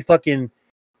see fucking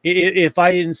if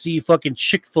I didn't see fucking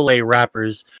Chick-fil-A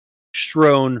wrappers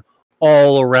strewn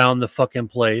all around the fucking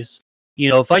place,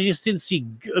 if I just didn't see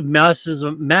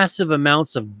massive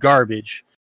amounts of garbage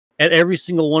at every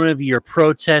single one of your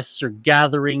protests or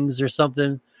gatherings or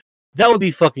something, that would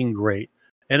be fucking great.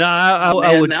 And Oh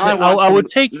man, now I want I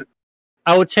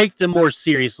some. would take them more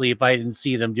seriously if I didn't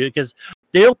see them do it, because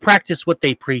they don't practice what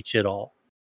they preach at all.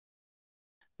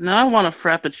 Now I want a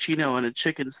frappuccino and a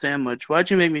chicken sandwich.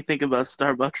 Why'd you make me think about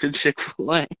Starbucks and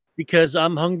Chick-fil-A? Because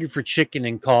I'm hungry for chicken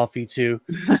and coffee too.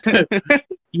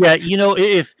 Yeah,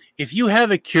 if you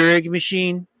have a Keurig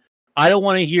machine, I don't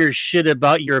want to hear shit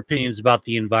about your opinions about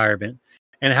the environment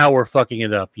and how we're fucking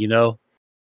it up.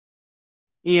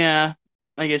 Yeah,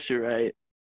 I guess you're right.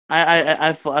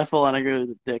 I full on agree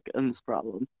with Dick on this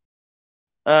problem.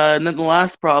 And then the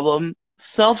last problem,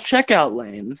 self-checkout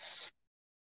lanes.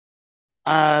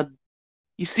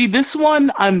 You see, this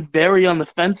one I'm very on the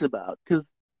fence about,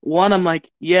 because one, I'm like,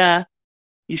 yeah,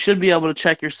 you should be able to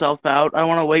check yourself out. I don't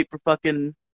want to wait for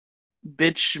fucking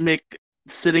bitch Mick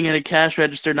sitting in a cash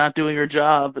register not doing her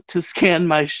job to scan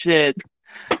my shit.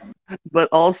 But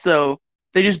also,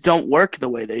 they just don't work the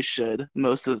way they should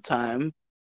most of the time.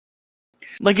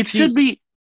 Like, it should be.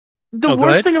 The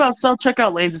worst thing about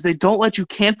self-checkout lanes is they don't let you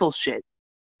cancel shit.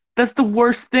 That's the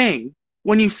worst thing.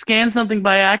 When you scan something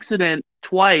by accident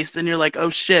twice and you're like,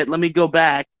 oh shit, let me go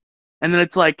back. And then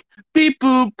it's like, beep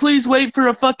boop, please wait for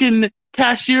a fucking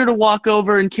cashier to walk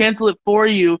over and cancel it for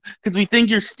you because we think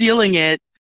you're stealing it.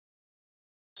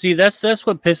 See, that's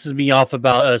what pisses me off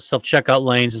about self-checkout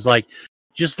lanes is like,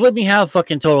 just let me have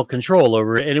fucking total control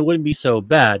over it and it wouldn't be so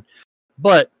bad.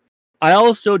 But I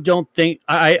also don't think,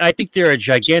 I think they're a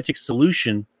gigantic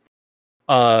solution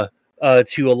to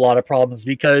a lot of problems,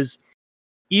 because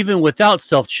even without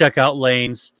self-checkout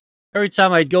lanes, every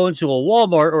time I'd go into a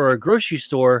Walmart or a grocery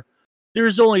store,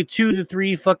 there's only 2 to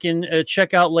 3 fucking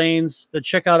checkout lanes,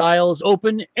 checkout aisles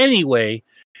open anyway.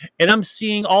 And I'm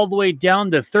seeing all the way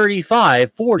down to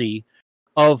 35, 40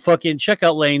 of fucking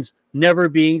checkout lanes never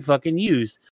being fucking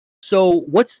used. So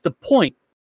what's the point?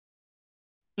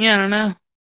 Yeah, I don't know.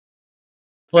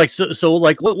 Like, so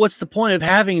like, what's the point of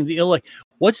having the, like,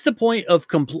 what's the point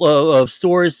of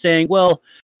stores saying, well,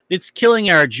 it's killing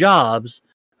our jobs?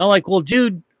 I'm like, well,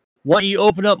 dude, why don't you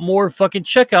open up more fucking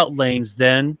checkout lanes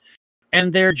then?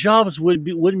 and their jobs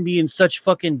wouldn't be in such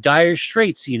fucking dire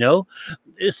straits.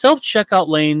 Self checkout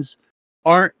lanes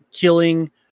aren't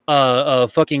killing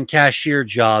fucking cashier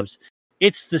jobs.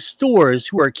 It's the stores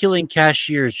who are killing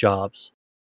cashiers' jobs.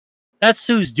 That's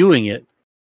who's doing it.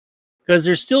 Because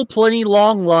there's still plenty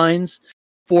long lines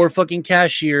for fucking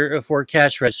cash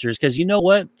registers. Because you know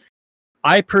what?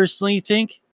 I personally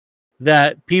think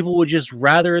that people would just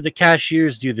rather the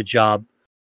cashiers do the job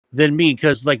than me.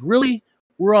 Because like really,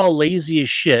 we're all lazy as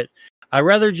shit. I'd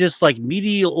rather just like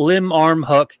meaty limb arm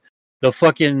hook the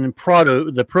fucking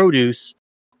produce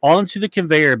onto the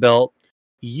conveyor belt.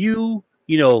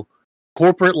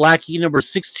 Corporate lackey number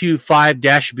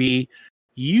 625-B,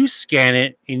 you scan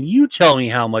it and you tell me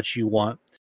how much you want.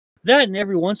 That, and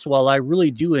every once in a while, I really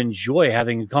do enjoy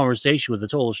having a conversation with a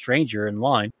total stranger in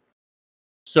line.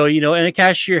 So, and a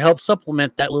cashier helps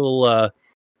supplement that little,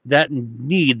 that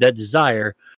need, that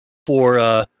desire for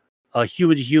a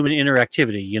human-to-human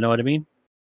interactivity. You know what I mean?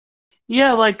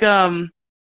 Yeah, like,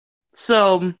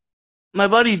 so my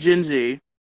buddy Gingy,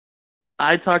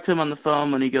 I talk to him on the phone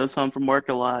when he goes home from work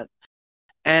a lot.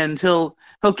 And he'll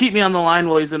keep me on the line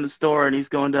while he's in the store and he's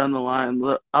going down the line.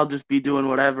 I'll just be doing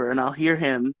whatever, and I'll hear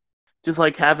him just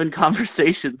like having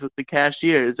conversations with the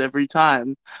cashiers every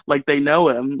time, like they know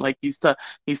him, like he's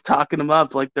talking them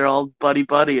up, like they're all buddy,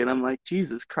 and I'm like,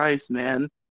 Jesus Christ, man,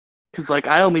 because like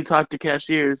I only talk to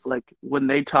cashiers like when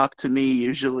they talk to me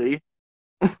usually.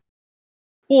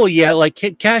 Well, yeah, like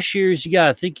cashiers, you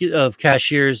gotta think of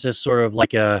cashiers as sort of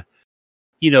like a,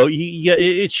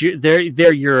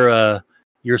 they're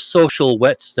your social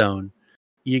whetstone.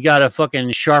 You gotta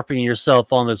fucking sharpen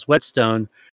yourself on this whetstone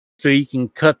so you can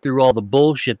cut through all the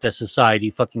bullshit that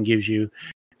society fucking gives you.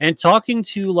 And talking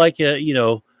to like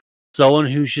someone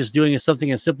who's just doing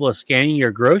something as simple as scanning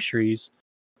your groceries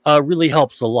really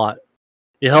helps a lot.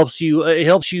 It helps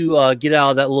you get out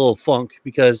of that little funk,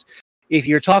 because if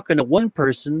you're talking to one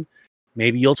person,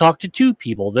 maybe you'll talk to two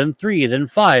people, then three, then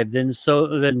five, then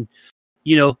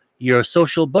you're a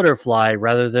social butterfly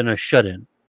rather than a shut-in.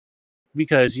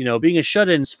 Because, being a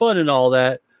shut-in is fun and all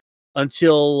that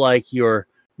until like you're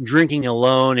drinking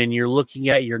alone and you're looking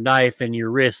at your knife and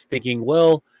your wrist thinking,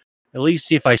 well, at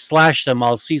least if I slash them,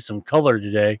 I'll see some color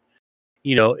today.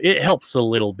 It helps a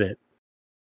little bit.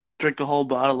 Drink a whole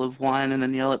bottle of wine and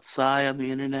then yell at Psy on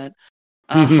the internet.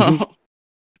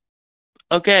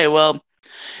 Okay, well,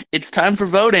 it's time for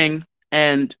voting,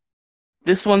 and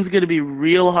this one's going to be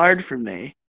real hard for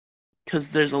me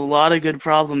because there's a lot of good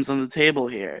problems on the table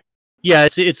here. Yeah,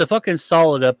 it's a fucking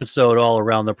solid episode all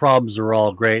around. The problems are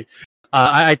all great.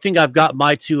 I think I've got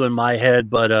my two in my head,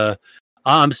 but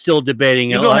I'm still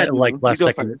debating. You go ahead, like last you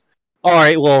go second. First. All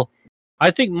right, well, I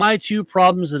think my two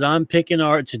problems that I'm picking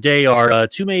are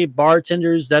too many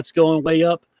bartenders. That's going way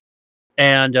up,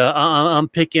 and I'm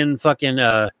picking fucking.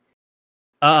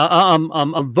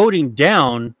 I'm voting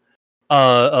down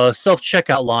self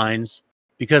checkout lines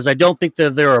because I don't think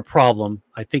that they're a problem.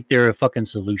 I think they're a fucking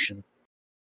solution.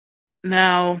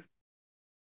 Now,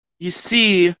 you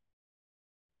see,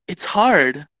 it's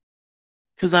hard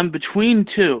because I'm between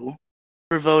two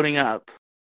for voting up.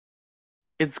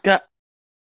 I'm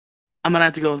gonna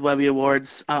have to go with Webby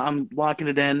Awards. I'm locking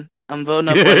it in. I'm voting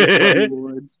up Webby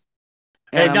Awards.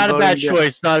 Hey, not a bad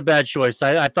choice. Not a bad choice.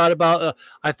 I thought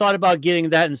about getting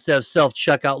that instead of self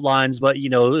checkout lines, but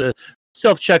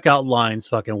self checkout lines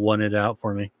fucking won it out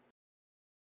for me.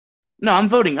 No, I'm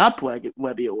voting up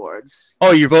Webby Awards.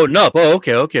 Oh, you're voting up. Oh,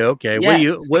 okay.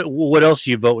 Yes. What else are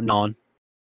you voting on?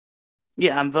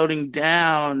 Yeah, I'm voting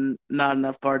down not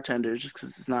enough bartenders just because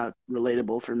it's not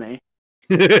relatable for me.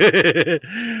 All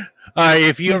right,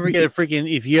 if you're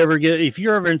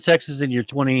ever in Texas and you're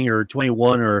 20 or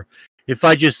 21, or if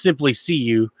I just simply see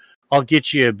you, I'll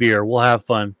get you a beer. We'll have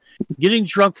fun. Getting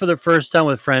drunk for the first time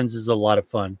with friends is a lot of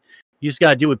fun. You just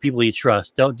gotta do it with people you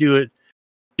trust. Don't do it.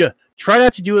 Try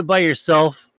not to do it by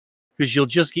yourself, because you'll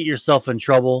just get yourself in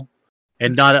trouble,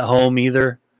 and not at home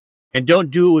either. And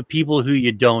don't do it with people who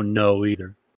you don't know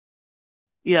either.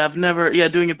 Yeah,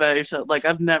 doing it by yourself. Like,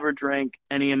 I've never drank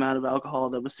any amount of alcohol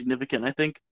that was significant. I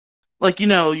think, like,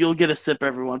 you'll get a sip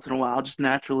every once in a while, just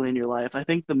naturally in your life. I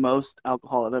think the most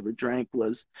alcohol I've ever drank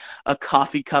was a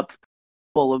coffee cup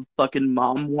full of fucking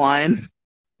mom wine.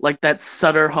 Like that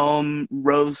Sutter Home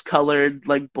rose-colored,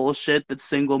 like, bullshit that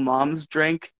single moms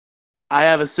drink. I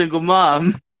have a single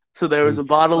mom, so there was a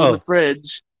bottle in the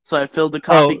fridge, so I filled the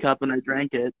coffee cup and I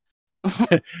drank it.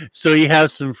 So you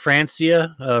have some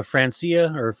Francia, or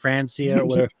whatever, Francia,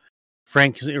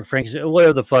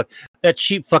 whatever the fuck, that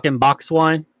cheap fucking box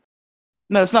wine.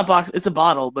 No, it's not box. It's a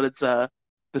bottle, but it's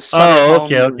the Sutter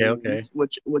Home Okay. Greens,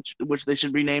 which they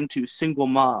should rename to Single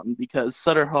Mom, because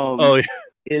Sutter Home Oh,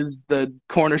 is the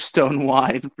cornerstone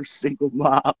wine for single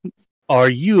mom. are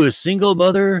you a single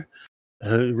mother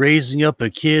raising up a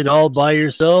kid all by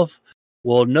yourself?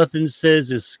 Well, nothing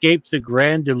says escape the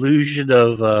grand delusion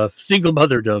of single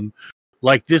motherdom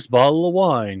like this bottle of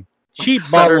wine. Cheap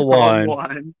Sutter bottle of Home wine.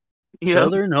 wine. Yep.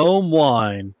 Southern Home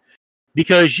Wine.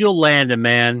 Because you'll land a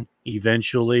man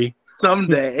eventually.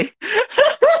 Someday.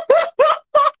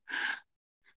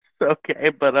 Okay,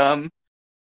 but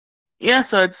yeah,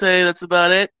 so I'd say that's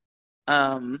about it.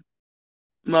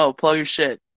 Mo, plug your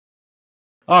shit.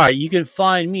 Alright, you can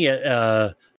find me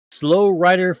at Slow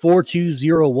Rider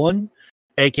 4201,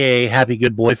 aka Happy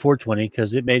Good Boy 420,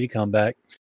 because it made a comeback.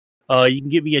 You can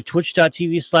get me at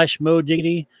twitch.tv/Mo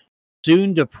Diggity,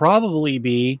 soon to probably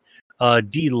be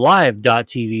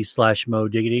dlive.tv/Mo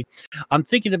Diggity. I'm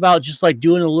thinking about just like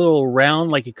doing a little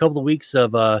round, like a couple of weeks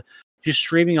of just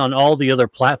streaming on all the other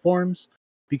platforms,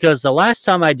 because the last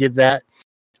time I did that,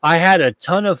 I had a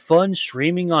ton of fun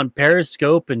streaming on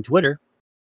Periscope and Twitter.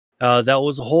 That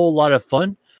was a whole lot of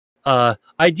fun.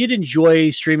 I did enjoy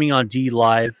streaming on D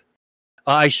Live.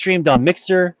 I streamed on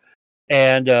Mixer,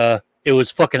 and it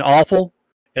was fucking awful.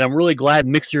 And I'm really glad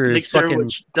Mixer, which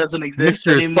doesn't exist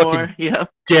Mixer is anymore. fucking Yeah.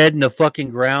 dead in the fucking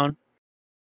ground.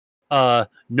 No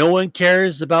one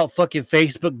cares about fucking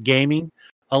Facebook gaming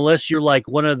unless you're like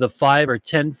one of the 5 or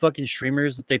 10 fucking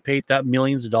streamers that they paid that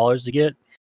millions of dollars to get.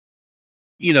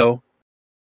 You know.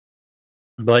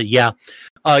 But yeah.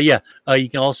 You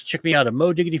can also check me out at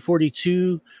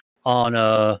MoDiggity42 on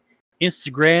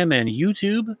Instagram and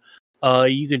YouTube.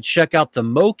 You can check out the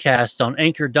MoCast on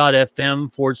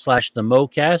anchor.fm/the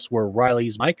MoCast, where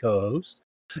Riley's my co-host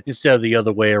instead of the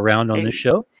other way around on this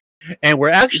show. And we're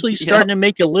actually starting to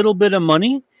make a little bit of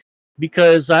money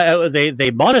because they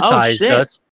monetized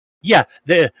us. Yeah,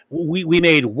 we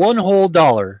made $1 whole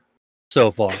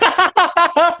so far.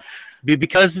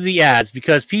 Because of the ads,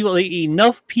 because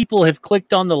enough people have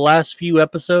clicked on the last few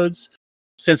episodes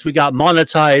since we got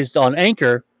monetized on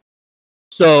Anchor.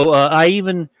 So I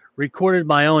even recorded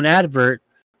my own advert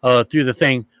through the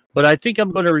thing, but I think I'm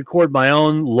going to record my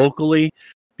own locally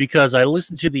because I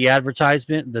listened to the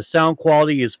advertisement. The sound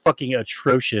quality is fucking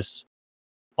atrocious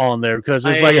on there because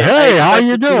it's like, hey, how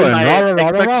you doing? I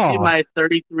expect to see my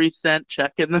 33-cent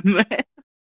check in the mail.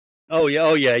 Oh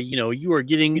yeah. You know, you were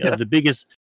getting the biggest.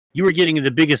 You were getting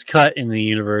the biggest cut in the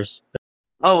universe.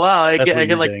 Oh wow, I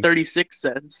get like 36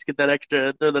 cents. Get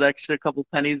throw that extra couple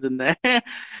pennies in there.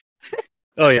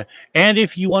 Oh yeah. And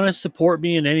if you want to support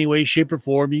me in any way, shape, or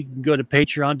form, you can go to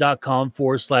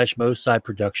patreon.com/MoSci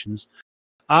Productions.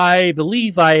 I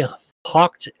believe I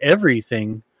hawked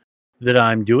everything that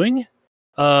I'm doing.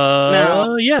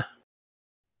 Yeah.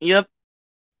 Yep.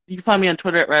 You can find me on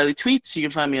Twitter at Riley Tweets. You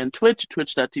can find me on Twitch,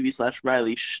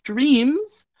 twitch.tv/Riley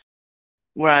Streams,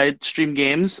 where I stream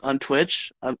games on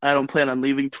Twitch. I don't plan on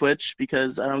leaving Twitch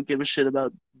because I don't give a shit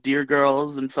about Dear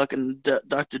Girls and fucking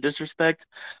Dr. Disrespect.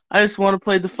 I just want to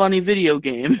play the funny video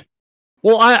game.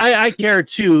 Well, I care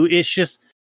too. It's just,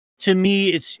 to me,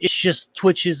 it's just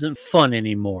Twitch isn't fun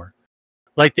anymore.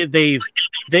 Like they've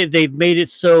made it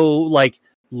so like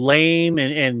lame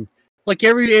and like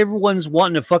everyone's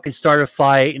wanting to fucking start a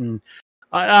fight, and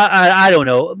I don't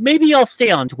know. Maybe I'll stay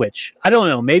on Twitch. I don't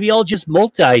know. Maybe I'll just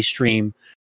multi-stream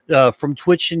from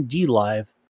Twitch and D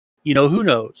Live. You know, who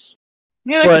knows?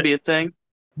 Yeah, that could be a thing.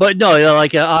 But no,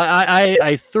 like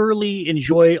I thoroughly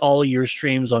enjoy all your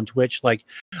streams on Twitch. Like,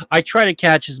 I try to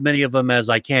catch as many of them as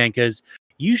I can because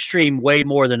you stream way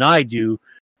more than I do.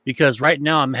 Because right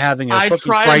now I'm having a fucking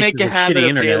try to make a habit of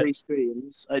internet. daily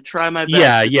streams. I try my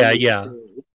best. Yeah.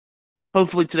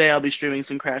 Hopefully today I'll be streaming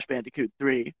some Crash Bandicoot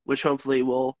 3, which hopefully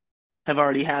will have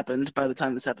already happened by the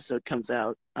time this episode comes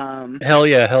out. Hell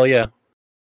yeah.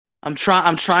 I'm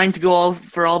trying to go all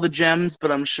for all the gems,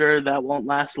 but I'm sure that won't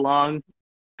last long.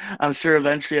 I'm sure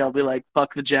eventually I'll be like,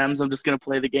 fuck the gems, I'm just gonna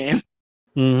play the game.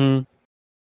 Mm-hmm.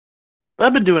 But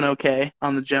I've been doing okay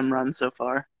on the gem run so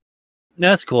far.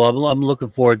 That's cool. I'm looking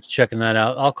forward to checking that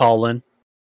out. I'll call in.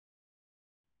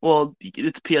 Well,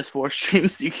 it's PS4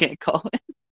 streams, you can't call in.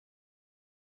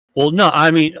 Well, no,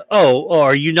 I mean,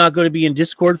 are you not going to be in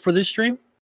Discord for this stream?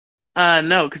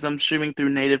 No, because I'm streaming through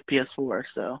native PS4,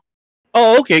 so.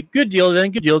 Oh, okay, good deal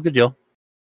then. Good deal.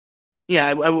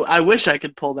 Yeah, I wish I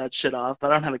could pull that shit off,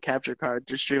 but I don't have a capture card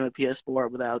to stream a PS4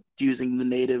 without using the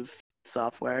native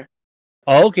software.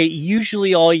 Oh, okay.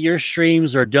 Usually all your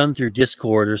streams are done through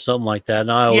Discord or something like that.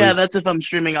 And yeah, that's if I'm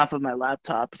streaming off of my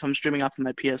laptop. If I'm streaming off of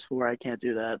my PS4, I can't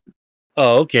do that.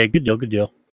 Oh, okay. Good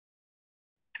deal.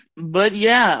 But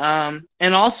yeah,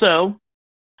 and also,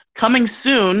 coming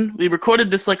soon. We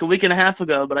recorded this like a week and a half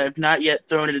ago, but I have not yet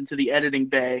thrown it into the editing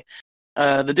bay.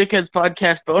 The Dickheads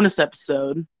podcast bonus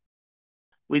episode.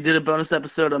 We did a bonus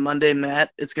episode on Monday,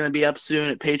 Matt. It's going to be up soon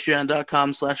at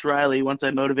patreon.com/Riley once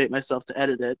I motivate myself to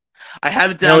edit it. I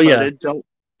have it downloaded. Yeah.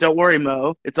 Don't worry,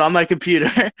 Mo. It's on my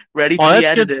computer, ready to be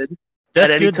edited at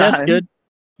any time. That's good.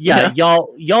 Yeah,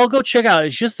 y'all go check out.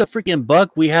 It's just a freaking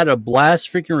buck. We had a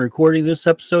blast freaking recording this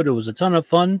episode. It was a ton of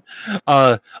fun.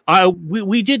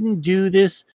 We didn't do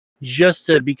this just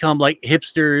to become like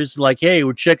hipsters, like, hey,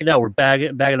 we're checking out, we're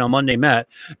bagging on Monday Matt.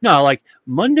 No, like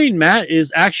Monday Matt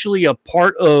is actually a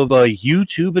part of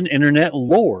YouTube and internet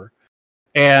lore.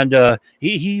 And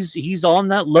he's on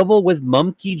that level with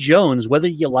Mumkey Jones, whether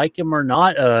you like him or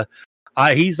not.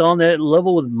 He's on that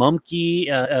level with Mumkey,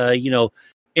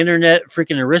 internet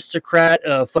freaking aristocrat,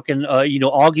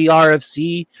 Augie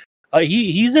RFC.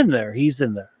 He's in there.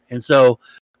 And so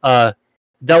that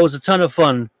was a ton of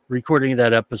fun recording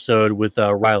that episode with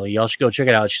Riley. Y'all should go check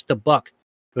it out. It's just a buck.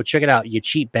 Go check it out, you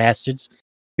cheap bastards.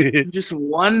 Just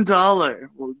 $1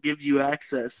 will give you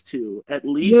access to at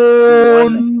least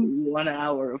one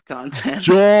hour of content.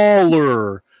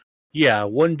 $1. Yeah,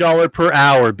 $1 per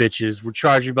hour, bitches. We're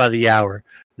charging by the hour.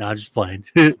 No, I'm just playing.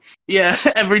 Yeah,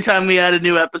 every time we add a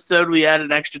new episode, we add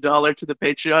an extra $1 to the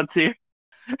Patreon tier.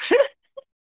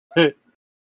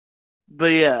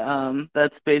 But yeah,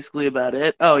 that's basically about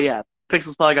it. Oh yeah,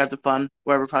 Pixels Pod Got to Fun,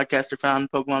 wherever podcasts are found,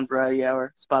 Pokemon Variety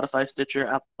Hour, Spotify, Stitcher,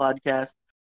 Apple Podcast.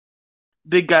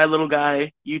 Big Guy, Little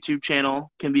Guy YouTube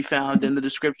channel can be found in the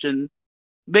description.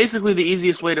 Basically, the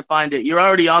easiest way to find it. You're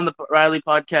already on the Riley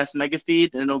Podcast mega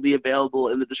feed, and it'll be available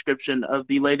in the description of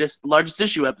the largest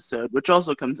issue episode, which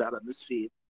also comes out on this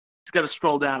feed. Just got to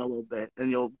scroll down a little bit,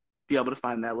 and you'll be able to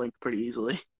find that link pretty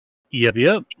easily.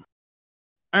 Yep.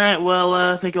 All right,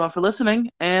 well, thank you all for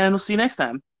listening, and we'll see you next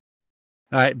time.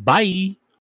 All right, bye.